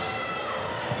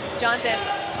 Johnson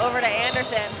over to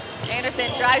Anderson. Anderson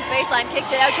drives baseline, kicks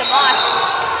it out to Moss.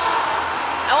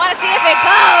 I want to see if it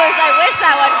goes. I wish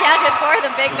that one counted for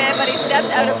the big man, but he steps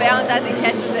out of bounds as he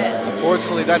catches it.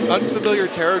 Unfortunately, that's unfamiliar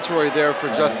territory there for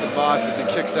Justin Moss as he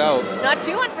kicks out. Not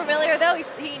too unfamiliar, though.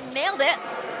 He nailed it.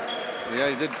 Yeah,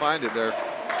 he did find it there.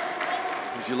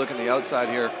 As you look on the outside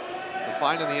here, the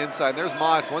find on the inside. There's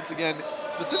Moss once again,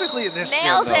 specifically in this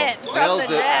Nails gym, it though. from Nails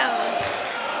the it. gym.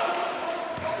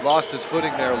 Lost his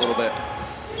footing there a little bit.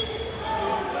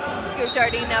 Scoop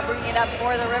Jardine now bringing it up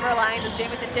for the River Lions as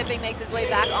Jamison Tipping makes his way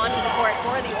back onto the court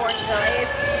for the Orangeville A's.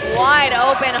 Wide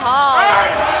open Hall.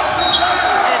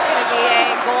 And it's going to be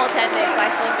a goaltending by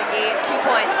Slim McGee. 2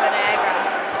 points for Niagara.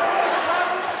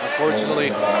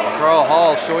 Unfortunately, Carl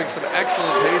Hall showing some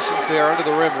excellent patience there under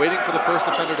the rim, waiting for the first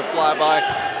defender to fly by,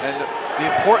 and the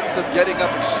importance of getting up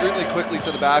extremely quickly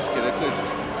to the basket. It's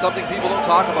something people don't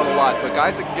talk about a lot, but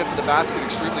guys that can get to the basket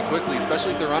extremely quickly,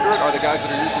 especially if they're under it, are the guys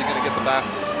that are usually going to get the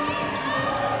baskets.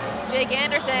 Jake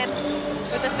Anderson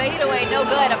with the fadeaway, no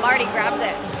good. Amardi grabs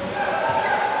it.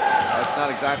 That's not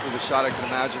exactly the shot I can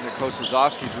imagine that Coach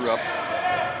Lazowski drew up.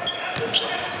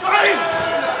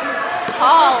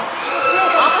 Hall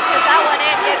almost gets that one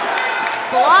in, gets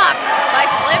blocked by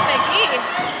Slim McGee,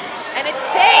 and it's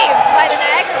saved by the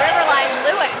Niagara River Lions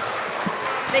Lewis.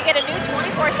 They get a new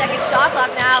 24-second shot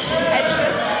clock now as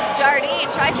Scoop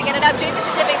Jardine tries to get it up.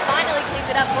 Jamison Tipping finally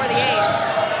cleans it up for the A's.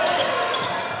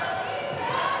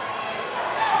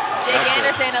 Jake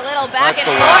Anderson, a little back and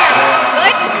forth.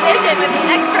 Good decision with the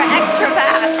extra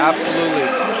pass. Absolutely.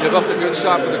 Give up the good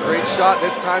shot for the great shot.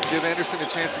 This time, give Anderson a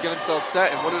chance to get himself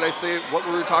set. And what did I say? What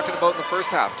we were talking about in the first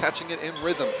half, catching it in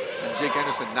rhythm. And Jake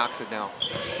Anderson knocks it down.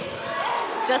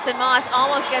 Justin Moss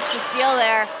almost gets the steal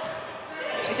there.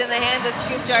 It's in the hands of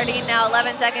Scoop Jardine now,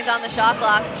 11 seconds on the shot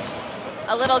clock.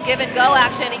 A little give and go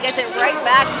action. He gets it right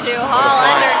back to Hall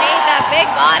underneath. That big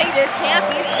body just can't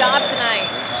be stopped tonight.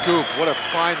 Scoop, what a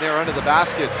find there under the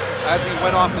basket. As he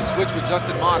went off the switch with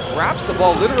Justin Moss, wraps the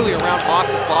ball literally around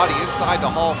Moss's body inside the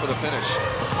Hall for the finish.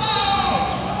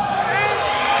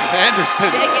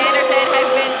 Anderson. Jake Anderson has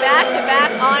been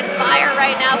back-to-back on fire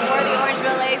right now for the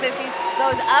Orangeville A's as he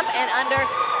goes up and under,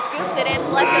 scoops it in,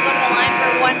 plus he'll go to the line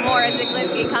for one more as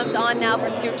Zaglinski comes on now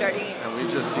for Scoop Jardine. And we've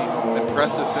just seen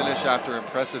impressive finish after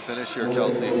impressive finish here,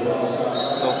 Kelsey,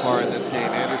 so far in this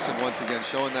game. Anderson once again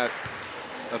showing that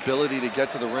ability to get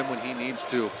to the rim when he needs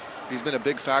to. He's been a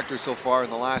big factor so far in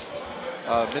the last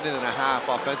minute and a half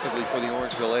offensively for the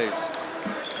Orangeville A's.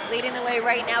 Leading the way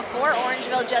right now for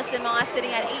Orangeville, Justin Moss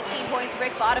sitting at 18 points,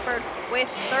 Rick Bodiford with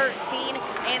 13,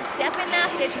 and Stefan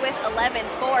Nastich with 11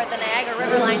 for the Niagara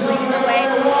River Lions. Leading the way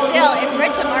still is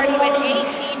Rich Amardi with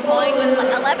 18 points. With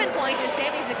 11 points is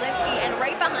Sammy Zaglinski, and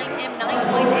right behind him, 9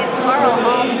 points is Carl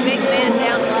Hall, the big man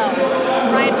down low.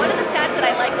 Ryan, one of the stats that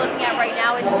I like looking at right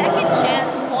now is second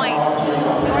chance points.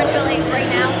 The Orangeville A's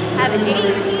right now have 18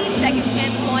 second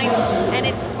chance points, and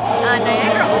it's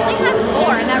Niagara only has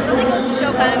 4, and that really goes to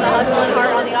show kind of the hustle and heart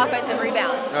on the offensive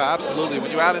rebounds. Yeah, absolutely.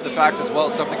 When you add in the fact as well,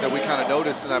 something that we kind of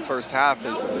noticed in that first half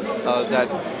is that,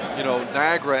 you know,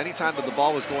 Niagara, anytime that the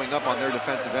ball was going up on their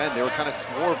defensive end, they were kind of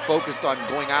more focused on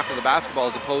going after the basketball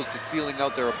as opposed to sealing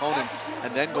out their opponents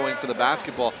and then going for the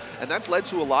basketball. And that's led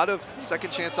to a lot of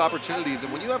second chance opportunities.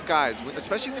 And when you have guys,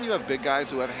 especially when you have big guys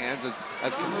who have hands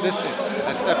as consistent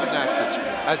as Stefan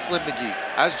Nastich, as Slim McGee,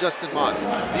 as Justin Moss,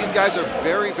 these guys are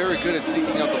very, very good at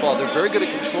seeking out the ball. They're very good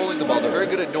at controlling the ball. They're very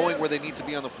good at knowing where they need to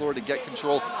be on the floor to get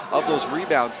control of those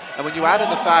rebounds. And when you add in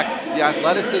the fact, the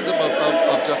athleticism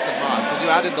of Justin Moss, when you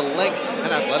add in the length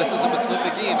and athleticism of Slim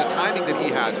McGee and the timing that he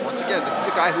has, once again, this is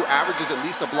a guy who averages at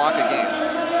least a block a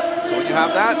game. So when you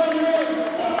have that,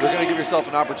 you're going to give yourself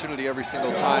an opportunity every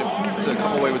single time to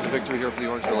come away with the victory here for the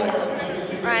Orangeville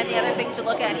A's. Ryan, the other thing to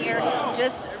look at here,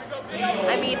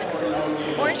 I mean,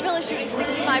 Orangeville is shooting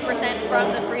 65%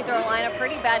 from the free throw line, a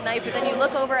pretty bad night, but then you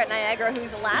look over at Niagara,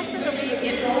 who's last in the league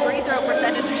in free throw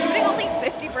percentage. They're shooting only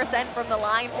 50% from the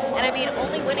line, and I mean,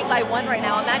 only winning by 1 right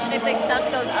now. Imagine if they sunk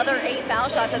those other 8 foul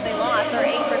shots that they lost. They're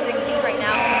 8 for 16 right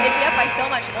now. They'd be up by so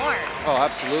much more. Oh,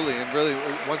 absolutely, and really,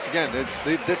 once again,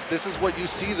 this is what you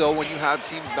see, though, when you have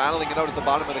teams battling it out at the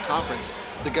bottom of the conference.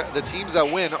 The teams that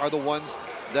win are the ones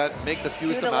that make the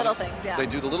fewest amount. Do the little things, yeah. They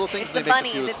do the little things. It's They the make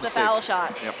bunnies, the fewest it's mistakes. the foul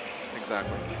shots. Yep,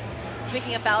 exactly.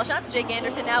 Speaking of foul shots, Jake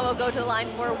Anderson now will go to the line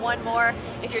for one more.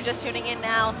 If you're just tuning in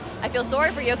now, I feel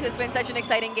sorry for you because it's been such an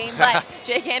exciting game, but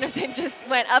Jake Anderson just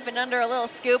went up and under a little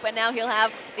scoop, and now he'll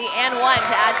have the and one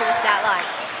to add to his stat line.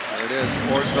 There it is.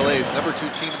 Orangeville is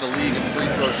 #2 team in the league in free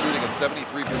throw shooting at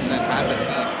 73% as a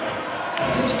team.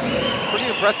 Pretty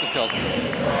impressive, Kelsey.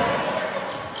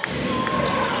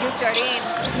 Scoop Jardine.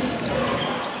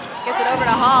 Gets it over to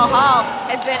Hall. Hall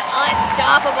has been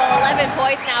unstoppable. 11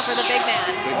 points now for the big man.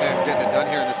 Big man's getting it done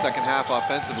here in the second half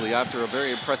offensively after a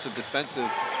very impressive defensive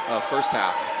first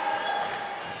half.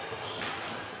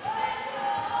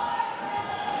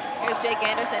 Here's Jake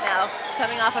Anderson now,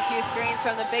 coming off a few screens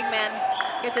from the big man.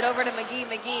 Gets it over to McGee.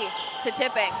 McGee to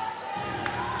Tipping.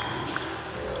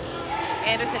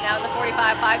 Anderson now in the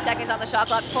 45, 5 seconds on the shot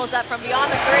clock, pulls up from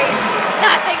beyond the three.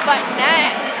 Nothing but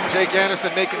net. Jake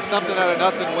Anderson making something out of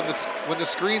nothing when the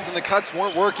screens and the cuts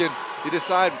weren't working. He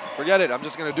decided, forget it, I'm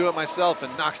just going to do it myself,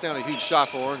 and knocks down a huge shot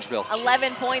for Orangeville.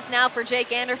 11 points now for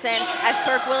Jake Anderson as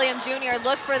Kirk Williams Jr.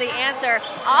 looks for the answer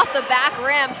off the back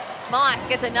rim. Moss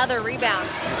gets another rebound.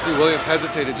 You see Williams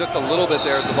hesitated just a little bit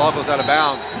there as the ball goes out of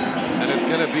bounds, and it's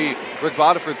going to be Rick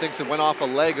Bodiford thinks it went off a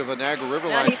leg of a Niagara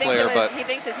Riverlines player, but he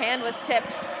thinks his hand was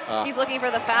tipped. He's looking for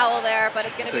the foul there, but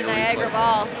it's going to be Niagara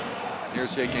ball.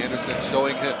 Here's Jake Anderson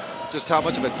showing him just how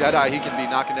much of a deadeye he can be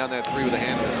knocking down that three with a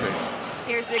hand in his face.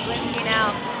 Here's Ziglinski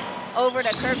now over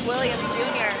to Kirk Williams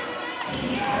Jr.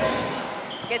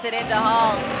 Gets it into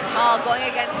Hall. Hall going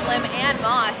against Slim and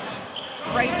Moss.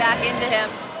 Right back into him.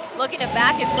 Looking to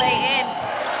back his way in.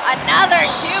 Another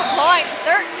 2 points,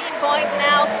 13 points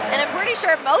now, and I'm pretty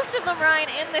sure most of them, Ryan,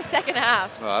 in the second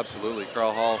half. Oh, absolutely.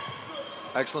 Carl Hall,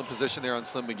 excellent position there on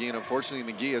Slim McGee, and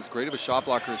unfortunately McGee, as great of a shot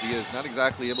blocker as he is, not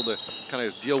exactly able to kind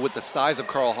of deal with the size of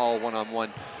Carl Hall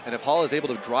one-on-one. And if Hall is able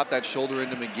to drop that shoulder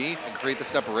into McGee and create the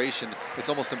separation, it's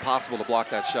almost impossible to block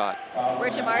that shot.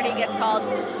 Rich Amardi gets called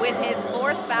with his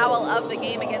 4th foul of the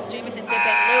game against Jamison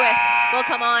Tipping. Lewis will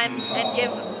come on and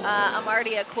give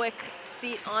Amardi a quick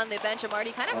seat on the bench.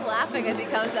 Amardi kind of laughing as he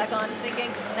comes back on,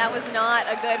 thinking that was not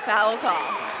a good foul call.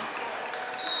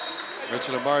 Rich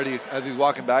Amardi, as he's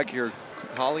walking back here,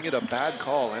 calling it a bad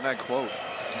call, and I quote.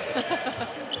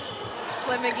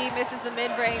 Slim McGee misses the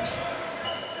mid-range.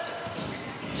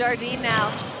 Jardine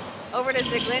now over to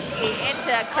Ziglinski,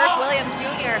 into Kirk Williams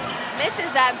Jr.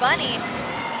 Misses that bunny,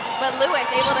 but Lewis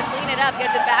able to clean it up,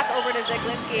 gets it back over to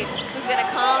Ziglinski, who's going to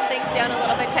calm things down a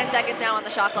little bit. 10 seconds now on the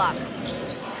shot clock.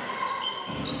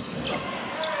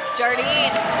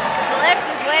 Jardine slips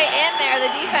his way in there. The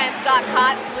defense got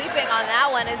caught sleeping on that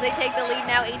one as they take the lead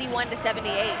now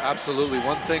 81-78. Absolutely.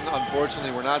 One thing,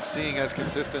 unfortunately, we're not seeing as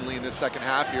consistently in this second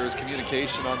half here is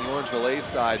communication on the Orangeville A's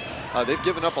side. They've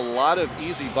given up a lot of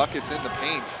easy buckets in the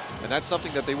paint, and that's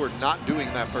something that they were not doing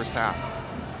in that first half.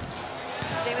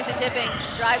 Jamison Tipping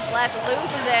drives left,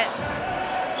 loses it.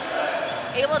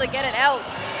 Able to get it out,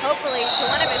 hopefully, to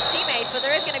one of his teammates, but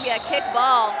there is going to be a kick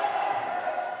ball.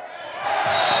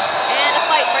 And a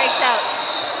fight breaks out.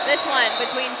 This one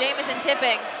between Jamison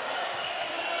Tipping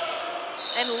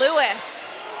and Lewis.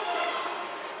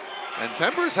 And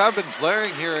tempers have been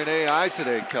flaring here in AI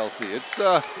today, Kelsey. It's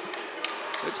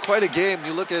quite a game.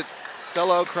 You look at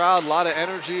sellout crowd, a lot of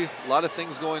energy, a lot of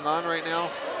things going on right now.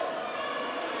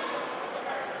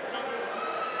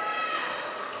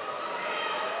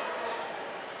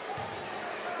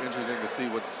 It's interesting to see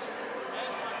what's...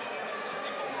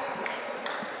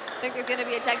 I think there's going to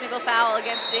be a technical foul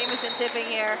against Jamison Tipping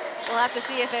here. We'll have to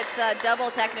see if it's double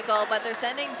technical, but they're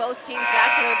sending both teams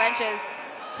back to their benches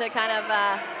to kind of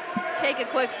take a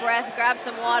quick breath, grab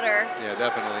some water. Yeah,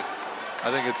 definitely. I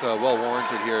think it's well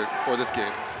warranted here for this game.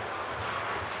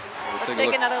 Let's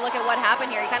take another look at what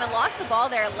happened here. He kind of lost the ball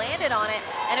there, landed on it,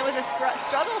 and it was a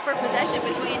struggle for possession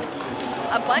between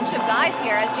a bunch of guys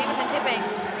here as Jamison Tipping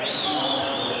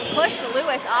pushed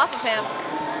Lewis off of him.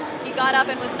 He got up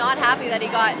and was not happy that he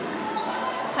got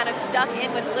kind of stuck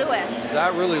in with Lewis.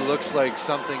 That really looks like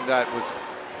something that was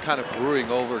kind of brewing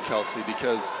over, Kelsey,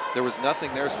 because there was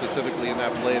nothing there specifically in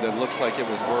that play that looks like it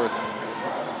was worth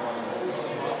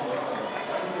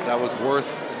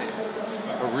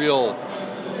a real,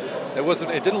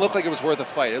 it didn't look like it was worth a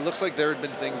fight. It looks like there had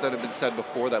been things that had been said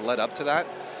before that led up to that.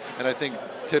 And I think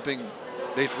Tipping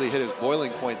basically hit his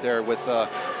boiling point there with a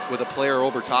player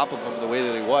over top of him the way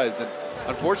that he was. And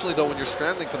unfortunately, though, when you're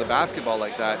scrambling for the basketball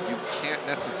like that, you can't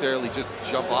necessarily just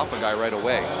jump off a guy right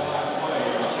away.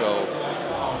 So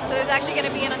there's actually going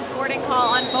to be an unsporting call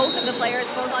on both of the players,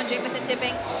 both on Jamison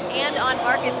Tipping and on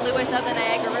Marcus Lewis of the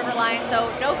Niagara Riverline. So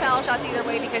no foul shots either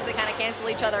way because they kind of cancel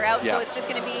each other out. Yeah. So it's just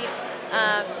going to be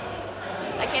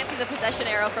I can't see the possession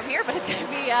arrow from here, but it's going to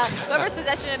be whoever's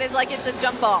possession it is, like it's a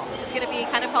jump ball. It's going to be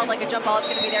kind of called like a jump ball. It's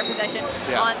going to be their possession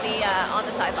on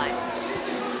the sideline.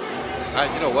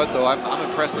 You know what though? I'm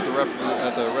impressed with the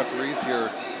referees here,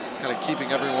 kind of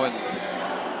keeping everyone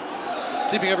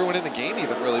in the game,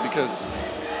 even really, because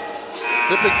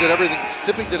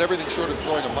Tipping did everything short of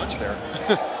throwing a punch there.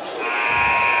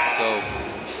 So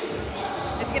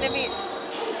it's gonna be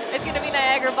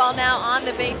Niagara ball now on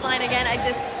the baseline again.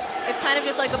 It's kind of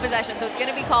just like a possession, so it's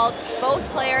gonna be called. Both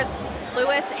players,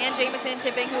 Lewis and Jamison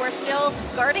Tipping, who are still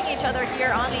guarding each other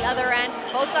here on the other end,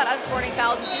 both got unsporting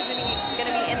fouls. It's just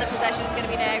gonna be in the possession. It's gonna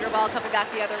be Niagara ball coming back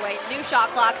the other way. New shot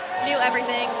clock, new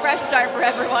everything, fresh start for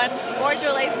everyone.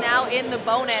 Orangeville is now in the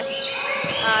bonus.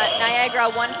 Niagara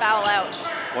 1 foul out.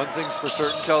 one thing's for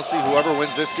certain, Kelsey, whoever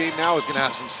wins this game now is gonna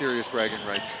have some serious bragging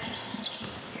rights.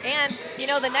 And, you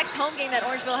know, the next home game that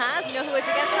Orangeville has, you know who it's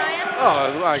against, Ryan?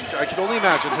 Oh, I can only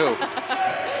imagine who.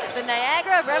 The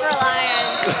Niagara River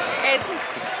Lions. It's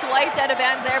swiped out of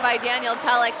bounds there by Daniel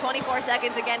Tulloch. 24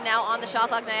 seconds again now on the shot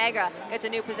clock. Niagara gets a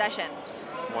new possession.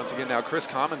 Once again now, Chris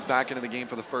Commons back into the game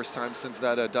for the first time since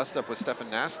that dust-up with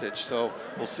Stefan Nastich. So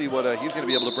we'll see what he's going to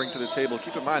be able to bring to the table.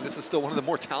 Keep in mind, this is still one of the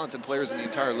more talented players in the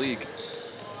entire league.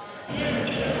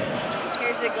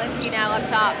 Here's Zaglinski now up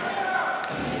top.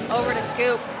 Over to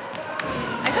Scoop.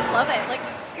 I just love it, like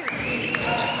Scoop.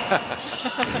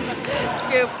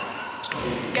 Scoop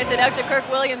gets it out to Kirk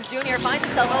Williams Jr., finds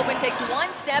himself open, takes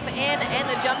one step in, and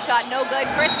the jump shot no good.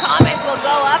 Chris Commons will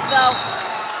go up though.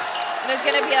 And there's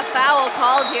gonna be a foul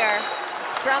called here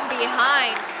from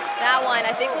behind. That one,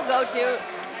 I think, will go to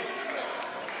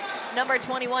number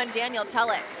 21, Daniel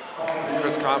Tulloch.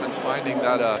 Chris Commons finding it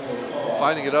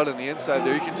out on the inside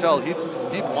there. You can tell he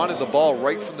wanted the ball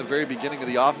right from the very beginning of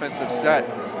the offensive set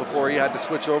before he had to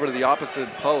switch over to the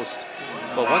opposite post.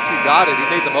 But once he got it, he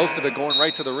made the most of it, going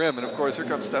right to the rim. And of course, here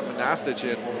comes Stefan Nastich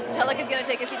in. Tulloch is going to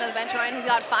take a seat on the bench, Ryan. He's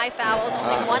got 5 fouls,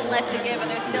 only 1 left to give, and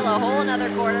there's still a whole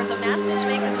another quarter. So Nastich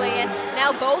makes his way in.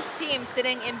 Now both teams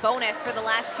sitting in bonus for the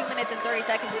last 2 minutes and 30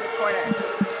 seconds of this quarter.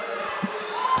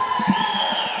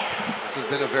 This has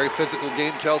been a very physical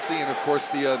game, Kelsey, and of course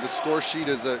the score sheet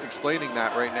is explaining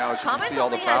that right now, as you can see all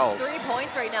the fouls. Has 3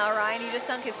 points right now, Ryan. He just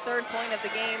sunk his 3rd point of the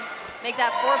game. Make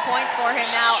that 4 points for him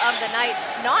now of the night.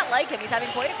 Not like him, he's having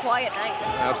quite a quiet night.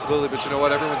 Absolutely, but you know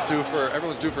what? Everyone's due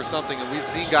for something, and we've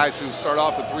seen guys who start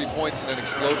off with 3 points and then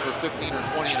explode for 15 or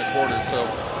 20 in a quarter. So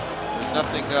there's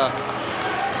nothing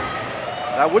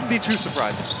that wouldn't be too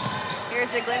surprising. Here's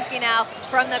Zaglinski now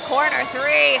from the corner 3.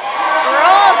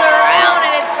 Rolls around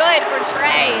and it's good for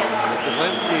Trey.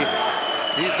 Zaglinski,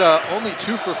 he's only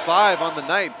 2 for 5 on the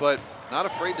night, but not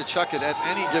afraid to chuck it at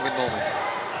any given moment.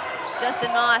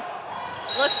 Justin Moss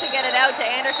looks to get it out to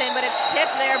Anderson, but it's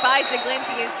tipped there by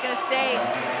Zaglinski. It's going to stay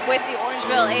with the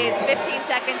Orangeville A's. 15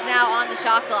 seconds now on the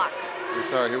shot clock.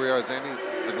 Sorry, here we are,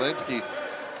 Zaglinski.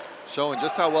 Showing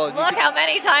just how well. Look how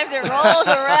many times it rolls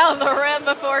around the rim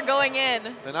before going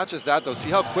in. And not just that, though. See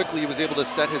how quickly he was able to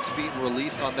set his feet and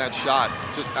release on that shot.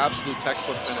 Just absolute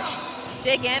textbook finish.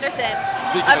 Jake Anderson.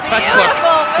 Speaking of textbook.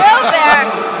 Beautiful move there.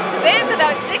 Spins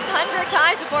about 600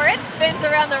 times before it spins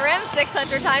around the rim.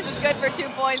 600 times is good for 2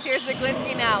 points. Here's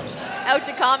Zaglinski now. Out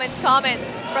to Commons. Commons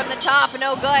from the top,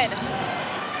 no good.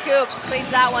 Scoop cleans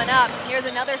that one up. Here's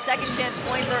another second chance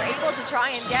point they're able to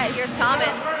try and get. Here's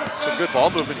Commons. Some good ball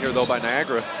movement here, though, by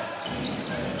Niagara.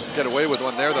 Get away with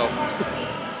one there, though.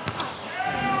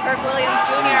 Kirk Williams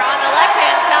Jr. on the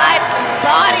left-hand side.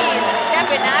 Bodies.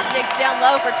 Stefan Nastich down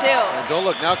low for 2. And don't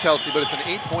look now, Kelsey, but it's an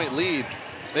 8-point lead.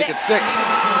 Make it 6.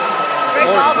 Great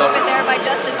ball movement there by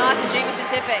Justin Moss and Jamison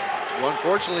Tipping. Well,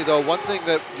 unfortunately, though, one thing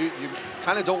that you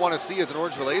kind of don't want to see as an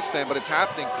Orangeville A's fan, but it's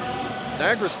happening.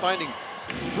 Niagara's finding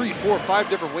 3, 4, 5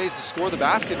 different ways to score the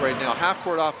basket right now.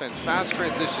 Half-court offense, fast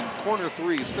transition, corner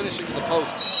threes, finishing in the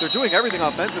post. They're doing everything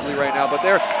offensively right now, but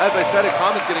they're, as I said,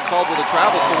 Commons getting called with a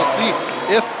travel, so we'll see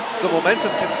if the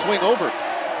momentum can swing over.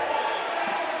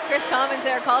 Chris Commons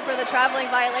there called for the traveling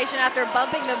violation after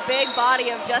bumping the big body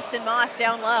of Justin Moss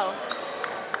down low.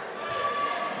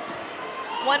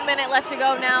 1 minute left to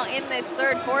go now in this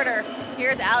 3rd quarter.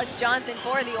 Here's Alex Johnson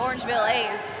for the Orangeville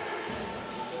A's.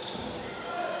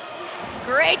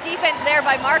 Great defense there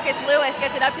by Marcus Lewis.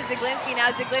 Gets it up to Zaglinski.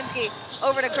 Now Zaglinski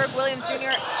over to Kirk Williams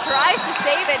Jr. Tries to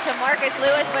save it to Marcus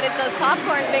Lewis, but it's those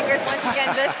popcorn fingers once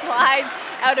again just slides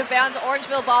out of bounds.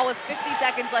 Orangeville ball with 50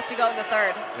 seconds left to go in the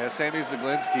 3rd. Yeah, Sammy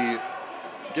Zaglinski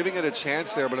giving it a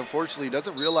chance there, but unfortunately he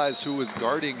doesn't realize who is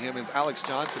guarding him is Alex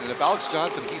Johnson. And if Alex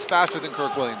Johnson, he's faster than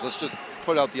Kirk Williams. Let's just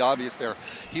put out the obvious there.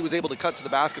 He was able to cut to the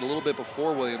basket a little bit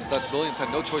before Williams, thus Williams had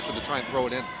no choice but to try and throw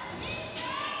it in.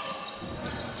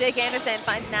 Jake Anderson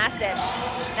finds Nastich.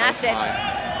 Nastich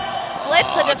splits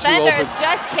the defenders,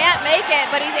 just can't make it,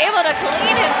 but he's able to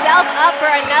clean himself up for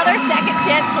another second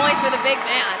chance points for the big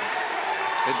man.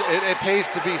 It pays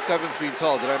to be 7 feet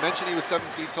tall. Did I mention he was 7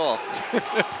 feet tall?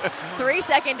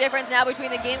 3-second difference now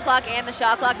between the game clock and the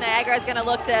shot clock. Niagara is going to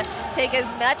look to take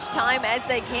as much time as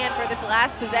they can for this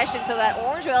last possession so that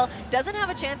Orangeville doesn't have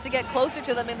a chance to get closer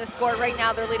to them in the score. Right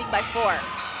now, they're leading by 4.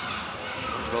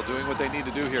 Orangeville doing what they need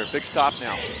to do here. Big stop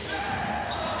now.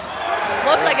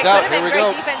 Looked like it could have been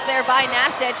great defense there by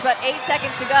Nastich, but 8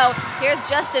 seconds to go. Here's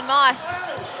Justin Moss.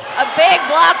 A big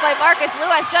block by Marcus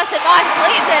Lewis. Justin Moss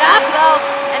cleans it up though,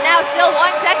 and now still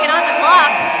 1 second on the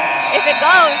clock. If it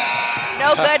goes,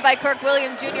 no good by Kirk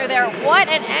Williams Jr. there.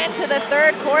 What an end to the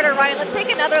third quarter, Ryan. Let's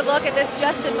take another look at this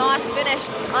Justin Moss finish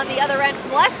on the other end,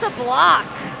 plus the block.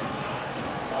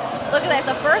 Look at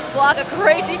this, a first block, a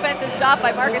great defensive stop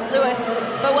by Marcus Lewis,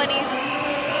 but when he's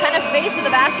kind of face to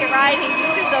the basket, Ryan, he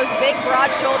uses those big broad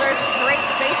shoulders to create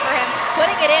space for him.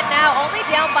 Putting it in now, only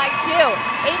down by 2.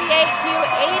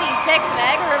 88-86,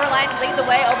 Niagara River Lions lead the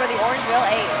way over the Orangeville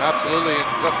A's. Absolutely, and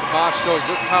Justin Moss showing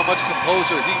just how much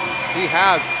composure he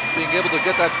has, being able to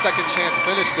get that second chance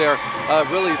finish there.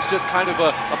 Really, it's just kind of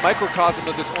a microcosm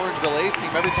of this Orangeville A's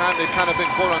team. Every time they've kind of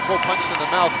been quote-unquote punched in the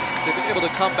mouth, they've been able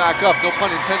to come back up. No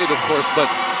pun intended, of course,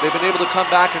 but they've been able to come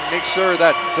back and make sure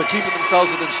that they're keeping themselves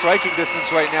within striking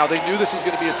distance right now. They knew this was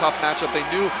going to be a tough matchup. They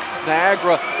knew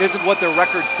Niagara isn't what their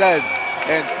record says.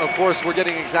 And of course, we're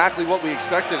getting exactly what we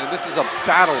expected. And this is a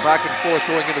battle back and forth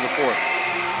going into the fourth.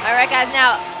 All right, guys,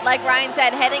 now, like Ryan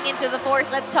said, heading into the fourth,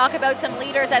 let's talk about some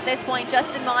leaders at this point.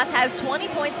 Justin Moss has 20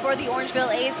 points for the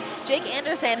Orangeville A's. Jake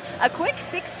Anderson, a quick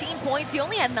 16 points. He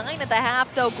only had 9 at the half,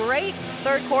 so great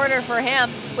third quarter for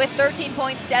him. With 13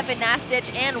 points, Stefan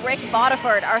Nastich and Rick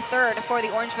Bodiford are third for the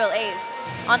Orangeville A's.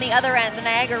 On the other end, the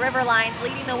Niagara River Lions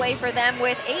leading the way for them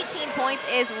with 18 points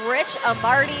is Rich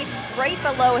Amardi. Right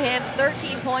below him,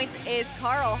 13 points is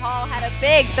Carl Hall. Had a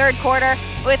big third quarter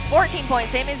with 14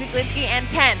 points, same as Zaglinski, and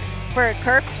 10 for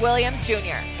Kirk Williams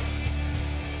Jr.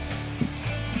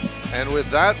 And with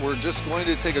that, we're just going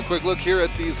to take a quick look here at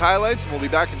these highlights, and we'll be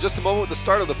back in just a moment with the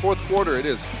start of the fourth quarter. It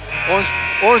is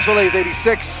Orangeville A's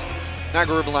 86,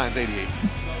 Niagara River Lions 88.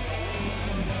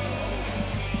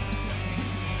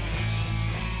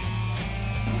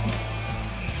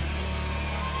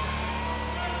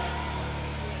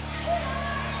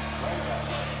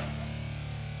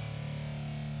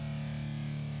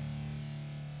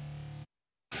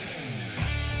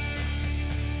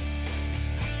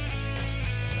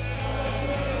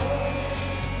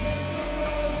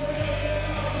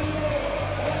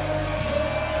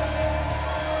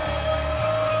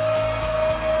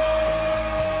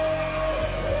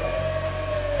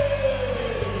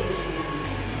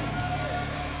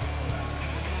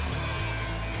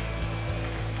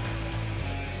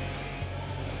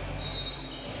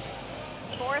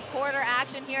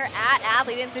 Here at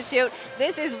Athlete Institute.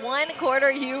 This is one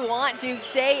quarter you want to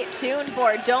stay tuned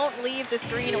for. Don't leave the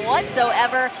screen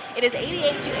whatsoever. It is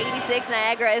 88-86.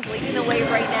 Niagara is leading the way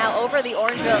right now over the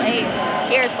Orangeville A's.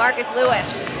 Here's Marcus Lewis.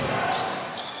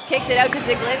 Kicks it out to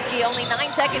Zaglinski. Only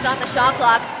 9 seconds on the shot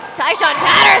clock. Tyshawn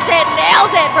Patterson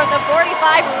nails it from the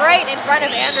 45 right in front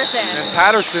of Anderson. And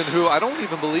Patterson, who I don't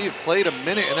even believe played a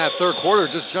minute in that third quarter,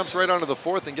 just jumps right onto the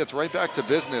fourth and gets right back to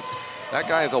business. That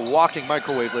guy is a walking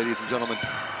microwave, ladies and gentlemen.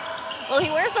 Well,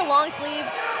 he wears the long sleeve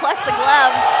plus the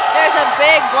gloves. There's a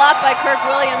big block by Kirk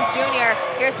Williams Jr.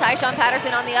 Here's Tyshawn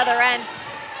Patterson on the other end,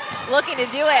 looking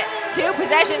to do it. 2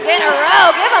 possessions in a row.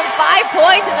 Give him 5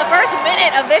 points in the first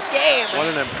minute of this game. What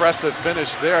an impressive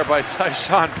finish there by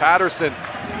Tyshawn Patterson.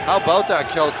 How about that,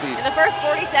 Kelsey? In the first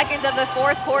 40 seconds of the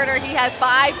fourth quarter, he had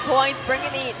 5 points,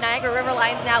 bringing the Niagara River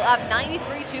Lions now up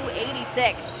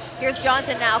 93-86. Here's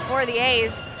Johnson now for the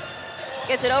A's.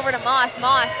 Gets it over to Moss.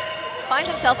 Moss finds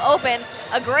himself open.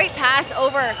 A great pass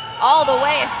over all the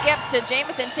way. A skip to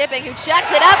Jamison Tipping, who checks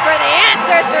it up for the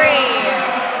answer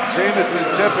 3. Jamison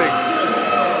Tipping.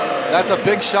 That's a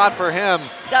big shot for him.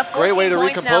 Great way to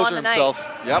recompose himself.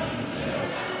 Yep.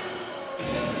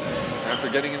 After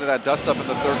getting into that dust up in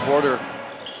the third quarter,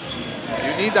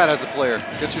 you need that as a player.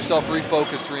 Get yourself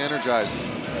refocused, re-energized.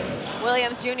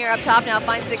 Williams Jr. up top now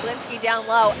finds Zaglinski down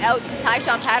low. Out to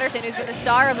Tyshawn Patterson, who's been the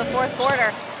star of the fourth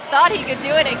quarter. Thought he could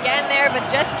do it again there, but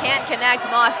just can't connect.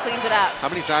 Moss cleans it up. How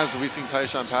many times have we seen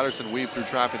Tyshawn Patterson weave through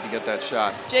traffic to get that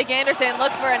shot? Jake Anderson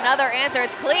looks for another answer.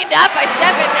 It's cleaned up by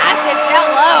Stefan Nastich down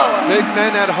low. Big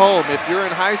men at home. If you're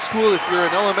in high school, if you're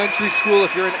in elementary school,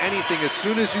 if you're in anything, as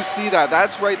soon as you see that,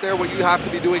 that's right there what you have to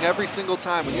be doing every single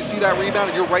time. When you see that rebound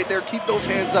and you're right there, keep those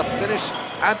hands up. Finish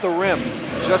at the rim,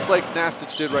 just like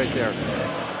Nastich did right there.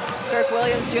 Kirk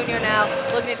Williams Jr. now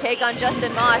looking to take on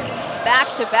Justin Moss back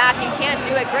to back. He can't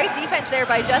do it. Great defense there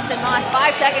by Justin Moss.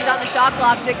 5 seconds on the shot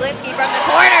clock. Zaglinski from the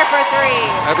corner for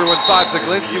 3. Everyone thought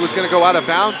Zaglinski was going to go out of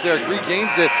bounds there.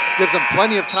 Regains it, gives him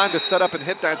plenty of time to set up and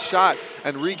hit that shot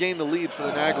and regain the lead for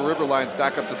the Niagara River Lions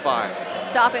back up to 5.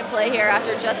 Stop and play here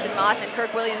after Justin Moss and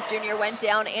Kirk Williams Jr. went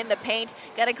down in the paint.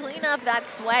 Got to clean up that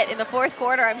sweat in the 4th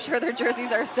quarter. I'm sure their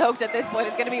jerseys are soaked at this point.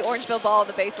 It's going to be Orangeville ball on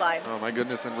the baseline. Oh my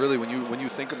goodness! And really, when you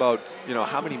think about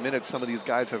how many minutes some of these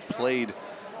guys have played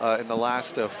in the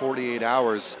last 48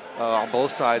 hours on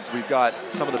both sides, we've got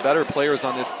some of the better players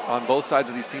on both sides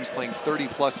of these teams playing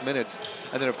 30+ minutes,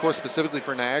 and then of course specifically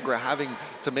for Niagara having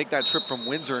to make that trip from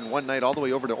Windsor in one night all the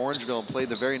way over to Orangeville and play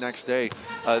the very next day.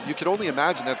 You can only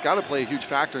imagine that's got to play a huge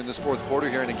factor in this 4th quarter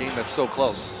here in a game that's so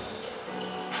close.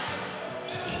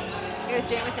 Here's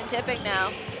Jamison Tipping now.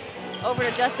 Over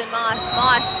to Justin Moss.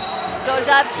 Moss goes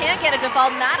up, can't get it to fall.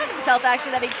 Mad at himself,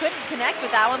 actually, that he couldn't connect with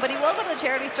that one, but he will go to the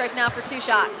charity stripe now for 2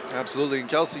 shots. Absolutely. And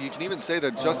Kelsey, you can even say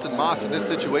that Justin Moss in this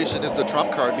situation is the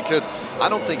trump card, because I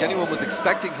don't think anyone was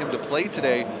expecting him to play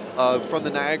today from the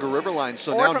Niagara River line.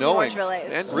 So or now from knowing, the Orangeville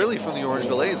A's. and really from the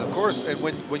Orangeville A's, of course. And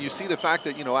when you see the fact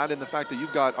that, add in the fact that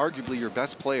you've got arguably your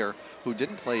best player who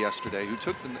didn't play yesterday,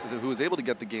 who was able to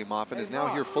get the game off and is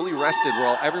now here fully rested,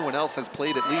 while everyone else has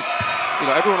played at least,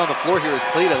 everyone on the floor here has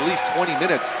played at least 20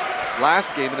 minutes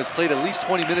last game and has played at least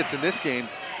 20 minutes in this game.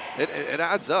 It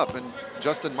adds up, and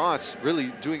Justin Moss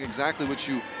really doing exactly what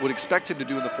you would expect him to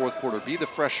do in the 4th quarter, be the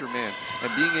fresher man,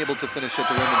 and being able to finish at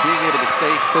the rim and being able to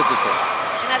stay physical.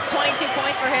 And that's 22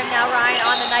 points for him now, Ryan,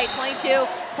 on the night. 22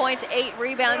 points, 8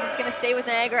 rebounds. It's going to stay with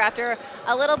Niagara after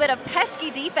a little bit of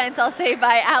pesky defense, I'll say,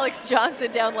 by Alex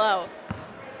Johnson down low.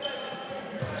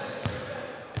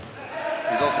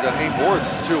 He's also got 8 boards.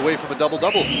 He's 2 away from a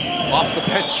double-double off the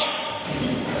bench.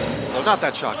 No, not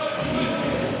that shocking.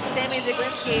 Sammy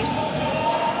Zaglinski.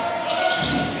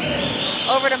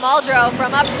 Over to Muldrow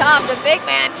from up top. The big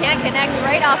man can't connect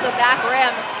right off the back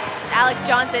rim. Alex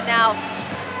Johnson now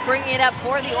bringing it up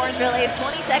for the Orangeville A's.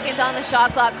 20 seconds on the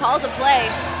shot clock. Calls a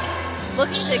play.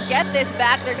 Looking to get this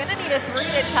back. They're going to need a 3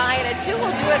 to tie it. A 2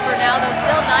 will do it for now, though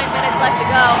still 9 minutes left to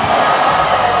go.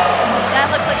 That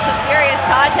looks like some serious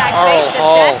contact, face to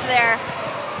chest there.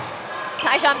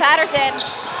 Tyshawn Patterson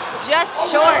just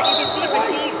short. You can see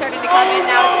fatigue starting to come in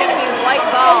now. It's going to be white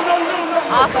ball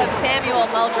off of Samuel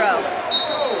Muldrow.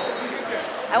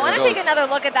 I want to take another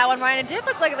look at that one, Ryan. It did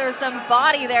look like there was some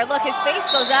body there. Look, his face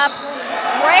goes up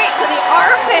right to the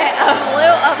armpit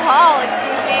of Hall,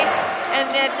 excuse me. And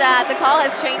the call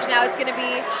has changed now. It's going to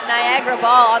be Niagara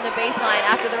ball on the baseline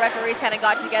after the referees kind of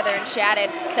got together and chatted.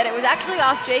 Said it was actually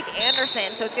off Jake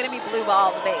Anderson, so it's going to be blue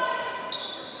ball on the base.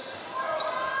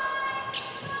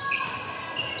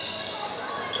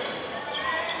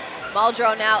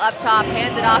 Muldrow now up top,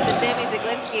 hands it off to Sammy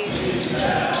Zaglinski.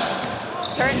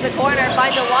 Turns the corner,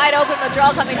 finds a wide open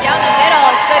Muldrow coming down the middle.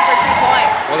 It's good for 2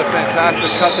 points. What a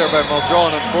fantastic cut there by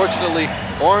Muldrow, and unfortunately,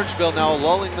 Orangeville now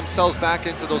lulling themselves back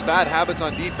into those bad habits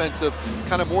on defense of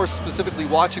kind of more specifically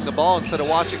watching the ball instead of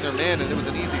watching their man, and it was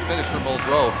an easy finish for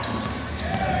Muldrow.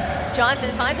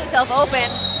 Johnson finds himself open.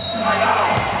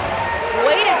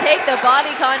 Way to take the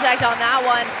body contact on that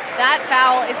one. That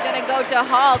foul is going to go to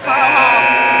Hall, Carl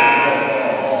Hall.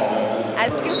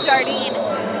 As Scoop Jardine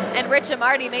and Rich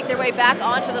Amardi make their way back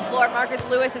onto the floor, Marcus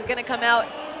Lewis is going to come out,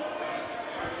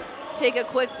 take a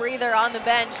quick breather on the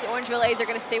bench. The Orangeville A's are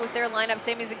going to stay with their lineup.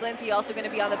 Sammy Zaglinski also going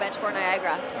to be on the bench for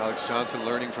Niagara. Alex Johnson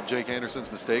learning from Jake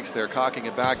Anderson's mistakes there, cocking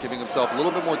it back, giving himself a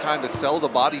little bit more time to sell the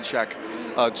body check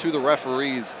to the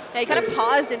referees. Yeah, he kind of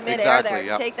paused in midair there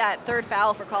to take that 3rd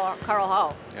foul for Carl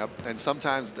Hall. Yep, and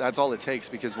sometimes that's all it takes,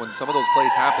 because when some of those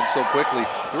plays happen so quickly,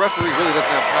 the referee really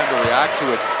doesn't have time to react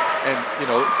to it. And,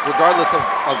 regardless of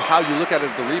how you look at it,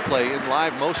 the replay, in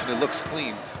live motion, it looks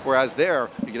clean. Whereas there,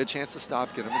 you get a chance to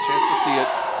stop, get him a chance to see it,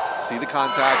 see the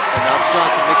contact, and Alex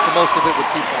Johnson makes the most of it with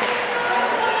 2 points.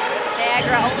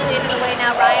 Niagara only leading the way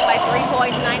now, Ryan, by 3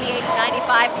 points,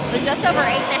 98-95. With just over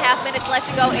 8.5 minutes left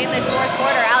to go in this 4th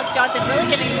quarter, Alex Johnson really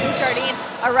giving Scoop Jardine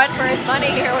a run for his money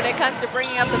here when it comes to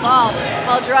bringing up the ball.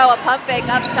 Muldrow, a pump fake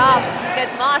up top, gets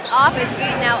Moss off his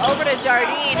feet now over to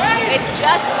Jardine. It's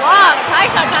just long.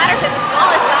 Tyshawn Patterson, the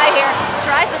smallest guy here,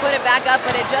 tries to put it back up,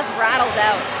 but it just rattles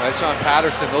out. Tyshawn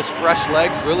Patterson, those fresh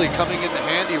legs really coming in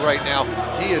handy right now.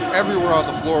 He is everywhere on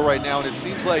the floor right now, and it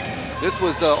seems like this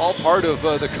was all part of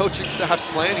the coaching staff's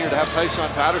plan here to have Tyshawn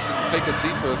Patterson take a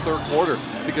seat for the 3rd quarter,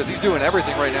 because he's doing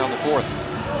everything right now in the 4th.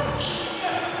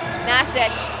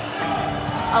 Nastich,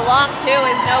 a long 2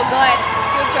 is no good.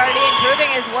 Scoop Jardine proving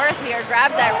his worth here,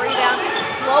 grabs that rebound,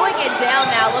 slowing it down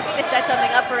now, looking to set something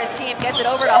up for his team, gets it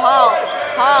over to Hall.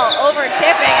 Hall over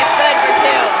tipping. It's good for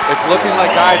 2. It's looking like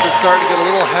guys are starting to get a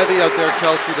little heavy out there,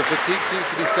 Kelsey. The fatigue seems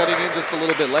to be setting in just a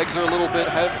little bit. Legs are a little bit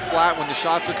flat when the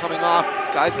shots are coming off.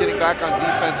 Guys getting back on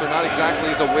defense are not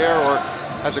exactly as aware or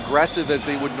as aggressive as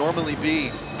they would normally be.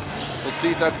 We'll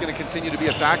see if that's going to continue to be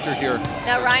a factor here.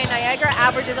 Now, Ryan, Niagara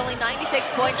averages only 96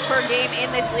 points per game in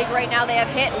this league right now. They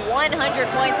have hit 100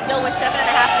 points still with 7.5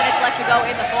 minutes left to go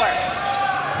in the 4th.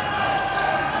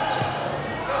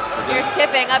 Here's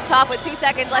tipping up top with 2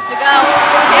 seconds left to go.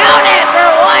 Down it for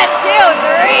 1, 2,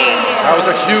 3. That was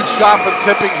a huge shot from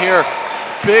tipping here.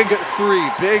 Big 3,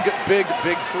 big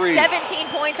 3. 17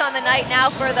 points on the night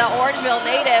now for the Orangeville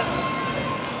native.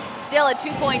 Still a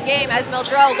 2-point game as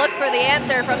Mildreau looks for the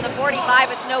answer from the 45.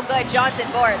 It's no good. Johnson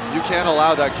boards. You can't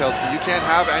allow that, Kelsey. You can't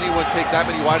have anyone take that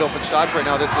many wide open shots right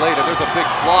now this late. And there's a big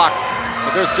block.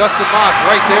 But there's Justin Moss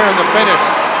right there in the finish.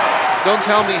 Don't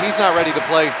tell me he's not ready to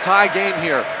play. Tie game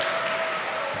here.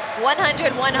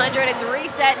 100-100. It's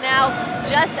reset now.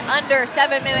 Just under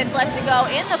 7 minutes left to go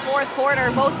in the 4th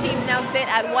quarter. Both teams now sit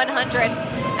at 100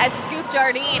 as Scoop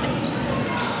Jardine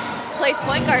plays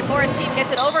point guard for his team.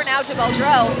 Gets it over now to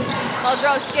Mildreau.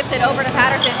 Mildreau skips it over to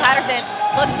Patterson. Patterson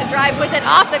looks to drive with it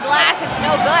off the glass. It's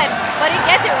no good, but he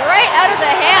gets it right out of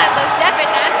the hands of Stefan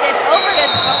Nastich over to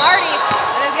Amardi.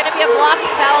 And there's going to be a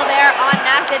blocking foul there on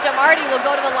Nastich. Amardi will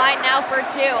go to the line now for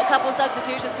 2. A couple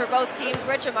substitutions for both teams.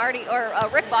 Rick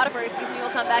Bodiford,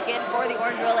 will come back in for the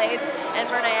Orangeville A's, and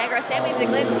for Niagara, Sammy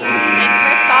Ziglinski and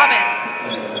Chris Commons.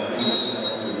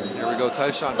 Here we go,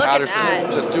 Tyshawn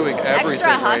Patterson just doing everything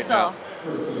right now.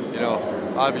 You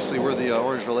know, obviously we're the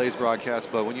Orangeville A's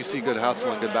broadcast, but when you see good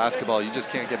hustle and good basketball, you just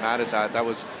can't get mad at that. That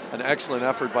was an excellent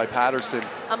effort by Patterson.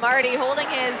 Amardi holding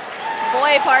his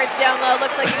boy parts down low.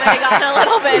 Looks like he might have gotten a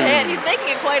little bit hit. He's making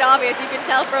it quite obvious. You can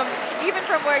tell even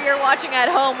from where you're watching at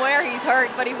home where he's hurt,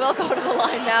 but he will go to the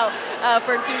line now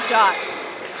for 2 shots.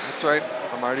 That's right.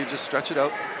 Amardi, just stretch it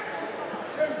out.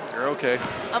 You're okay.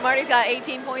 Amardi's got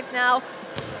 18 points now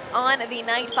on the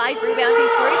night, 5 rebounds.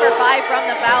 He's 3 for 5 from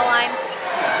the foul line.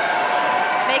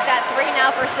 Make that 3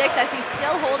 now for 6 as he's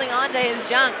still holding on to his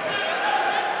junk.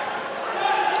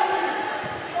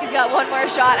 He's got 1 more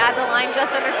shot at the line,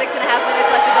 just under 6.5 minutes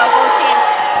left to go. Both teams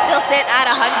still sit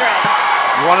at 100.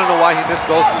 You want to know why he missed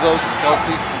both of those,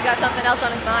 Kelsey? He's got something else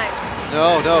on his mind.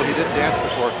 No, he didn't dance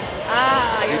before.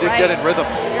 He did get in rhythm.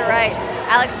 You're right.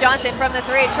 Alex Johnson from the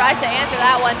 3 tries to answer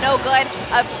that one. No good.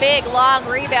 A big, long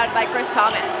rebound by Chris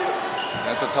Commons.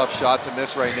 That's a tough shot to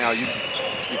miss right now. You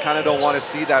kind of don't want to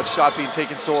see that shot being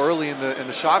taken so early in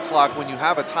the shot clock when you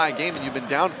have a tie game and you've been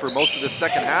down for most of the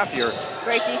second half here.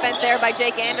 Great defense there by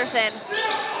Jake Anderson.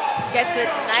 Gets the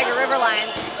Niagara River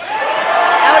Lions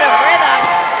out of rhythm,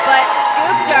 but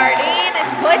Scoop Jardine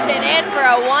puts it in for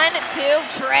a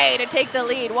 1-2 tray to take the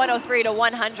lead, 103 to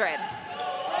 100.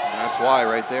 That's why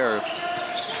right there.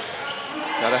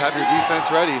 Gotta have your defense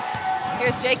ready.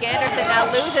 Here's Jake Anderson now,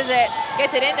 loses it,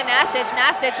 gets it into Nastich.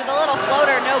 Nastich with a little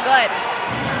floater, no good.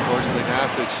 Unfortunately,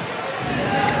 Nastich.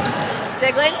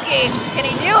 Ziglinski, can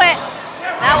he do it?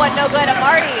 That one no good.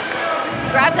 Amardi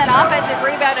grabs that offensive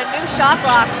rebound, a new shot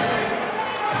clock.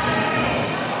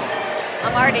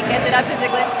 Amardi gets it up to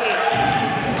Ziglinski.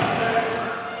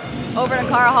 Over to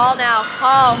Carl Hall now.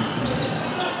 Hall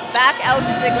back out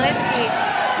to Ziglinski.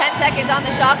 10 seconds on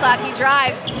the shot clock. He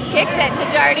drives, kicks it to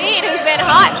Jardine, who's been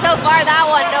hot so far. That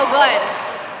one no good.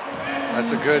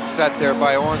 That's a good set there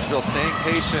by Orangeville, staying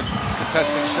patient,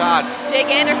 contesting shots.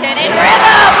 Jake Anderson in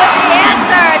rhythm with the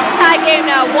answer. It's a tie game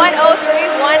now, 103.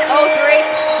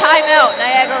 Timeout,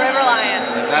 Niagara River Lions.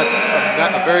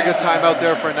 That's a very good timeout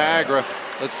there for Niagara.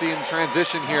 Let's see in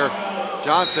transition here.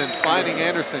 Johnson finding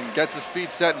Anderson, gets his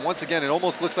feet set, and once again, it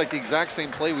almost looks like the exact same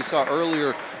play we saw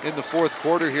earlier in the 4th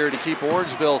quarter here to keep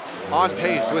Orangeville on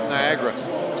pace with Niagara.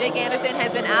 Jake Anderson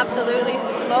has been absolutely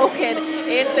smoking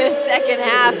in this second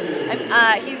half.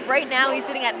 Right now he's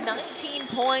sitting at 19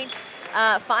 points,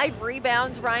 5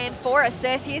 rebounds, Ryan, 4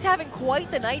 assists. He's having quite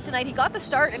the night tonight. He got the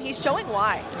start, and he's showing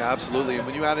why. Yeah, absolutely, and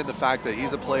when you add in the fact that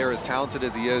he's a player as talented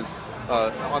as he is,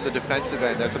 on the defensive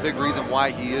end, that's a big reason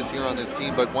why he is here on this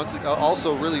team. But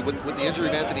also really with the injury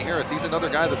of Anthony Harris, he's another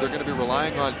guy that they're going to be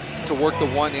relying on to work the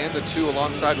 1 and the 2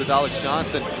 alongside with Alex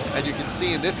Johnson. And you can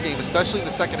see in this game, especially in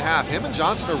the second half, him and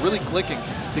Johnson are really clicking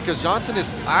because Johnson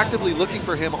is actively looking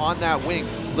for him on that wing,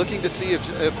 looking to see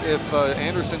if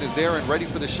Anderson is there and ready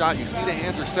for the shot. You see the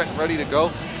hands are set and ready to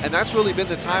go, and that's really been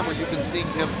the time where you've been seeing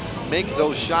him make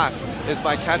those shots, is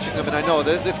by catching them. And I know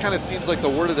that this kind of seems like the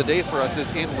word of the day for us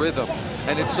is in rhythm.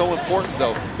 And it's so important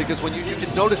though, because when you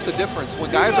can notice the difference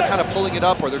when guys are kind of pulling it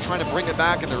up or they're trying to bring it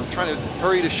back and they're trying to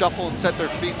hurry to shuffle and set their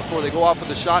feet before they go off with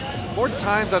the shot. More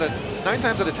times out of 9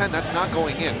 times out of 10, that's not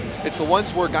going in. It's the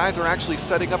ones where guys are actually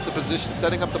setting up the position,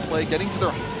 setting up the play, getting to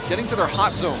their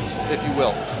hot zones, if you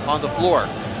will, on the floor.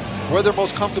 Where they're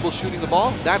most comfortable shooting the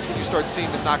ball, that's when you start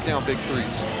seeing them knock down big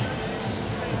threes.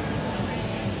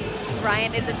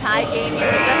 Ryan, it's a tie game here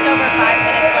with just over 5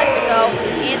 minutes left to go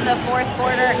in the fourth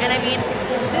quarter. And I mean,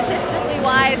 statistically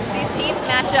wise, these teams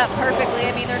match up perfectly.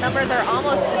 I mean, their numbers are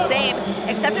almost the same,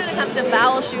 except when it comes to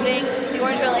foul shooting. The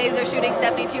Orangeville A's are shooting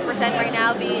 72% right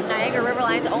now. The Niagara River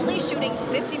Lions only shooting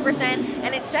 50%.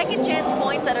 And it's second chance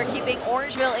points that are keeping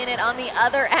Orangeville in it on the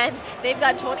other end. They've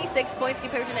got 26 points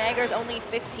compared to Niagara's only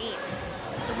 15.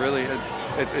 Really,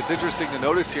 it's interesting to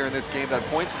notice here in this game that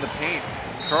points in the paint,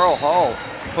 Carl Hall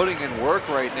putting in work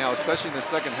right now, especially in the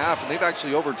second half, and they've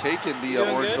actually overtaken the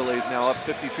Orangeville A's now up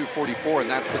 52-44 in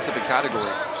that specific category.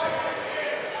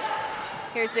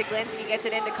 Here's Ziglinski, gets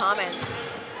it into Commons.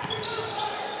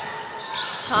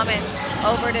 Commons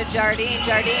over to Jardine.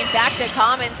 Jardine back to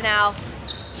Commons now.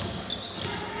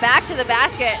 Back to the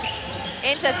basket.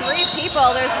 Into 3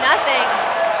 people, there's nothing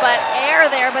but air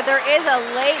there, but there is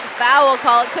a late foul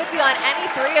call. It could be on any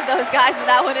 3 of those guys, but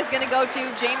that one is going to go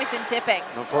to Jamison Tipping.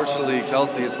 Unfortunately,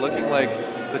 Kelsey, it's looking like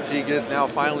fatigue is now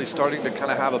finally starting to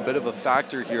kind of have a bit of a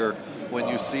factor here when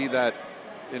you see that,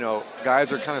 you know,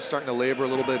 guys are kind of starting to labor a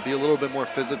little bit, be a little bit more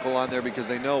physical on there because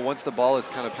they know once the ball is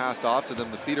kind of passed off to them,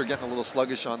 the feet are getting a little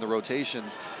sluggish on the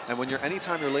rotations. And when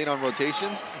anytime you're late on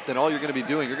rotations, then all you're going to be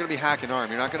doing, you're going to be hacking arm.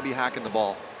 You're not going to be hacking the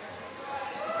ball.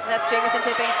 That's Jamison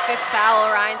Tipping's 5th foul,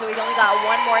 Ryan, so he's only got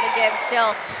 1 more to give.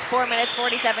 Still 4 minutes,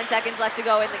 47 seconds left to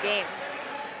go in the game.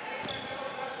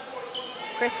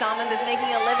 Chris Commons is making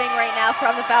a living right now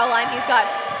from the foul line. He's got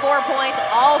 4 points,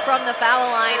 all from the foul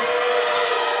line.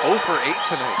 0 for 8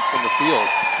 tonight from the field.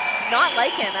 Not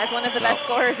like him as one of the best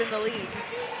scorers in the league.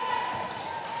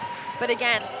 But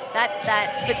again, that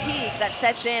fatigue that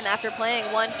sets in after playing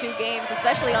 1-2 games,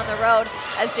 especially on the road,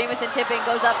 as Jamison Tipping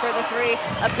goes up for the 3.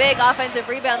 A big offensive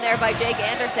rebound there by Jake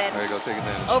Anderson. There you go, take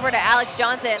advantage. Over to Alex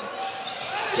Johnson.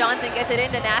 Johnson gets it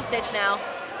into Nastich now.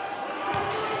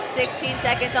 16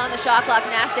 seconds on the shot clock,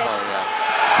 Nastich. Oh, yeah.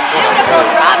 Beautiful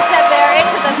drop step there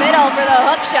into the middle for the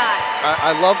hook shot.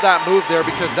 I love that move there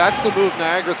because that's the move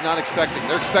Niagara's not expecting.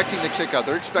 They're expecting the kick out.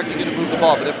 They're expecting you to move the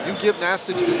ball. But if you give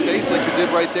Nastich the space like you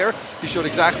did right there, he showed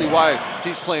exactly why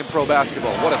he's playing pro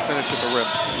basketball. What a finish at the rim.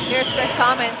 Here's Chris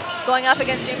Commons going up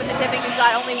against Jamison Tipping, who's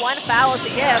got only 1 foul to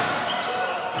give.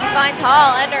 He finds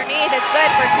Hall underneath. It's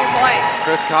good for 2 points.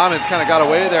 Chris Commons kind of got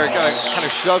away there, kind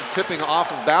of shoved Tipping off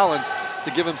of balance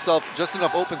to give himself just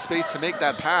enough open space to make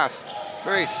that pass.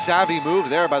 Very savvy move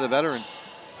there by the veteran.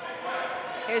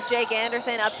 Here's Jake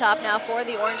Anderson up top now for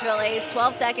the Orangeville A's.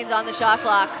 12 seconds on the shot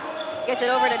clock. Gets it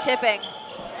over to Tipping.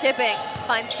 Tipping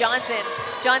finds Johnson.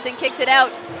 Johnson kicks it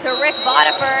out to Rick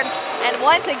Bodiford. And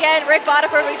once again, Rick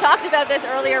Bodiford, we talked about this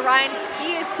earlier, Ryan.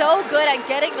 He is so good at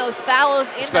getting those fouls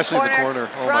in especially the corner,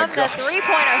 Oh from the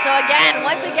 3-pointer. So again,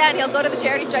 once again, he'll go to the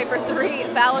charity stripe for 3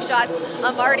 foul shots.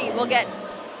 Amardi will get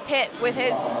hit with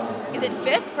his, is it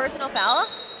 5th personal foul?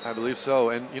 I believe so.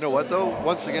 And you know what, though?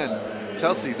 Once again,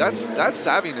 Kelsey, that's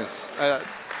savviness.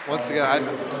 Once again,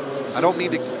 I don't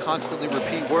mean to constantly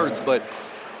repeat words, but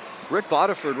Rick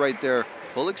Bodiford right there,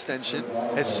 full extension,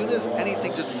 as soon as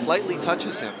anything just slightly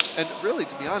touches him. And really,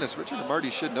 to be honest, Richard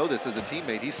Amardi should know this as a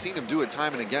teammate. He's seen him do it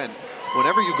time and again.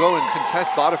 Whenever you go and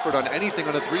contest Bodiford on anything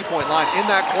on a 3-point line in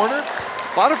that corner,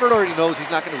 Bodiford already knows he's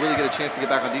not going to really get a chance to get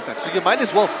back on defense. So you might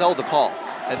as well sell the call.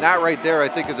 And that right there, I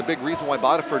think, is a big reason why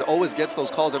Bodiford always gets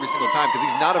those calls every single time, because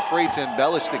he's not afraid to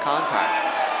embellish the contact.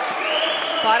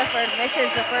 Bodiford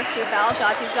misses the first 2 foul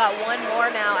shots. He's got 1 more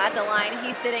now at the line.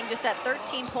 He's sitting just at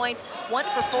 13 points, 1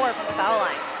 for 4 from the foul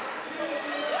line.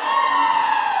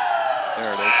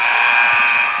 There it is.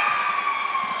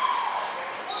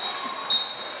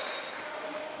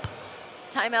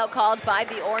 Timeout called by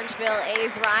the Orangeville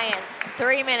A's. Ryan,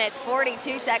 3 minutes,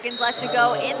 42 seconds left to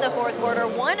go in the fourth quarter.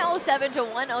 107 to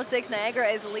 106. Niagara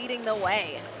is leading the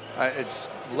way. It's,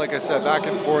 like I said, back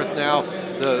and forth now.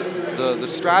 The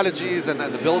strategies and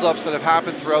the build-ups that have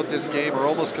happened throughout this game are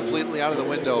almost completely out of the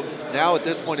window. Now at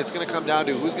this point, it's going to come down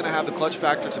to who's going to have the clutch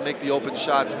factor to make the open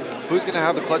shots, who's going to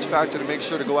have the clutch factor to make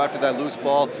sure to go after that loose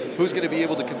ball, who's going to be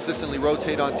able to consistently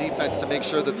rotate on defense to make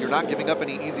sure that you're not giving up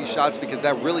any easy shots, because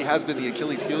that really has been the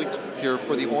Achilles heel here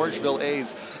for the Orangeville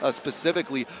A's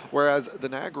specifically, whereas the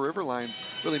Niagara River Lions,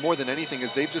 really more than anything,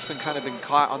 is they've just been kind of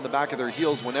caught on the back of their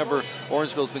heels whenever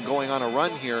Orangeville's been going on a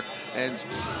run here, and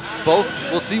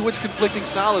we'll see which conflicting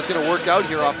style is going to work out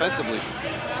here offensively.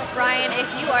 Ryan, if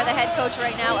you are the head coach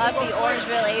right now of the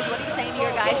Orangeville A's, what are you saying to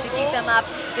your guys to keep them up?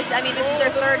 This is their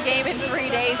third game in 3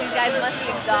 days. These guys must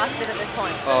be exhausted at this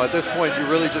point. Oh, at this point, you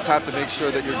really just have to make sure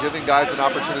that you're giving guys an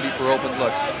opportunity for open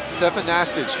looks. Stefan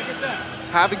Nastic,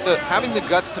 having the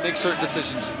guts to make certain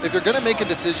decisions. If you're going to make a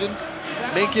decision,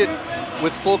 make it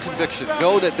with full conviction.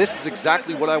 Know that this is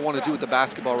exactly what I want to do with the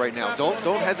basketball right now. Don't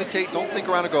hesitate. Don't think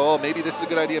around and go, oh, maybe this is a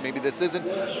good idea, maybe this isn't.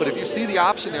 But if you see the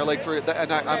option there, like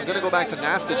I'm going to go back to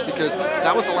Nastic because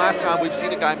that was the last time we've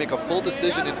seen a guy make a full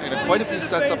decision in quite a few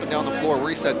sets up and down the floor where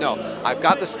he said, no, I've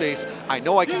got the space. I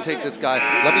know I can take this guy.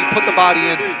 Let me put the body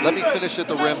in. Let me finish at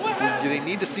the rim. They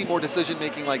need to see more decision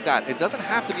making like that. It doesn't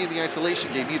have to be in the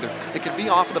isolation game either. It can be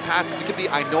off of the passes. It could be,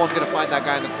 I know I'm going to find that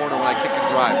guy in the corner when I kick and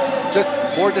drive. Just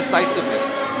more decisiveness.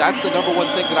 That's the #1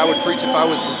 thing that I would preach if I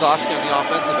was Wazowski on the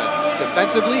offensive end.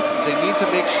 Defensively, they need to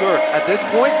make sure, at this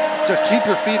point, just keep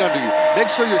your feet under you. Make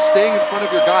sure you're staying in front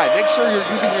of your guy. Make sure you're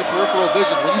using your peripheral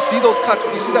vision. When you see those cuts,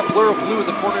 when you see that blur of blue in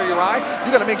the corner of your eye,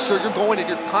 you got to make sure you're going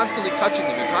and you're constantly touching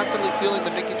them. You're constantly feeling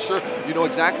them, making sure you know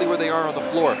exactly where they are on the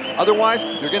floor. Otherwise,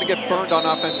 you're going to get burned on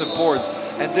offensive boards,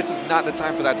 and this is not the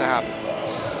time for that to happen.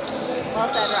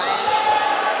 Well said, Ryan.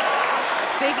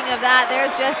 Speaking of that,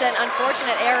 there's just an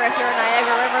unfortunate error if you're a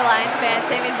Niagara River Lions fan.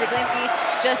 Sammy Zaglinski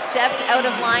just steps out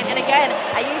of line. And again,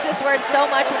 I use this word so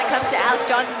much when it comes to Alex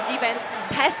Johnson's defense.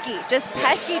 Pesky, just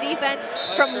pesky defense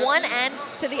from one end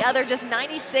to the other, just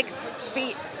 96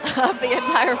 feet of the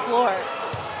entire floor.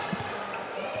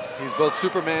 He's both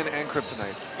Superman and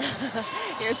Kryptonite.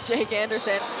 Here's Jake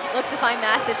Anderson. Looks to find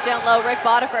Nastic down low. Rick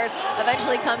Bodiford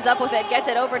eventually comes up with it, gets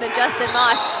it over to Justin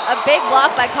Moss. A big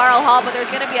block by Carl Hall, but there's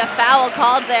going to be a foul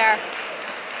called there.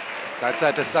 That's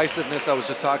that decisiveness I was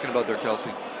just talking about there,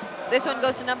 Kelsey. This one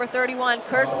goes to number 31,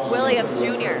 Kirk Williams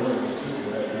Jr.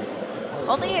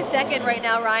 Only his second right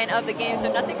now, Ryan, of the game,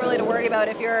 so nothing really to worry about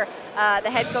if you're the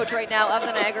head coach right now of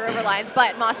the Niagara River Lions,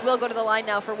 but Moss will go to the line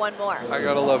now for one more. I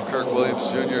gotta love Kirk Williams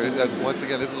Jr. Once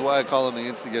again, this is why I call him the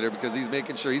instigator, because he's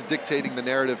making sure he's dictating the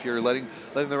narrative here, letting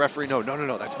the referee know,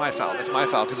 no, that's my foul,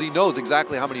 because he knows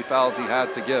exactly how many fouls he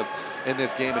has to give in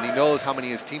this game, and he knows how many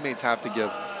his teammates have to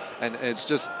give, and it's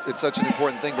such an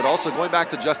important thing. But also going back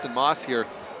to Justin Moss here,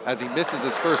 as he misses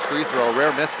his first free throw, a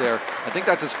rare miss there. I think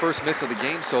that's his first miss of the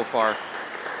game so far.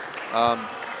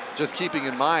 Just keeping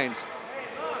in mind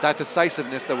that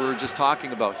decisiveness that we were just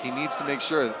talking about. He needs to make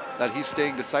sure that he's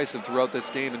staying decisive throughout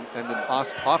this game and the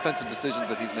offensive decisions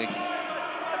that he's making.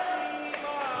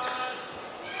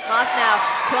 Moss now,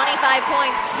 25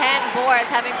 points, 10 boards,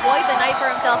 having quite the night for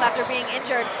himself after being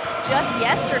injured just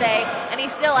yesterday. And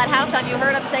he's still at halftime. You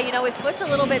heard him say, you know, his foot's a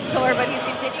little bit sore, but he's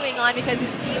continuing on because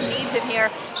his team needs him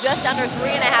here. Just under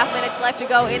 3.5 minutes left to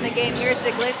go in the game. Here's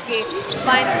Zaglinski,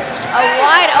 finds a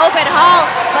wide open Hall,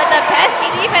 but the pesky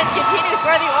defense continues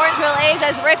for the Orangeville A's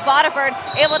as Rick Bodiford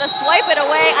able to swipe it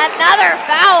away. Another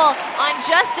foul on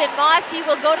Justin Moss. He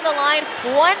will go to the line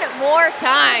one more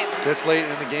time. This late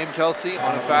in the game, Kelsey,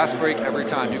 on a fast break every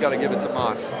time, you got to give it to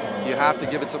Moss. You have to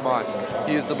give it to Moss.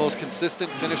 He is the most consistent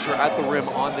finisher at the rim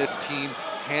on this team.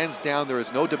 Hands down, there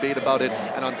is no debate about it.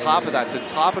 And on top of that, to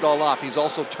top it all off, he's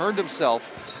also turned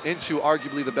himself into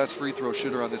arguably the best free throw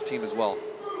shooter on this team as well.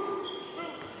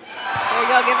 There you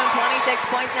go, give him 26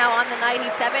 points now on the night.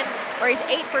 He's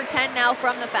 8 for 10 now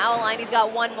from the foul line. He's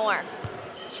got one more.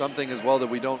 Something as well that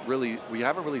we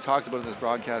haven't really talked about in this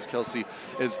broadcast, Kelsey,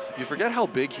 is you forget how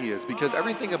big he is, because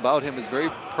everything about him is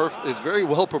very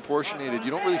well proportionated.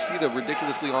 You don't really see the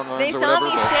ridiculously long arms or whatever. They saw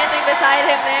me standing beside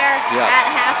him there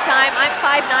at halftime. I'm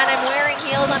 5'9", I'm wearing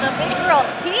heels, I'm a big girl.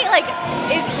 He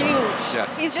is huge.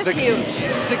 Yes. He's just huge.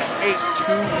 6'8",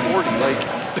 240,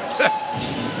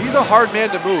 he's a hard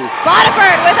man to move.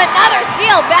 Bodiford with another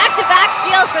steal, back-to-back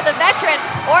steals for the veteran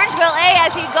Orangeville A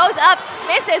as he goes up,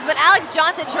 misses, but Alex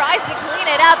Johnson tries to clean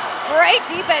it up. Great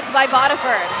defense by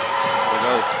Bodiford.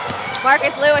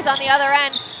 Marcus Lewis on the other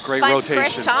end. Great finds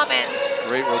rotation. Chris Commons.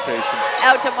 Great rotation.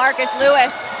 Out to Marcus Lewis,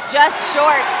 just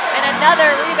short. And another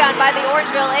rebound by the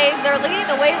Orangeville A's. They're leading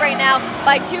the way right now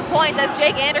by 2 points as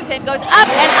Jake Anderson goes up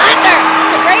and under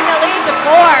to bring the lead to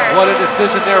 4. What a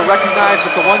decision there. Recognized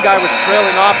that the one guy was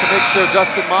trailing off to make sure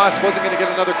Justin Moss wasn't going to get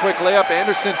another quick layup.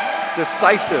 Anderson,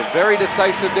 decisive, very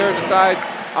decisive there, decides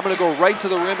I'm going to go right to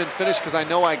the rim and finish because I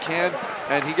know I can,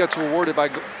 and he gets rewarded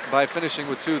by finishing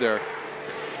with 2 there.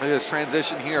 Look at this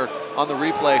transition here on the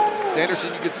replay. As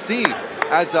Anderson, you could see,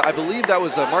 as I believe that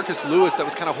was Marcus Lewis that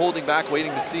was kind of holding back,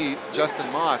 waiting to see Justin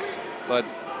Moss, but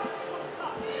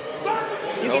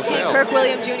you can see Kirk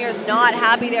Williams Jr. is not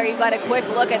happy there. You got a quick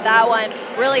look at that one.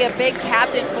 really a big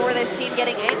captain for this team,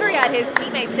 getting angry at his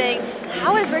teammates, saying,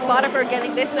 how is Rick Bodiford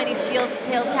getting this many steals?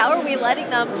 How are we letting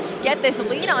them get this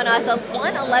lead on us? A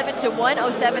 111 to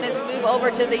 107 as we move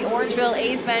over to the Orangeville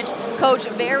A's bench. Coach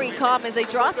very calm as they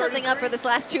draw something up for this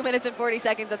last 2 minutes and 40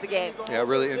 seconds of the game. Yeah,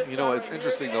 really, and, you know, it's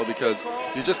interesting though because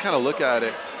you just kind of look at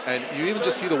it and you even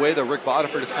just see the way that Rick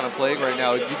Bodiford is kind of playing right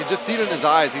now. You can just see it in his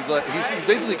eyes. He's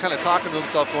basically kind of talking to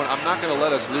himself going, I'm not going to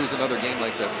let us lose another game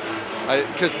like this.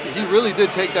 Because he really did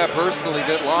take that personally,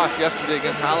 that loss yesterday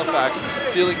against Halifax,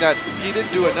 feeling that he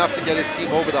didn't do enough to get his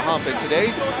team over the hump. And today,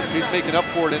 he's making up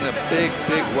for it in a big,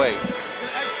 big way.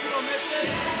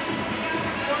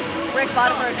 Rick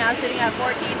Bodiford now sitting at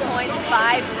 14 points,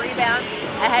 5 rebounds.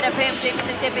 Ahead of him,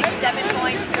 Jameson Tipping, 7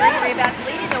 points, 3 rebounds.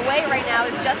 Leading the way right now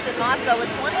is Justin Moss, though, with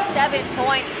 27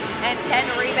 points and 10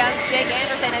 rebounds. Jake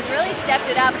Anderson has really stepped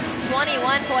it up, 21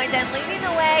 points, and leading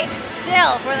the way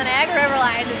still for the Niagara River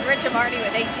Lions is Rich Amardi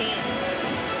with 18.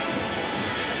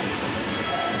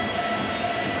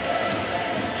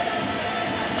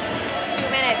 2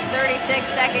 minutes, 36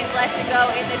 seconds left to go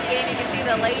in this game. You can see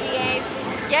the Lady A's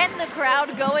getting the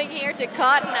crowd going here to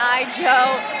Cotton Eye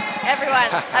Joe. Everyone,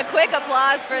 a quick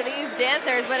applause for these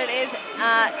dancers, but it is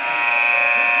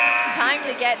time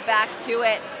to get back to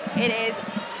it.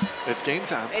 It's game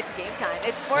time. It's game time.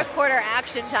 It's fourth quarter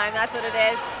action time. That's what it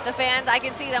is. The fans, I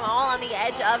can see them all on the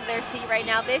edge of their seat right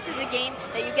now. This is a game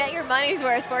that you get your money's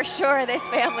worth for sure this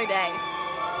family day.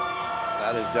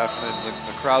 That is definitely,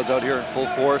 the crowd's out here in full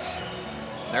force.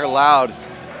 They're loud,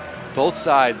 both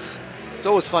sides. It's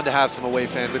always fun to have some away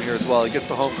fans in here as well. It gets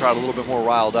the home crowd a little bit more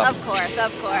riled up. Of course,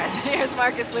 of course. Here's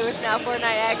Marcus Lewis now for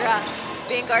Niagara,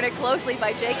 being guarded closely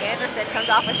by Jake Anderson, comes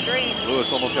off a screen.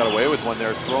 Lewis almost got away with one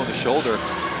there, throwing the shoulder.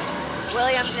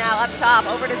 Williams now up top,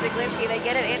 over to Zaglinski. They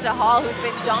get it into Hall, who's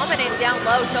been dominant down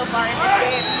low so far in this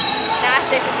game.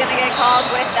 Nastich is gonna get called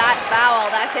with that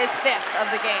foul. That's his 5th of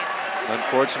the game.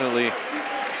 Unfortunately,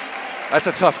 that's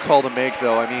a tough call to make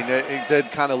though. I mean, it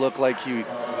did kind of look like he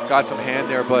got some hand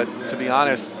there, but to be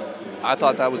honest, I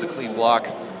thought that was a clean block.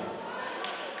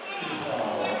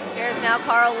 Here's now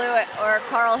Carl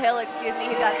Hill, excuse me.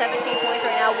 He's got 17 points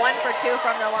right now, 1 for 2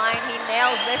 from the line. He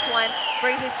nails this one,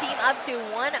 brings his team up to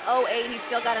 108. He's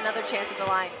still got another chance at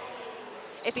the line.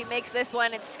 If he makes this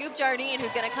one, it's Scoop Jardine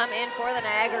who's gonna come in for the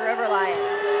Niagara River Lions.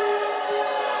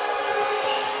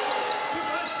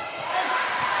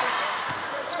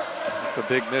 It's a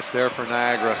big miss there for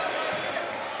Niagara.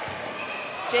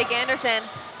 Jake Anderson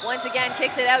once again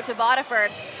kicks it out to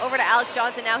Bodiford. Over to Alex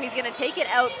Johnson now. He's going to take it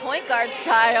out point guard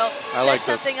style. I like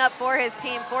Set something up for his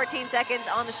team. 14 seconds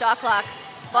on the shot clock.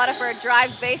 Bodiford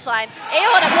drives baseline.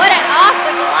 Able to put it off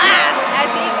the glass as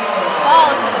he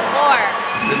falls to the floor.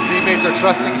 His teammates are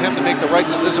trusting him to make the right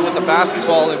decision with the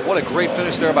basketball, and what a great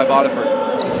finish there by Bodiford.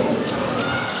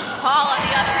 Hall on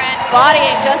the other end,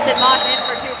 bodying Justin Moss in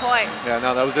for 2 points. Yeah,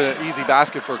 no, that was an easy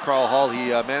basket for Carl Hall.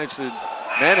 He managed to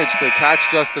catch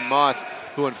Justin Moss,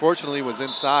 who unfortunately was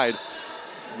inside.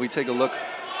 We take a look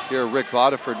here at Rick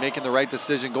Bodiford making the right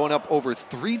decision, going up over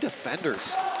 3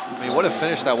 defenders. I mean, what a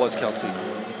finish that was, Kelsey.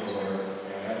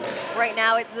 Right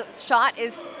now, the shot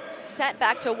is set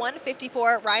back to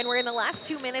 154. Ryan, we're in the last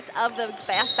 2 minutes of the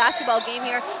basketball game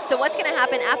here. So what's going to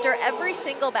happen after every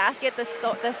single basket, the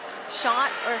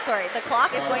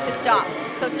clock is going to stop.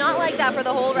 So it's not like that for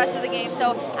the whole rest of the game.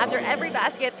 So after every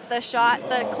basket, the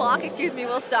clock,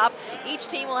 will stop. Each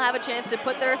team will have a chance to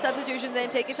put their substitutions in,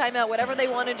 take a timeout, whatever they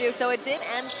want to do. So it did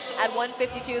end at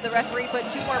 152. The referee put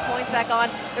 2 more points back on.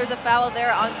 There's a foul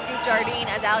there on Scoop Jardine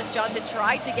as Alex Johnson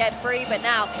tried to get free, but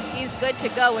now he's good to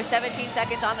go with 17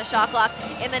 seconds on the shot clock.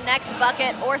 In the next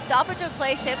bucket or stoppage of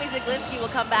play, Sammy Zaglinski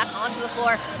will come back onto the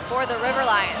floor for the River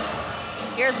Lions.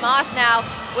 Here's Moss now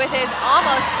with his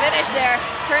almost finish there.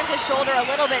 Turns his shoulder a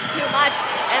little bit too much,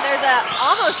 and there's a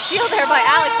almost steal there by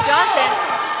Alex Johnson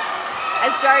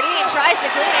as Jardine tries to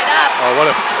clean it up.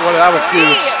 Oh, that was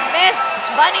huge. 3 missed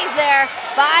bunnies there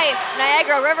by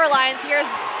Niagara River Lions. Here's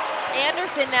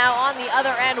Anderson now on the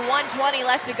other end, 1:20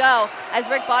 left to go as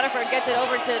Rick Bodiford gets it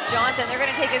over to Johnson. They're going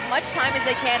to take as much time as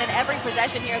they can in every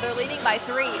possession here. They're leading by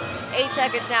 3. 8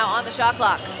 seconds now on the shot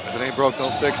clock. If it ain't broke,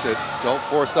 don't fix it. Don't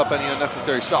force up any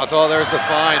unnecessary shots. Oh, there's the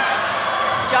fine.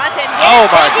 Johnson oh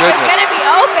my goodness. He was going to be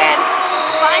open.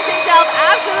 Finds himself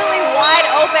absolutely wide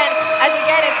open as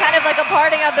again it's kind of like a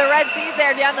parting of the Red Seas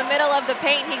there down the middle of the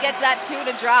paint. He gets that 2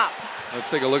 to drop. Let's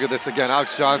take a look at this again.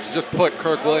 Alex Johnson just put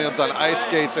Kirk Williams on ice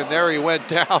skates, and there he went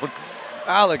down.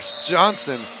 Alex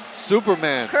Johnson,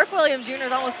 Superman. Kirk Williams Jr.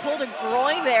 has almost pulled a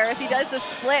groin there as he does the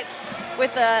splits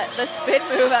with the spin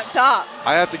move up top.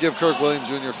 I have to give Kirk Williams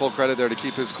Jr. full credit there to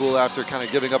keep his cool after kind of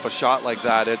giving up a shot like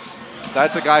that.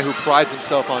 That's a guy who prides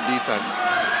himself on defense.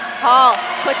 Hall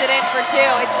puts it in for 2.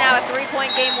 It's now a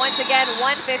 3-point game once again,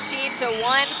 115 to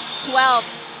 112.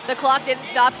 The clock didn't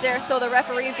stop there, so the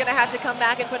referee is going to have to come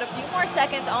back and put a few more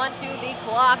seconds onto the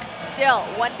clock. Still,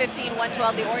 115,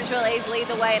 112. The Orangeville A's lead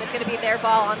the way, and it's going to be their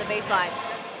ball on the baseline.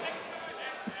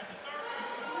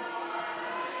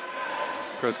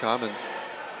 Chris Commons.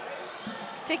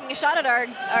 Taking a shot at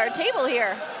our table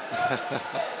here.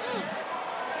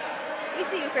 We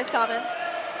see you, Chris Commons.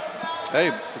 Hey,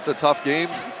 it's a tough game.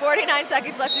 49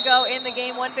 seconds left to go in the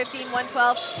game. 115,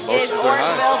 112 is Emotions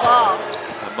Orangeville ball.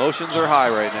 Emotions are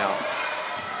high right now.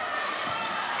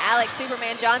 Alex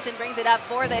Superman Johnson brings it up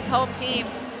for this home team.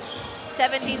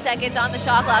 17 seconds on the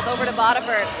shot clock, over to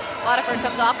Bodiford. Bodiford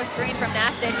comes off a screen from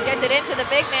Nastich, gets it into the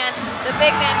big man. The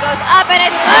big man goes up, and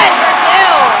it's good for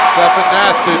 2. Stefan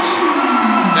Nastich.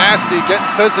 Nasty, getting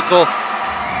physical.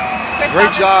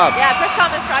 Great job. Yeah, Chris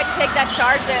Commons tried to take that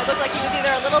charge there. It looked like he was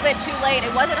either a little bit too late,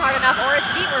 it wasn't hard enough, or his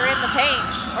feet were in the paint,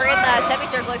 or in the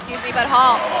semicircle, excuse me, but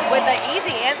Hall with the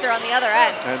easy answer on the other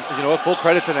end. And you know what, full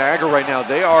credit to Niagara right now.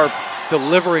 They are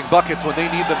delivering buckets when they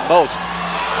need them most.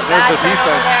 And there's the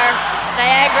defense. There.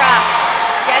 Niagara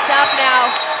gets up now,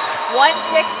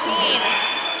 116.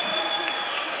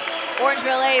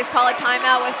 Orangeville A's call a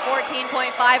timeout with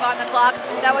 14.5 on the clock.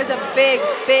 That was a big,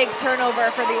 big turnover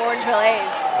for the Orangeville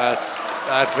A's.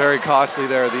 That's very costly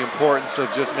there. The importance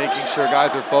of just making sure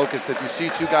guys are focused. If you see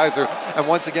 2 guys and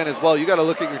once again as well, you got to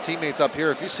look at your teammates up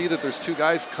here. If you see that there's 2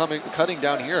 guys cutting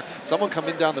down here, someone come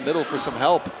in down the middle for some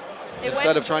help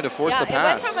instead of trying to force the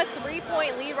pass. It went from a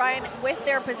 3-point lead, Ryan, with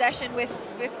their possession with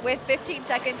 15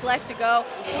 seconds left to go.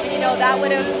 And, you know, that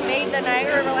would have made the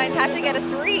Niagara River Lions have to get a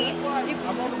 3.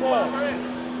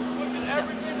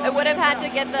 It would have had to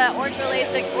get the Orangeville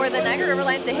A's or the Niagara River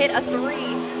Lions to hit a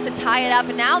 3 to tie it up.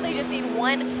 And now they just need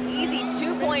one easy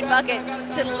 2-point bucket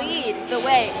to lead the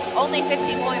way. Only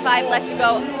 15.5 left to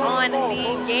go on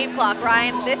the game clock.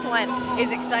 Ryan, this one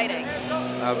is exciting.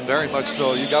 Very much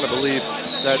so. You got to believe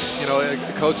that, you know,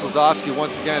 Coach Lazowski,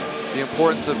 once again, the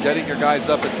importance of getting your guys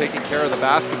up and taking care of the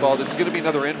basketball. This is going to be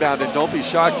another inbound, and don't be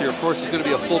shocked here. Of course, there's going to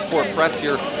be a full court press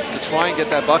here to try and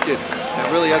get that bucket.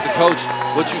 And really, as a coach,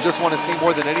 what you just want to see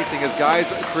more than anything is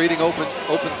guys creating open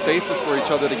spaces for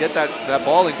each other to get that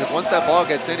ball in, because once that ball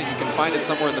gets in and you can find it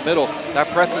somewhere in the middle, that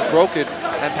press is broken,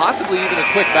 and possibly even a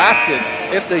quick basket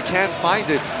if they can find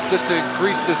it, just to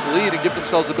increase this lead and give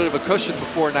themselves a bit of a cushion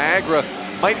before Niagara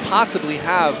might possibly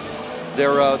have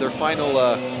their final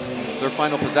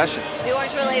possession. The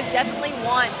Orangeville A's definitely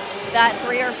want that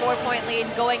 3 or 4-point lead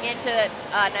going into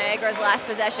Niagara's last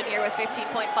possession here with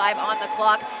 15.5 on the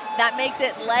clock. That makes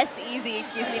it less easy,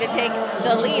 to take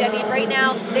the lead. I mean, right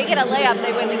now, they get a layup,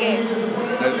 they win the game.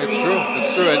 It's true,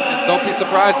 it's true. And don't be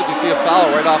surprised if you see a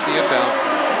foul right off the inbound.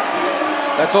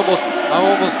 That's I'm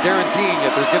almost guaranteeing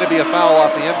it. There's going to be a foul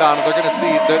off the inbound, and they're going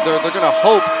to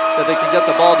hope that they can get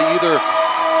the ball to either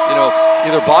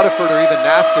Bodiford or even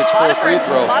Nastich for a free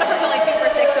throw. Bodiford's only 2 for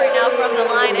 6 right now from the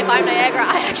line. If I'm Niagara,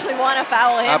 I actually want to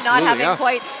foul him, not having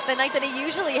quite the night that he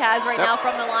usually has right now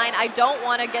from the line. I don't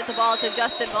want to get the ball to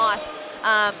Justin Moss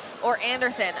or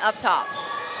Anderson up top.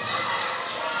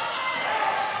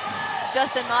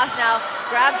 Justin Moss now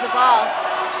grabs the ball.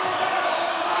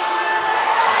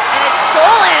 And it's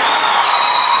stolen.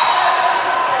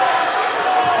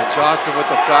 And Johnson with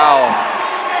the foul.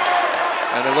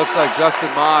 And it looks like Justin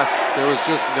Moss, there was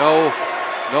just no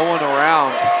one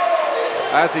around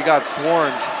as he got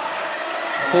swarmed.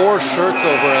 4 shirts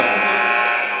over him.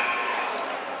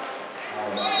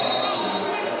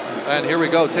 And here we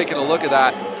go, taking a look at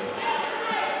that.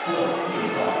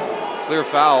 Clear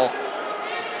foul.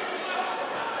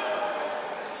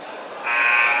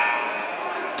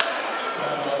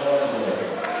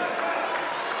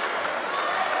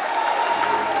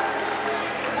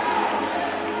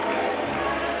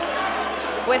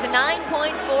 With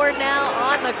 9.4 now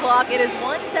on the clock, it is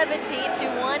 117 to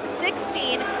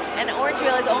 116, and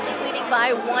Orangeville is only leading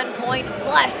by 1 point.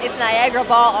 Plus, it's Niagara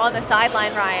ball on the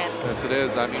sideline, Ryan. Yes, it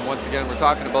is. I mean, once again, we're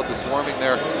talking about the swarming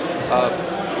there.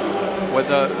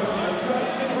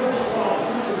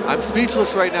 I'm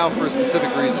speechless right now for a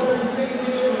specific reason.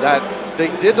 That they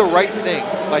did the right thing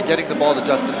by getting the ball to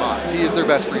Justin Moss. He is their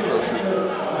best free throw shooter.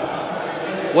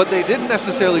 What they didn't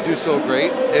necessarily do so great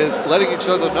is letting each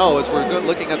other know, as we're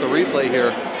looking at the replay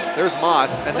here, there's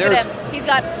Moss, and Look at him. He's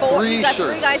got 4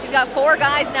 guys. He's got 4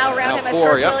 guys now around him as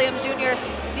Kirk Williams Jr.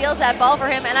 steals that ball for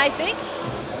him. And I think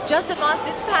Justin Moss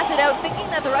didn't pass it out thinking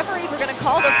that the referees were going to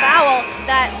call the foul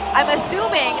that I'm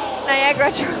assuming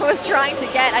Niagara was trying to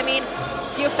get. I mean,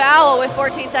 you foul with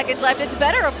 14 seconds left. It's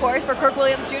better, of course, for Kirk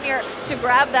Williams Jr. to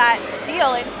grab that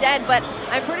steal instead, but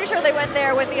I'm pretty sure they went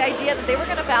there with the idea that they were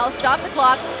going to foul, stop the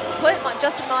clock, put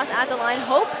Justin Moss at the line,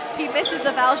 hope he misses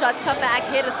the foul shots, come back,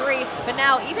 hit a 3. But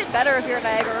now, even better if you're a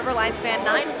Niagara River Lions fan,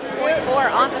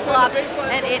 9.4 on the clock,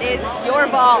 and it is your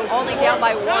ball, only down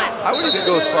by 1. I would even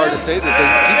go as far to say that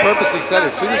he purposely said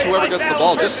as soon as whoever gets the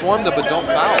ball, just swarm them but don't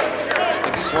foul.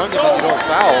 If you swarm them and you don't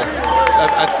foul,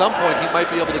 at some point he might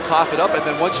be able to cough it up, and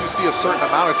then once you see a certain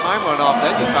amount of time run off,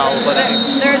 then you foul. But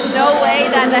there's no way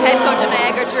that the head coach of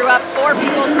Niagara drew up 4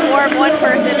 people swarm 1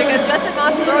 person, because Justin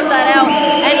Moss throws that out.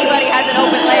 Anybody has an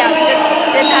open layup. He just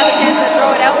didn't have a chance to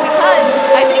throw it out because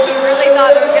I think he really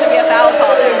thought there was going to be a foul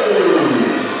call there.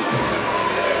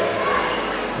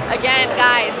 Again,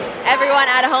 guys, everyone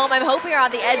at home, I'm hoping you're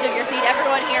on the edge of your seat.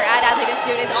 Everyone here at Athlete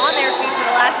Institute is on their feet for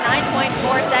the last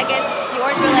 9.4 seconds. The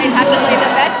Orangeville A's have to play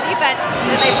the best defense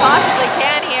that they possibly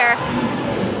can here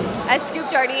as Scoop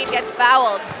Jardine gets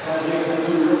fouled.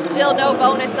 Still no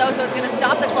bonus though, so it's going to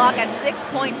stop the clock at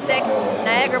 6.6.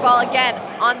 Niagara ball again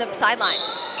on the sideline.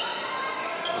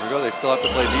 There we go, they still have to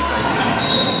play defense.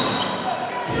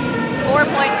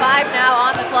 4.5 now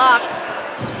on the clock.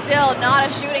 Still not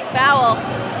a shooting foul.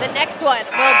 The next one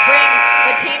will bring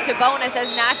the team to bonus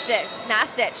as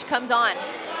Nastich comes on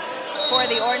for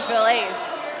the Orangeville A's.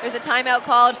 There's a timeout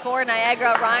called for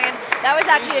Niagara. Ryan, that was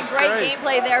actually a great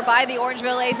gameplay there by the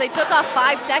Orangeville A's. They took off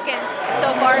 5 seconds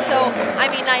so far, so I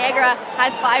mean Niagara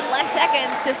has 5 less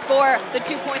seconds to score the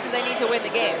 2 points that they need to win the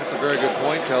game. That's a very good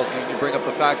point, Kelsey. You bring up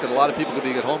the fact that a lot of people could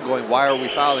be at home going, why are we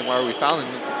fouling, why are we fouling?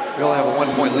 We only have a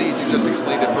 1-point lead. You just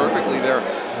explained it perfectly there.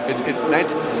 It's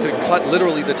meant to cut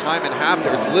literally the time in half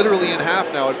there. It's literally in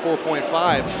half now at 4.5,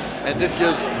 and this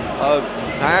gives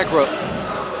Niagara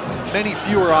many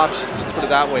fewer options, let's put it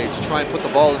that way, to try and put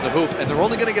the ball in the hoop, and they're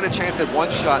only going to get a chance at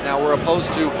 1 shot now, where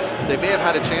opposed to they may have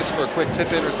had a chance for a quick tip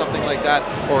in or something like that,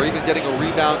 or even getting a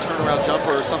rebound, turnaround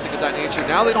jumper or something of that nature.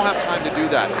 Now they don't have time to do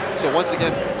that. So once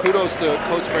again, kudos to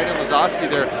Coach Brandon Lazowski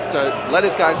there to let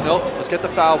his guys know, let's get the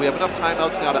foul. We have enough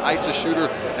timeouts now to ice a shooter,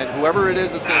 and whoever it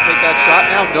is that's going to take that shot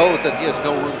now knows that he has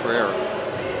no room for error.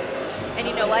 And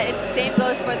you know what? It's the same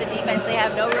goes for the defense. They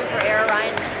have no room for error,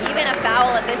 Ryan. Even a foul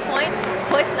at this point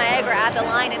puts Niagara at the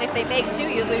line, and if they make 2,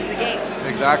 you lose the game.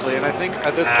 Exactly, and I think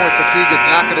at this point fatigue is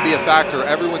not going to be a factor.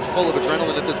 Everyone's full of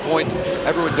adrenaline at this point.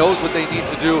 Everyone knows what they need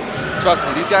to do. Trust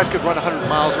me, these guys could run 100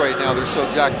 miles right now. They're so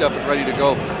jacked up and ready to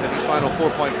go in these final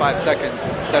 4.5 seconds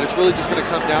that it's really just going to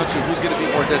come down to who's going to be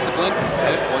more disciplined,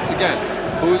 and once again,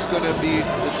 who's going to be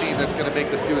the team that's going to make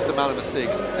the fewest amount of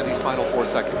mistakes in these final 4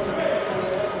 seconds.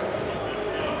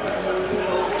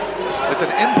 It's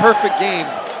an imperfect game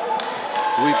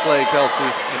we play, Kelsey.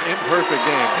 An imperfect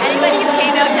game. Anybody who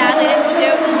came out to Athlete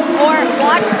Institute or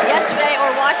watched yesterday or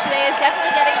watched today is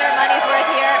definitely getting their money's worth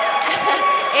here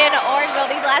in Orangeville.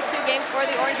 These last 2 games for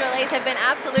the Orangeville A's have been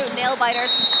absolute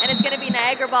nail-biters, and it's going to be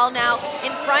Niagara ball now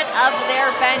in front of their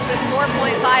bench with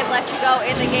 4.5 left to go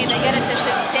in the game. They get it to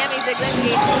Sammy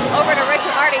Ziglinski, over to Rich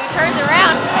Amardi. He turns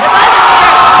around. The buzzer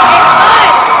beater is good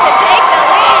to take the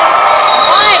lead.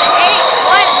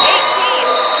 118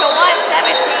 to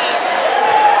 117.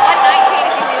 119,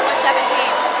 excuse me,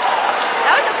 117.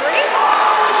 That was a 3?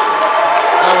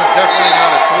 That was definitely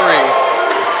not a 3.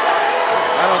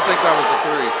 I don't think that was a 3.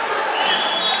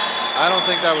 I don't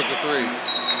think that was a 3.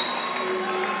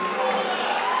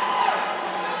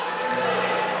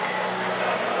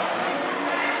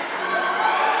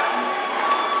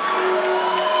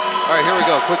 All right, here we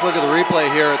go. Quick look at the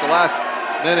replay here at the last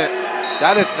minute.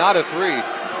 That is not a 3.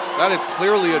 That is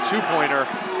clearly a 2-pointer.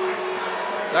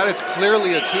 That is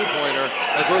clearly a 2-pointer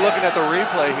as we're looking at the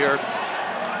replay here.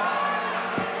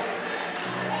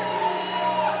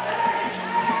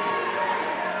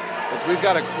 As we've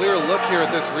got a clear look here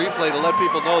at this replay to let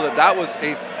people know that that was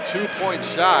a 2-point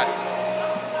shot.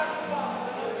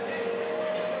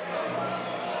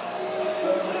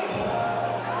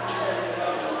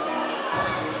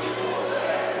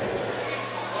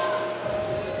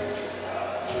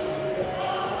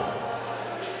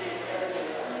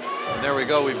 There we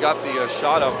go. We've got the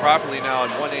shot up properly now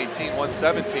at 118,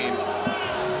 117.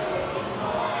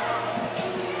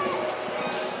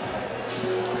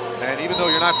 And even though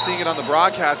you're not seeing it on the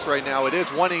broadcast right now, it is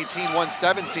 118, 117.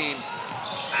 118, 117.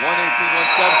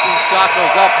 Shot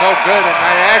goes up, no good. And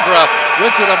Niagara,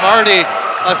 Richard Amardi,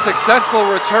 a successful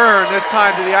return this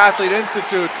time to the Athlete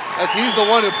Institute, as he's the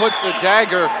one who puts the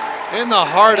dagger in the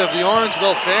heart of the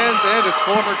Orangeville fans and his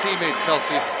former teammates,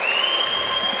 Kelsey.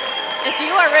 If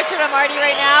you are Richard Amardi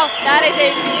right now, that is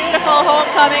a beautiful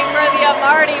homecoming for the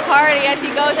Amardi party as he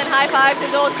goes and high-fives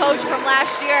his old coach from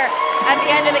last year. at the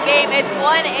end of the game. It's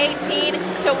 118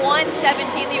 to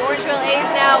 117. The Orangeville A's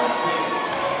now.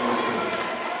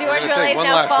 The Orangeville A's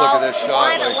now fall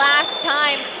one last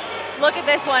time. Look at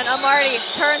this one. Amardi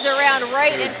turns around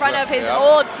right in front of his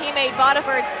old teammate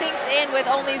Bodiford, sinks in with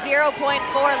only 0.4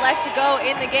 left to go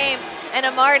in the game. And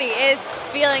Amardi is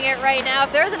feeling it right now.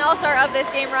 If there's an all-star of this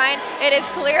game, Ryan, it is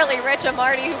clearly Rich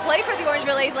Amardi, who played for the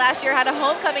Orangeville A's last year, had a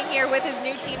homecoming here with his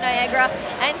new team, Niagara,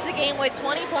 ends the game with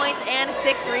 20 points and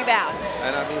 6 rebounds.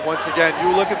 And I mean, once again,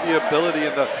 you look at the ability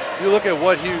and you look at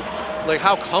what he, like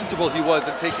how comfortable he was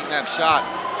in taking that shot.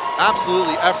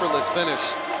 Absolutely effortless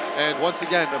finish. And once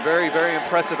again, a very, very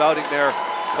impressive outing there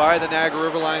by the Niagara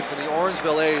River Lions and the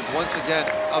Orangeville A's. Once again,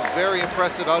 a very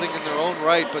impressive outing in their own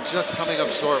right, but just coming up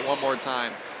short one more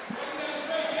time.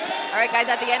 All right,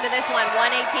 guys, at the end of this one,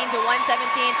 118 to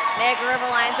 117. Niagara River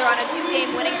Lions are on a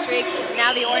 2-game winning streak.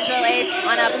 Now the Orangeville A's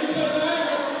on a...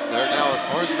 They're now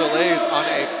Orangeville A's on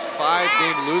a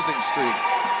 5-game losing streak.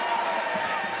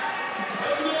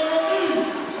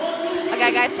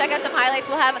 Okay, guys, check out some highlights.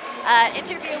 We'll have an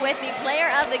interview with the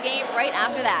player of the game right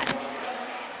after that.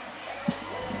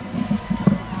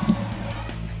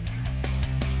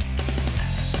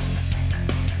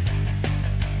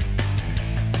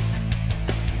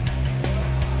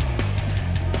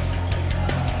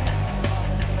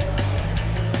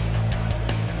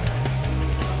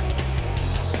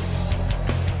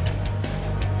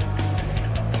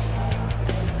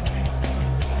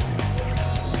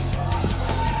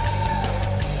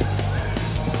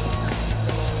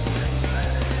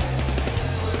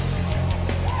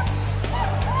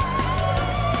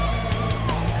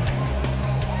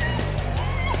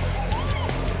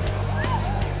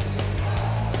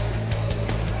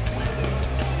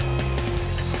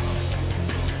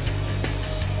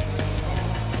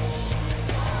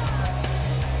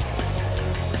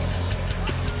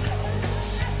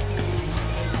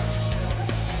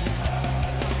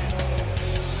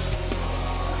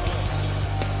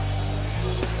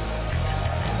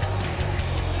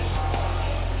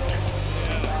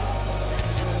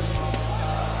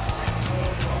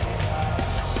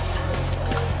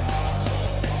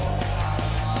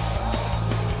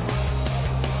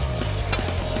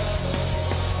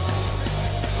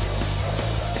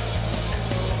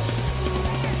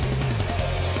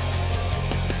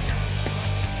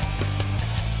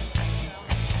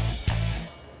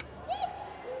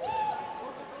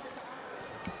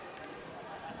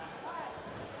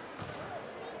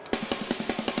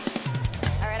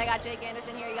 Jake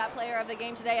Anderson here. You got player of the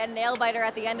game today, a nail biter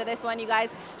at the end of this one. You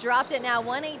guys dropped it now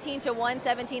 118 to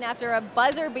 117 after a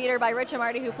buzzer beater by Rich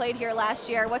Amardi, who played here last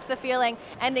year. What's the feeling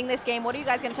ending this game? What are you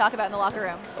guys going to talk about in the locker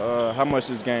room? How much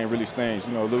this game really stings.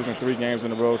 You know, losing 3 games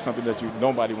in a row is something that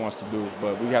nobody wants to do,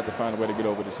 but we have to find a way to get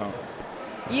over this hump.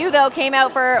 You, though, came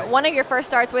out for one of your first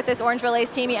starts with this Orangeville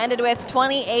A's team. You ended with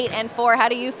 28-4. How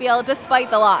do you feel despite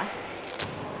the loss?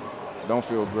 I don't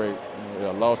feel great. You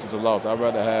know, a loss is a loss. I'd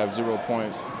rather have 0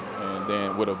 points and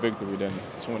then with a victory than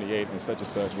 28 and such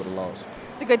with a loss.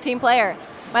 It's a good team player.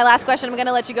 My last question, I'm going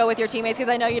to let you go with your teammates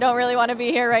because I know you don't really want to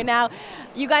be here right now.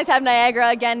 You guys have Niagara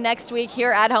again next week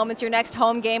here at home. It's your next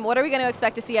home game. What are we going to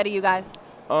expect to see out of you guys?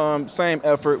 Same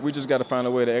effort. We just got to find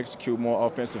a way to execute more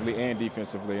offensively and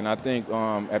defensively. And I think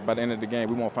by the end of the game,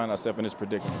 we won't find ourselves in this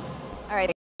predicament.